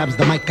 When I grabs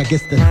the mic, I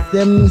guess the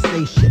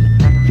sensation.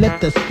 Flip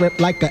the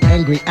script like an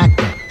angry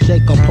actor.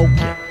 Shake or poke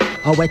it.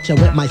 I'll wet you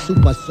with my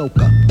super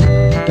soaker.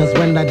 Cause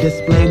when I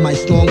display my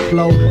strong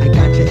flow, I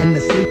got you in the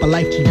sleeper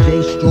like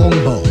GJ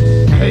Strongbow.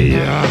 Hey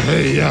ya,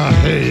 hey ya,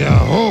 hey ya,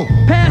 ho.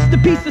 Pass the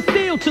piece of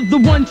steel to the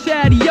one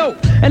chatty yo,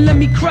 and let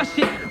me crush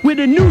it with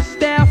a new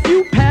style.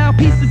 Few pal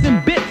pieces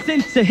and bits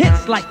into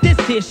hits like this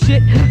here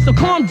shit. So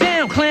calm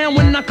down, clown,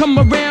 when I come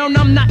around.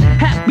 I'm not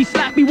happy,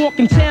 slappy,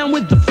 walking town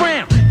with the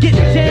frown. Get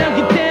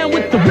down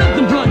with the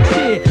rhythm blunt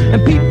here.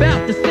 And peep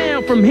out the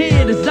sound from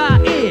here to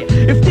Zaire.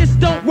 If this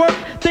don't work,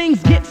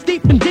 things get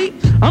steep and deep.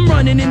 I'm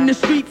running in the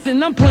streets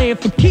and I'm playing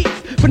for keeps.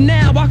 For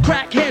now I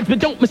crack heads, but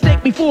don't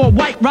mistake me for a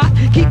white rock.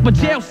 Keep a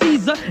jail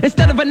Caesar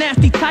instead of a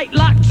nasty tight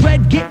lock.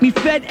 Dread, get me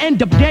fed,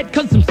 end up dead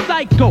cause I'm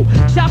psycho.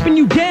 Chopping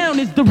you down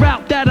is the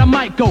route that I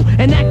might go.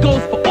 And that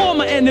goes for all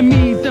my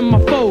enemies and my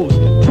foes.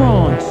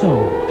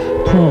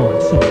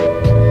 Pronto.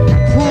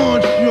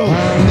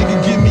 Nigga,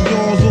 give me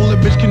yours. All a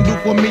bitch can do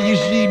for me is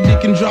she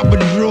dick and drop her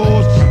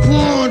drawers.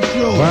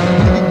 Poncho.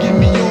 Nigga, give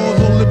me yours.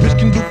 All a bitch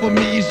can do for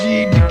me is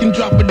she dick and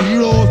drop her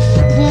drawers.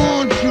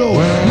 Poncho.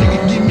 Nigga,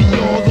 give me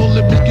yours. All a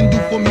bitch can do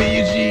for me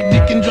is she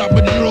dick and drop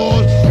her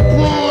drawers.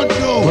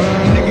 Poncho.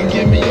 Nigga,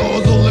 give me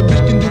yours. All a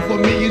bitch can do for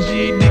me is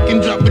she dick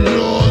and drop her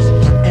drawers.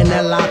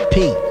 NLIP.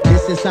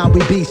 This is how we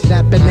be,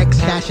 snapping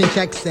next, cashing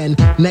checks and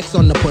next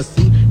on the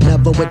pussy.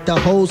 Never with the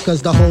hoes,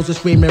 cause the hoes are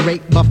screaming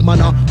rape, buff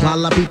mana,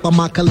 while I peep on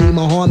my Khalid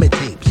Muhammad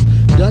tapes.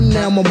 Done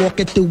now, I'm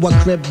walking through a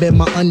crib in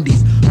my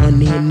undies.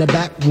 Honey in the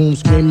back room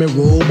screaming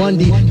roll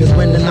Bundy. Cause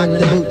when I knock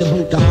the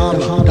boot, the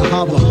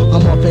horror.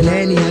 I'm off in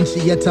Annie and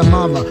she a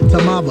tomorrow.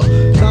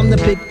 Time to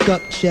pick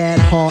up Chad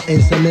Hart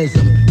and some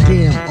ism.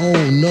 Damn,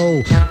 oh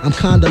no, I'm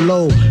kinda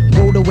low.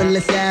 Go to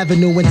Willis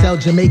Avenue and tell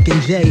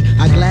Jamaican J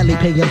I gladly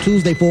pay him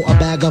Tuesday for a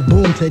bag of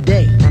boom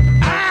today.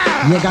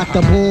 You got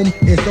the boom,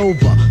 it's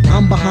over.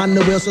 I'm behind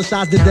the wheel, so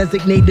shots the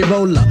designated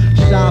roller.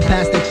 Shot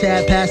past the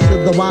Chad, pass to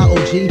the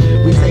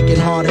YOG. We taking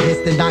harder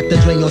hits than Dr.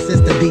 Dre or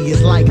Sister D.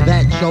 It's like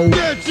that, yo.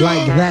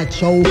 Like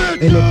that, yo.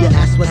 And if you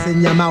ask what's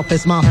in your mouth,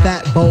 it's my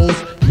fat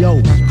bowls.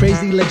 Yo,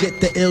 crazy legit,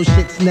 the ill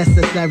shit's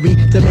necessary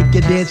to make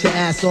you dance your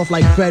ass off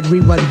like Fred.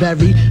 We run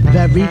very,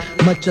 very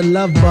much a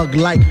love bug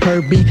like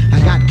Herbie. I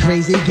got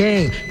crazy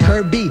game,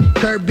 Kirby.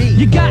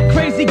 You got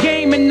crazy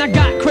game and I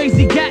got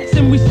crazy gats,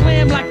 and we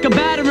slam like a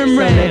battering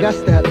ram. It's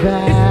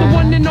the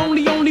one and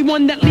only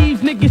one that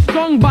leaves niggas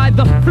strung by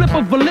the flip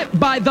of a lip,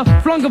 by the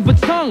flung of a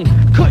tongue.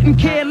 Couldn't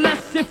care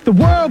less if the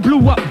world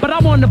blew up, but I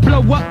wanna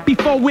blow up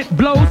before it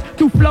blows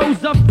through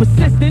flows of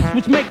persistence,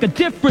 which make a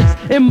difference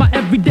in my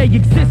everyday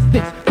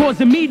existence,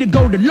 causing me to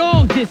go the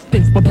long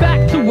distance. But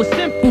back to a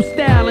simple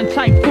style and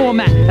type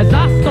format as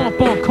I stomp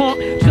on conch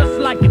just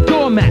like a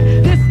doormat.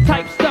 This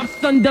type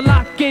stuff's under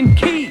lock and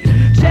key.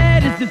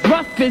 Chad is as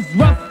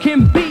rough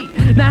can be.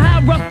 Now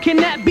how rough can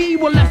that be?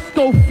 Well, let's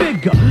go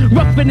figure.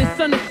 Rougher than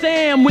Son of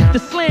Sam with the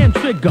slam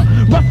trigger.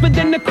 Rougher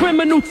than the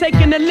criminal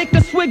taking a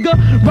liquor swigger.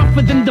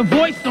 Rougher than the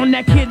voice on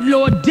that Kid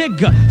Lord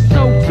Digger.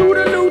 So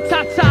toodaloo,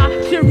 ta-ta,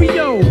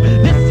 cheerio.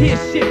 This here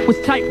shit was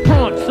type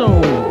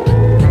pronto.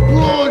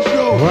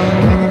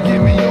 Nigga,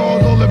 give me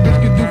yours. All a bitch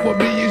can do for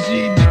me is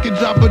she dick and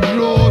drop her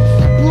drawers.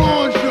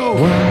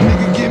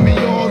 Nigga, give me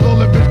yours.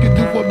 All a bitch can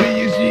do for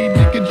me is she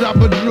dick and drop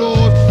her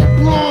drawers.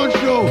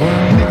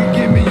 Nigga,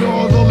 give me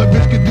yours. All a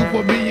bitch can do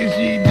for me is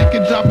she dick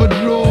and drop her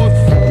drawers.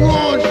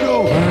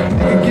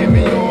 Nigga, give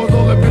me yours.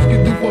 All a bitch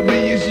can do for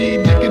me is she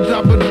dick and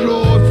drop her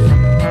drawers.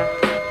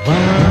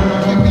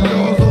 Give me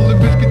yours. All a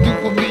bitch can do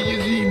for me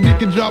is she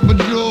dick and drop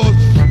her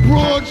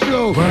drawers.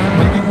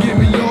 Nigga, give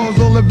me yours.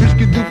 All a bitch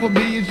can do for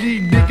me is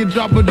she dick and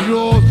drop her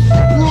drawers.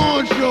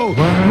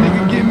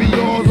 Nigga, give me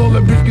yours.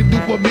 All a bitch can do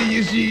for me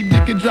is she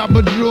dick and drop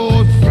her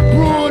drawers.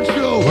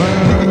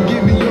 Nigga,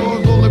 give me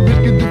yours. All a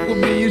bitch can do for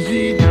me is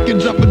she dick and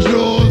drop her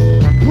drawers.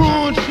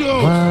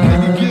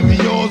 Nigga, give me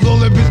yours.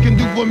 All a bitch can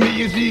do for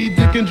me is she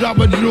dick and drop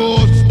her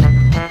drawers.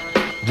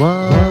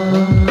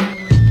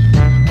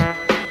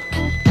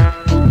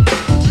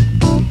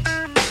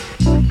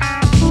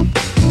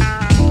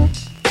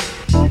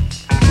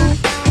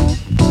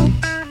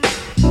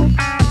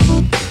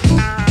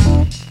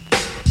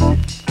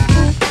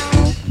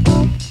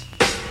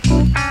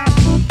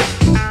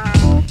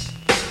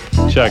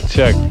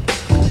 Check.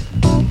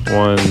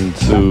 1,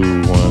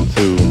 2, 1,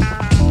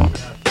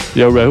 2.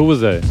 Yo, Red, who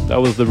was that?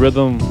 That was the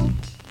rhythm.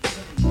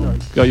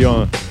 Got you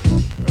on.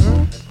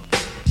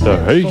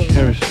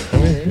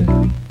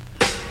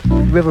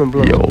 Rhythm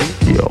Blunts.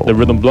 Yo. The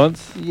Rhythm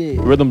Blunts? Yeah.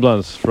 Rhythm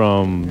Blunts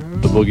from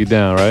the Boogie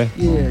Down, right?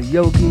 Yeah,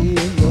 Yogi.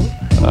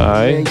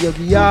 Alright.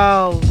 Yogi,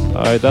 y'all.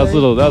 Alright, that was a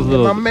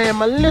little. My man,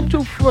 my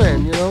little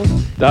friend, you know.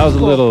 That was a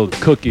little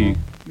cookie,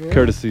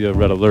 courtesy of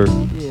Red Alert.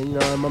 Yeah, you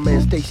know, my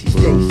man Stacy.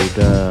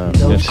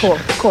 It's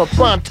called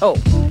Pronto.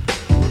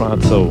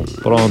 Pronto.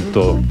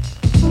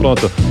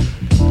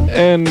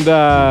 And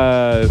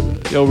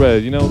yo,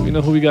 Red, you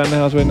know who we got in the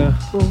house right now?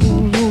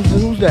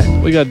 Who's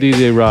that? We got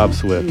DJ Rob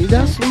Swift.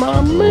 That's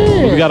my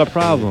man. We got a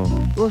problem.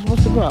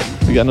 What's the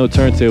problem? We got no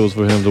turntables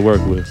for him to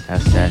work with.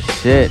 That's that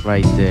shit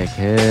right there,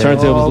 kid.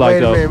 Turntables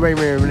like wait a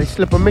minute. They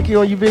slip a Mickey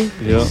on you, B?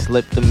 Yeah. They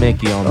slipped the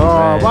Mickey on me,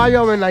 man. Why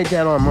y'all in like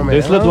that on my man?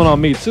 They slipped one on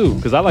me too,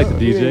 cause I like the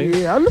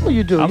DJ. Yeah, I know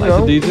you do. I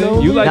like the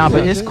DJ. You like? Nah,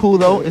 but it's cool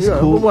though. It's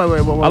cool. Wait.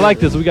 I like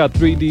this. We got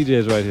 3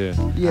 DJs right here.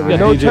 Yeah, we got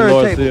no DJ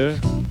Lawrence turntables. here.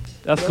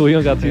 That's cool. You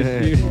don't got these.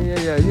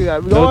 Yeah. You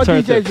got No all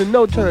turn DJs with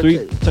no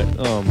turntable.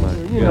 Oh my.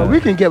 You know, we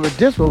can get with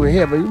this over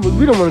here, but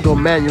we don't want to go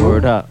manual.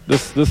 Word up.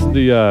 This is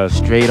the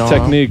straight on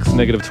Techniques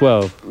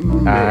 -12.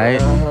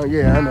 Alright.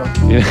 Yeah, I know.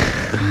 Yeah.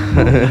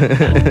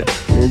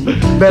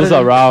 What's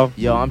up, Rob?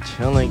 Yo, I'm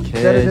chilling,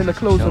 kid. Better than the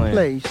close of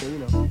play, so you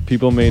know.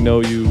 People may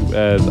know you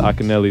as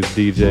Akinele's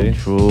DJ.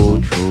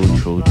 True.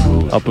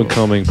 Up and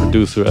coming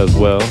producer as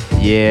well.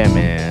 Yeah,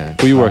 man.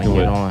 Who you working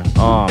with?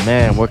 Oh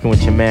man, working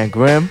with your man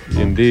Grim.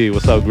 Indeed.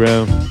 What's up,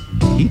 Grim?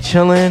 He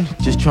chilling,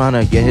 just trying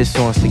to get his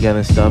songs together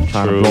and stuff,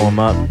 trying to blow him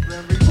up.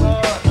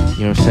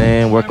 You know what I'm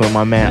saying? Working with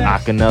my man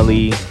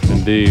Akinele.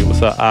 Indeed.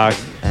 What's up, Ak?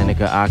 That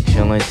nigga Ock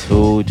chillin'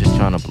 too, just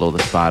trying to blow the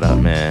spot up,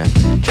 man.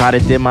 Try to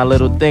did my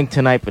little thing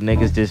tonight, but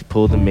niggas just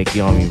pulled the Mickey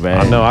on me, Red.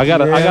 I know. I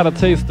got a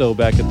taste though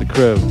back at the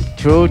crib.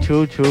 True.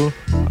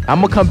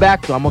 I'm gonna come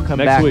back though.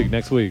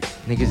 Next week.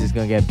 Niggas is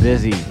gonna get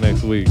busy.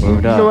 Next week.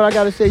 You know what I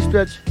gotta say,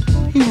 Stretch?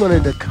 He's one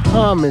of the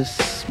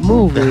calmest,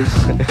 smoothest.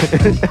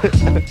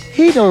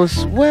 He don't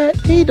sweat.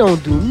 He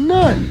don't do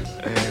nothing.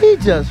 He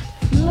just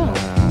flow.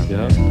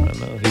 Yeah, I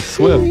know. He's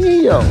swift.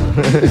 He's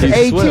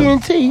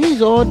AT&T.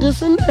 He's all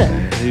this and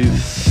that.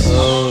 He's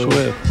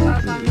swift.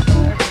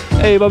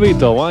 Hey,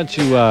 Babito, why don't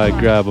you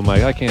grab a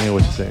mic? I can't hear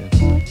what you're saying.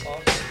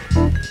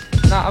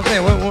 Nah, I'm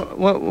saying what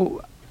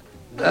you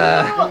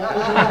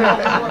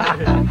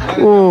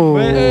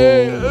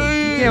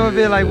came up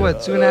here like what,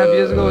 2.5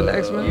 years ago with the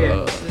X-Men?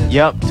 Yeah.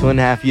 Yep,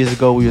 2.5 years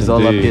ago we was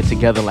all up here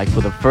together like for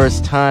the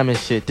first time and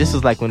shit. This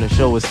was like when the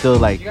show was still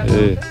like, you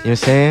know what I'm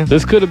saying?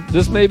 This could have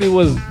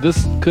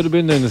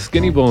been in the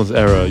Skinny Bones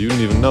era. You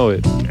didn't even know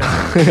it.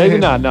 Maybe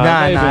not.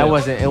 Nah, it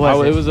wasn't. It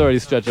was already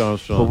Stretch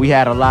Armstrong. But we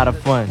had a lot of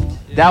fun.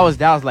 That was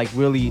like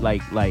really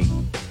like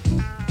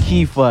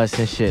key for us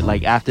and shit.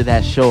 Like after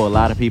that show, a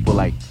lot of people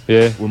like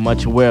were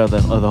much aware of the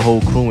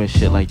whole crew and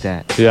shit like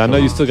that. Yeah, I know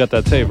you still got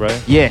that tape,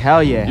 right? Yeah,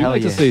 hell yeah, you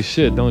like to say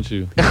shit, don't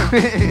you?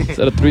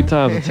 Instead of 3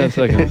 times in 10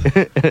 seconds.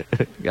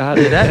 God,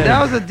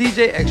 that was a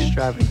DJ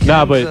extravagance.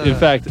 Nah, but in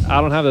fact, I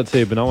don't have that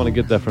tape, and I want to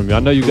get that from you. I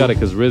know you got it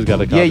because Riz got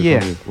a copy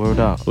from you. Word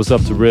up. What's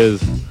up to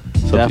Riz?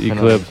 What's up to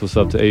Eclipse? What's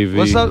up to AV?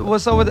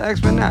 What's up with the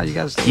X-Men now? You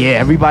guys? Yeah,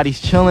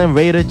 everybody's chilling.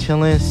 Raider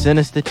chilling.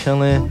 Sinister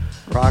chilling.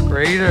 Rock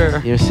Raider. You know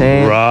what I'm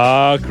saying?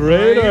 Rock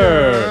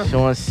Raider.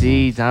 Sean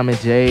C, Diamond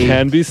J.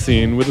 Can be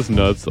seen with his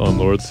nuts on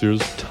Lord Sear's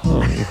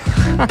tongue.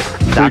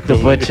 Dr.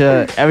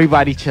 Butcher.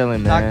 Everybody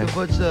chilling, man. Dr.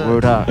 Butcher.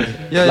 Word up.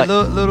 Yeah, like,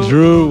 little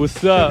Drew,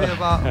 what's up?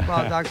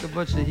 About Dr.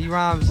 Butcher. He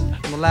rhymes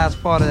in the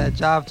last part of that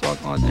Jive Talk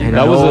on Drew.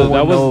 That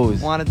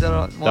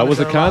was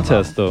a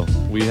contest though.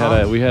 We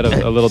had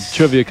a little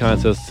trivia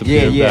contest to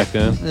back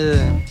then.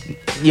 Yeah.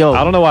 Yo,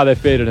 I don't know why they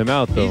faded him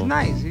out though.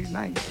 He's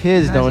nice.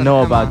 Kids don't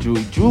know about Drew.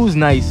 Drew's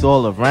nice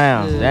all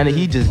around. Yeah. And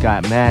he just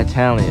got mad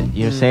talent.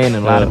 You know what I'm saying?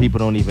 And a lot of people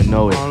don't even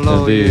know it.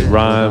 Indeed.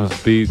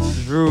 Rhymes,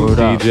 beats, Drew,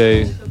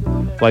 DJ,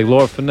 like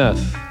Lord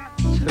Finesse.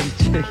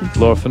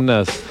 Lord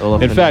Finesse.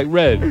 In fact,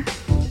 Red,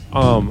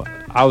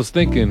 I was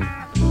thinking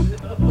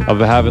of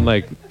having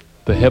like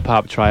the hip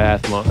hop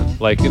triathlon,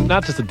 like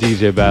not just a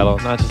DJ battle,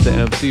 not just an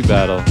MC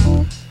battle,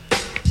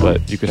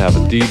 but you could have a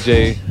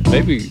DJ,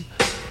 maybe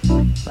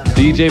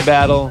DJ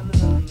battle,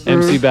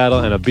 MC battle,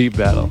 and a beat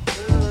battle.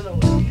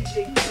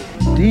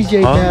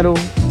 DJ battle,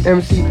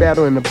 MC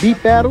battle, and a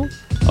beat battle?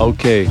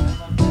 Okay.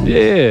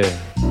 Yeah.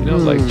 You know,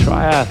 like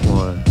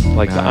triathlon.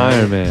 Like the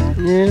Iron Man.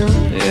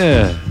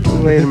 Yeah?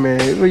 Wait a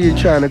minute. What are you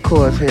trying to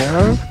cause here,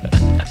 huh?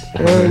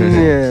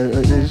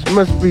 This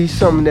must be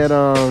something that,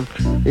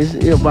 is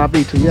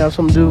Bobito, you have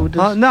something to do with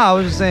this? No, I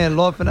was just saying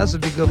Lord Finesse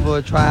would be good for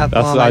a triathlon.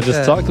 That's what I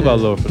just talked about,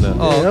 Lord Finesse.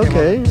 Oh,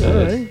 okay. All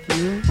right.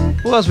 Yeah.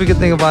 Who else we could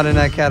think about in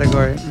that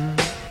category?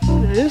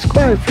 There's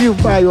quite a few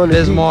probably on the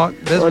Bismarck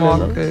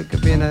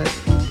could be in that.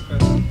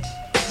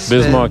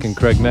 Bismarck and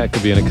Craig Mack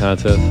could be in a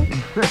contest.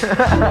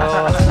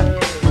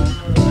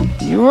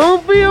 You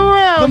won't be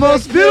around. The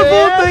most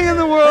beautiful thing in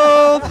the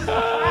world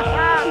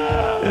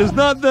is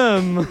not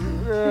them.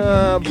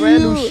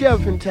 Brand new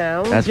chef in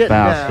town. That's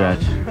foul,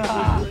 Stretch.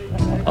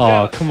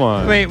 Oh, come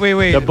on. Wait.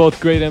 They're both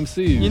great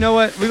MCs. You know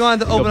what? We're going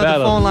to have to open up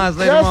the phone lines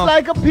later Just on.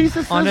 like a piece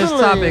of on sizzling.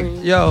 this topic.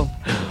 Yo.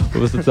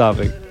 What's the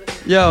topic?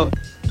 Yo.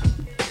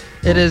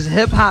 It is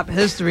hip-hop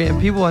history, and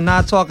people are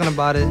not talking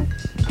about it.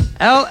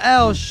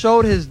 LL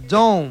showed his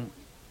dome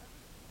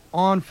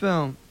on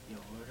film.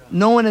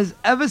 No one has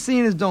ever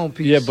seen his dome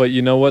piece. Yeah, but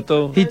you know what,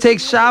 though? He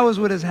takes showers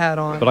with his hat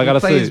on. But I gotta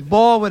he plays say-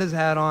 ball with his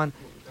hat on.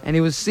 And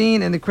he was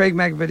seen in the Craig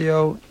Mack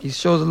video. He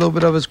shows a little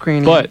bit of his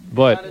cranium.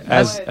 But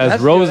as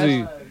that's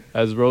Rosie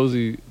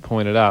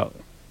pointed out,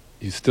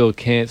 you still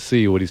can't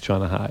see what he's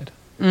trying to hide.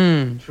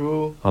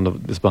 True.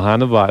 It's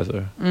behind the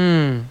visor.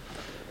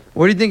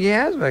 What do you think he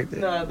has back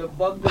there? Nah, the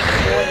bug this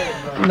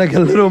morning, Like a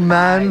little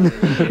man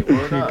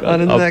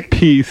on his A neck.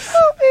 piece.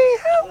 Help me.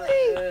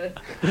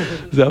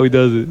 Is that how he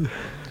does it?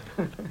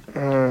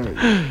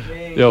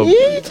 Yo.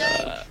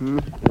 Yeah,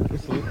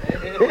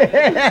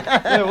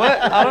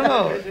 what? I don't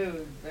know.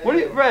 What do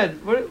you,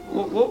 Red? What do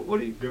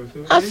you?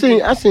 I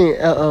seen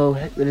LL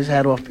with his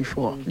hat off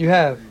before. You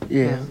have?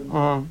 Yeah.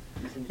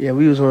 Yeah,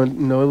 we was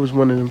on. It was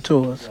one of them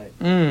tours.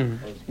 Yeah.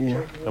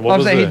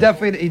 I'm saying he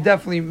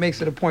definitely makes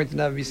it a point to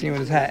never be seen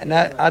with his hat, and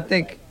that, I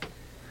think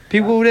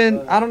people who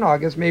didn't. I don't know. I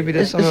guess maybe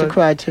there's It's a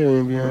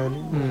criterion behind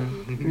it.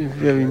 It's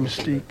very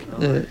mystique.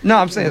 Yeah. No,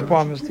 I'm saying it's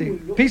part of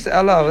mystique. Peace to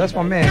LL. That's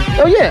my man.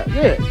 Oh yeah.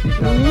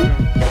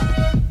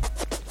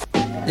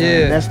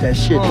 Yeah. That's that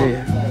shit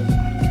there.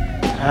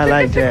 I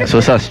like that. So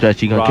what's up,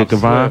 Stretch? You gonna Rob kick a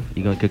rhyme? Swift.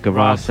 You gonna kick a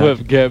rhyme? Rob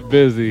Swift, get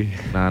busy.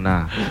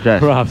 Nah.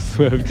 Stretch. Rob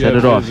Swift, get Set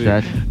it busy. off,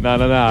 Stretch. Nah,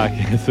 I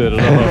can't set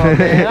it Oh, off.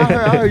 man, I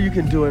heard you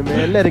can do it,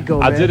 man. Let it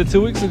go, I man. did it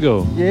 2 weeks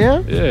ago. Yeah?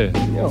 Yeah.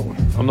 Yo,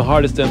 I'm the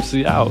hardest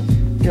MC out.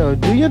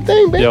 do your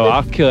thing, baby. Yo,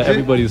 I'll kill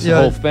everybody's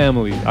whole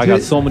family. I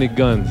got so many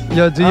guns.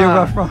 Yo, do your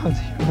rough rhymes.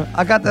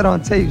 I got that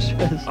on tape,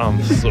 Stress.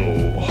 I'm so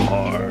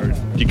hard.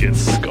 You get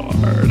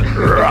scarred.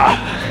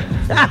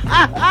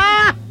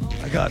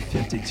 I got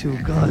 52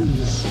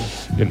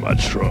 guns in my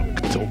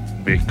trunk.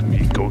 Don't make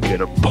me go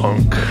get a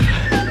punk.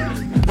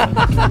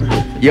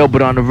 Yo,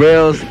 but on the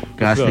reels,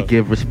 got to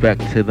give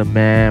respect to the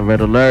man.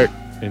 Red Alert.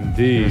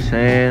 Indeed. You know what I'm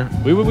saying?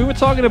 We were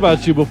talking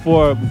about you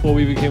before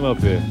we even came up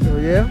here. Oh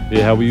yeah?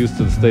 Yeah, how we used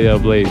to stay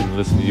up late and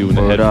listen to you in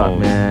the Word up,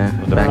 headphones. man.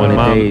 When Back in the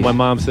days. my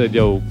mom said,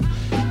 yo,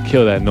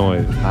 kill that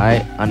noise.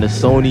 Alright, on the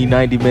Sony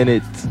 90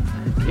 minutes. You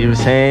know what I'm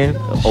saying?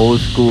 The old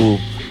school.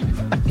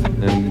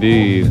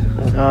 Indeed.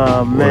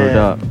 Oh man. Word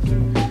up.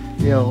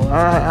 Yo,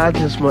 I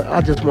just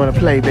want to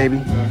play, baby.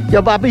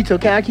 Yo, Bobito,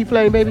 can I keep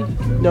playing, baby?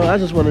 No, I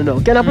just want to know.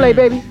 Can I play,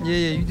 baby? Yeah,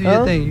 you do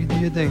your thing. You do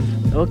your thing.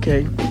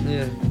 Okay.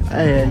 Yeah.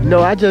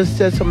 No, I just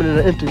said something in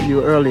an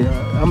interview earlier.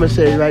 I'm gonna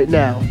say it right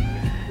now.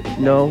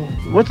 No,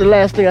 what's the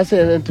last thing I said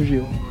in an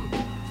interview?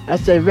 I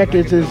said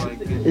records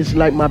is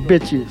like my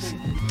bitches.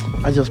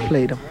 I just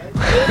played them.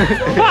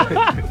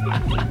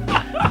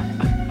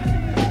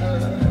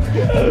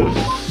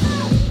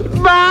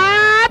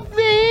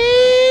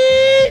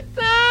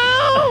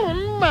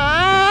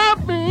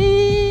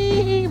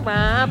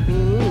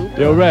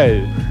 Yo,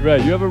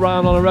 Red, you ever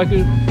rhyme on a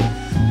record?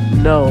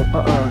 No,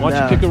 Why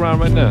don't you kick around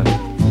right now?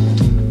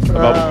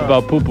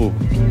 About poo-poo.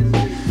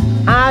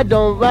 I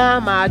don't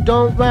rhyme, I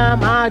don't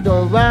rhyme, I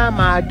don't rhyme,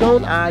 I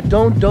don't rhyme, I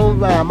don't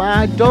rhyme,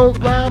 I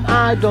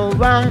don't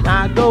rhyme,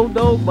 I don't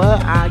know,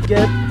 but I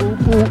get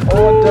poo-poo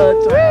all the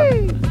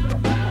time.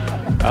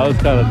 That was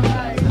kind of...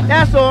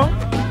 That's all.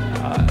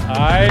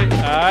 Alright.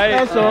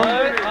 That's all.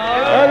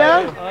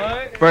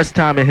 First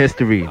time in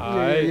history.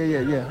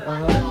 Yeah.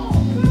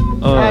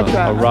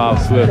 Rob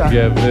Swift,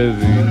 get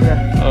busy.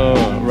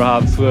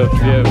 Rob Swift,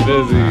 get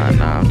busy.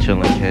 Nah, I'm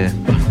chilling, kid.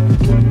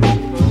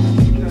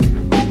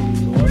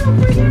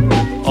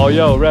 Oh,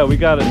 yo, Red, we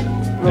got it.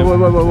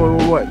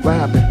 What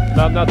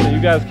happened? Nothing.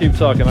 You guys keep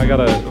talking. I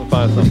gotta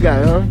find something. What you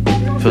got, huh?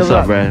 What's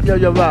up, Red?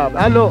 Yo, Rob.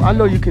 I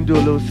know you can do a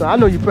little something. I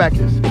know you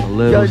practice. A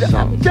little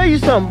something. Tell you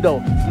something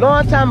though.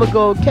 Long time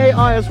ago,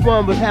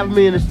 KRS-One was having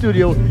me in the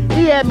studio.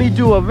 He had me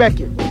do a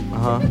record.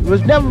 It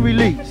was never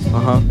released.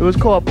 It was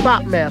called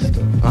Pop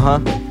Master.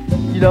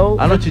 You know?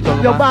 I know what you're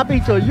talking about. about. Yo,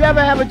 Bobito, you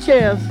ever have a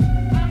chance,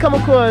 come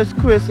across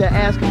Chris and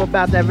ask him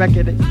about that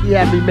record he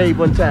had me made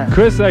one time?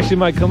 Chris actually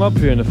might come up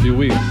here in a few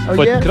weeks. Oh,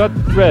 but yeah?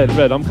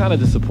 Red, I'm kind of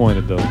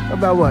disappointed though.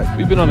 About what?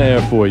 We've been on the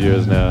air 4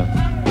 years now.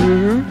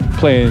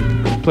 Play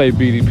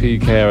BDP,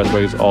 KRS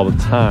records all the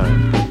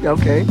time.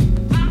 Okay.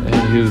 And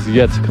he has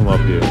yet to come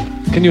up here.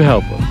 Can you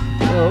help us?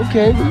 Oh,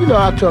 okay. Well, you know,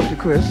 I'll talk to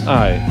Chris. All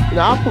right. You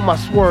know, I'll put my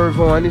swerve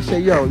on and say,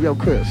 yo,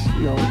 Chris,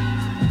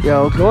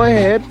 yo, go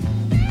ahead,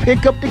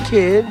 pick up the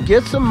kid,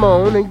 get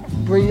Simone,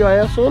 and bring your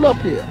ass on up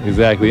here.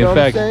 Exactly. You know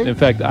in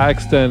fact, I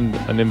extend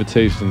an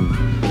invitation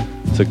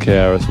to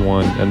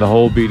KRS-One and the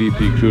whole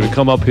BDP crew to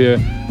come up here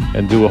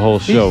and do a whole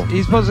show.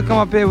 He's supposed to come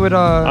up here with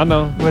I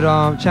know. With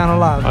Channel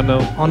Live. I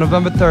know. On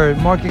November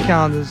 3rd. Mark your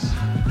calendars.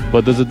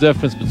 But there's a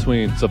difference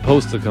between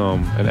supposed to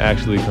come and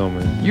actually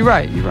coming. You're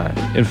right.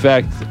 In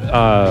fact,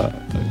 a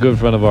good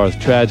friend of ours,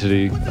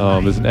 Tragedy,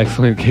 is an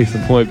excellent case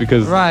in point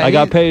because I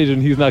got paid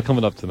and he's not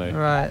coming up tonight.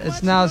 Right.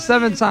 It's now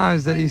 7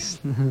 times that he's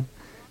been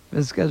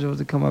scheduled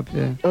to come up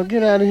here. Oh,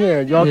 get out of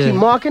here. Y'all keep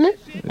marking it?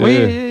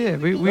 Yeah.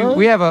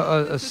 We have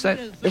a set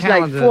It's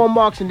calendar. like 4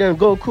 marks and then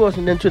go across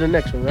and then to the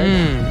next one,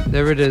 right?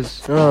 There it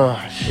is.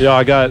 Oh, Yeah,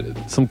 I got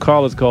some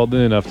callers called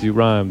in after you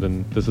rhymed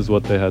and this is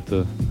what they had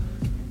to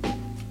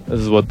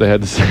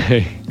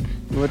say.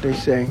 What they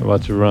say?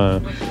 About your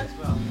rhyme.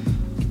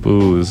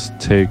 Booze,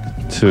 take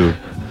 2.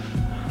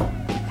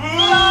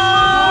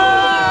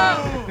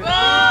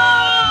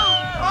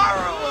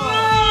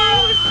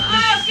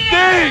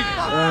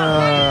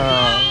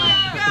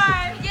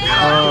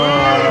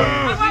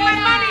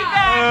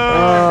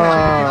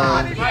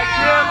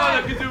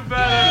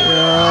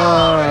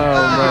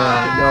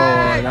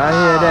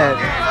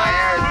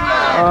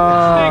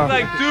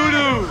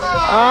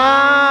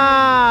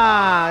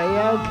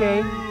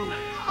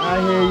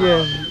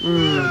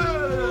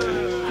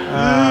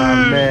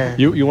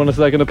 You want a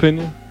second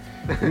opinion?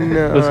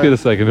 No. Let's get a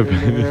second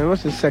opinion.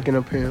 What's the second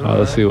opinion?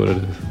 Let's see what it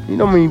is. You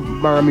know me,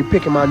 mind me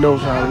picking my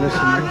nose out and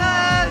listening.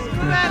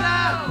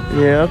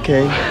 Yeah,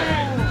 okay.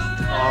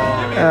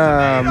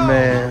 Oh,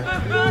 man.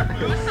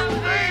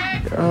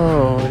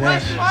 Oh,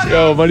 that's...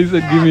 Yo, buddy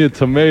said give me a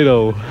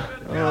tomato.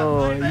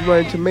 Oh, you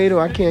want a tomato?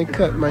 I can't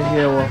cut my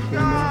hair off, you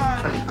know.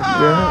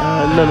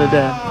 Yeah, none of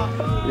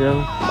that. You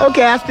know?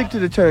 Okay, I stick to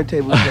the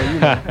turntable, so, you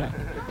know.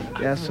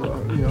 That's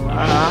all, you know.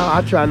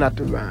 I try not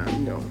to rhyme,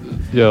 you know.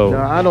 Yo. No,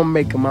 I don't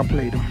make them, I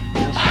play them.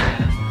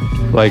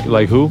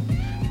 Like who?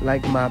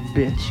 Like my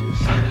bitches.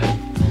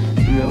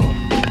 You know.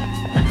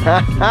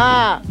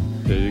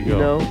 There you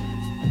go.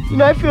 You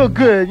know, I feel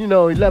good,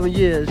 11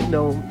 years,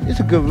 it's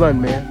a good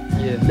run, man.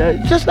 Yeah. Now,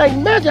 just like,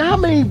 imagine how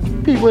many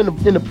people in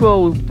the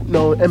pro,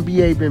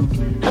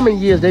 NBA how many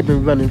years they've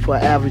been running for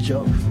an average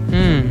of?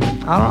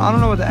 I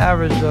don't know what the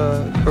average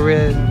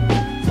career is.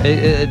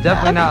 It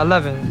definitely not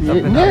 11.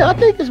 Yeah, I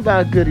think it's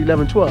about a good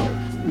 11,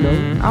 12. You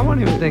know? I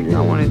wouldn't even think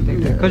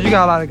that. Because you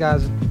got a lot of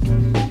guys,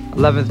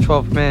 11th,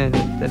 12th man,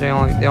 that they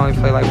only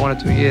play like 1 or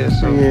 2 years.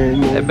 So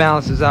it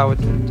balances out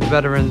with the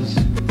veterans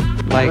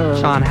like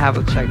John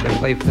Havlicek that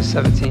played for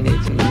 17,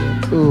 18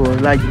 years. Ooh,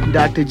 like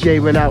Dr. J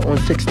went out on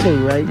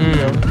 16, right?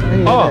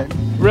 You know,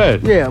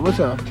 Red. Yeah, what's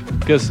up?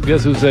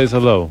 Guess who says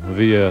hello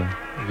via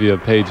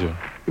pager?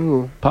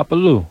 Ooh. Papa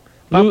Lou.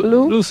 Papa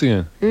Lou?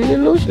 Lucian.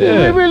 Lucian?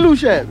 Yeah. Where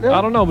Lucian?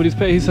 I don't know, but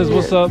he says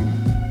what's up.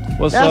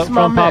 What's That's up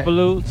my from man. Papa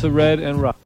Lou to Red and Rock.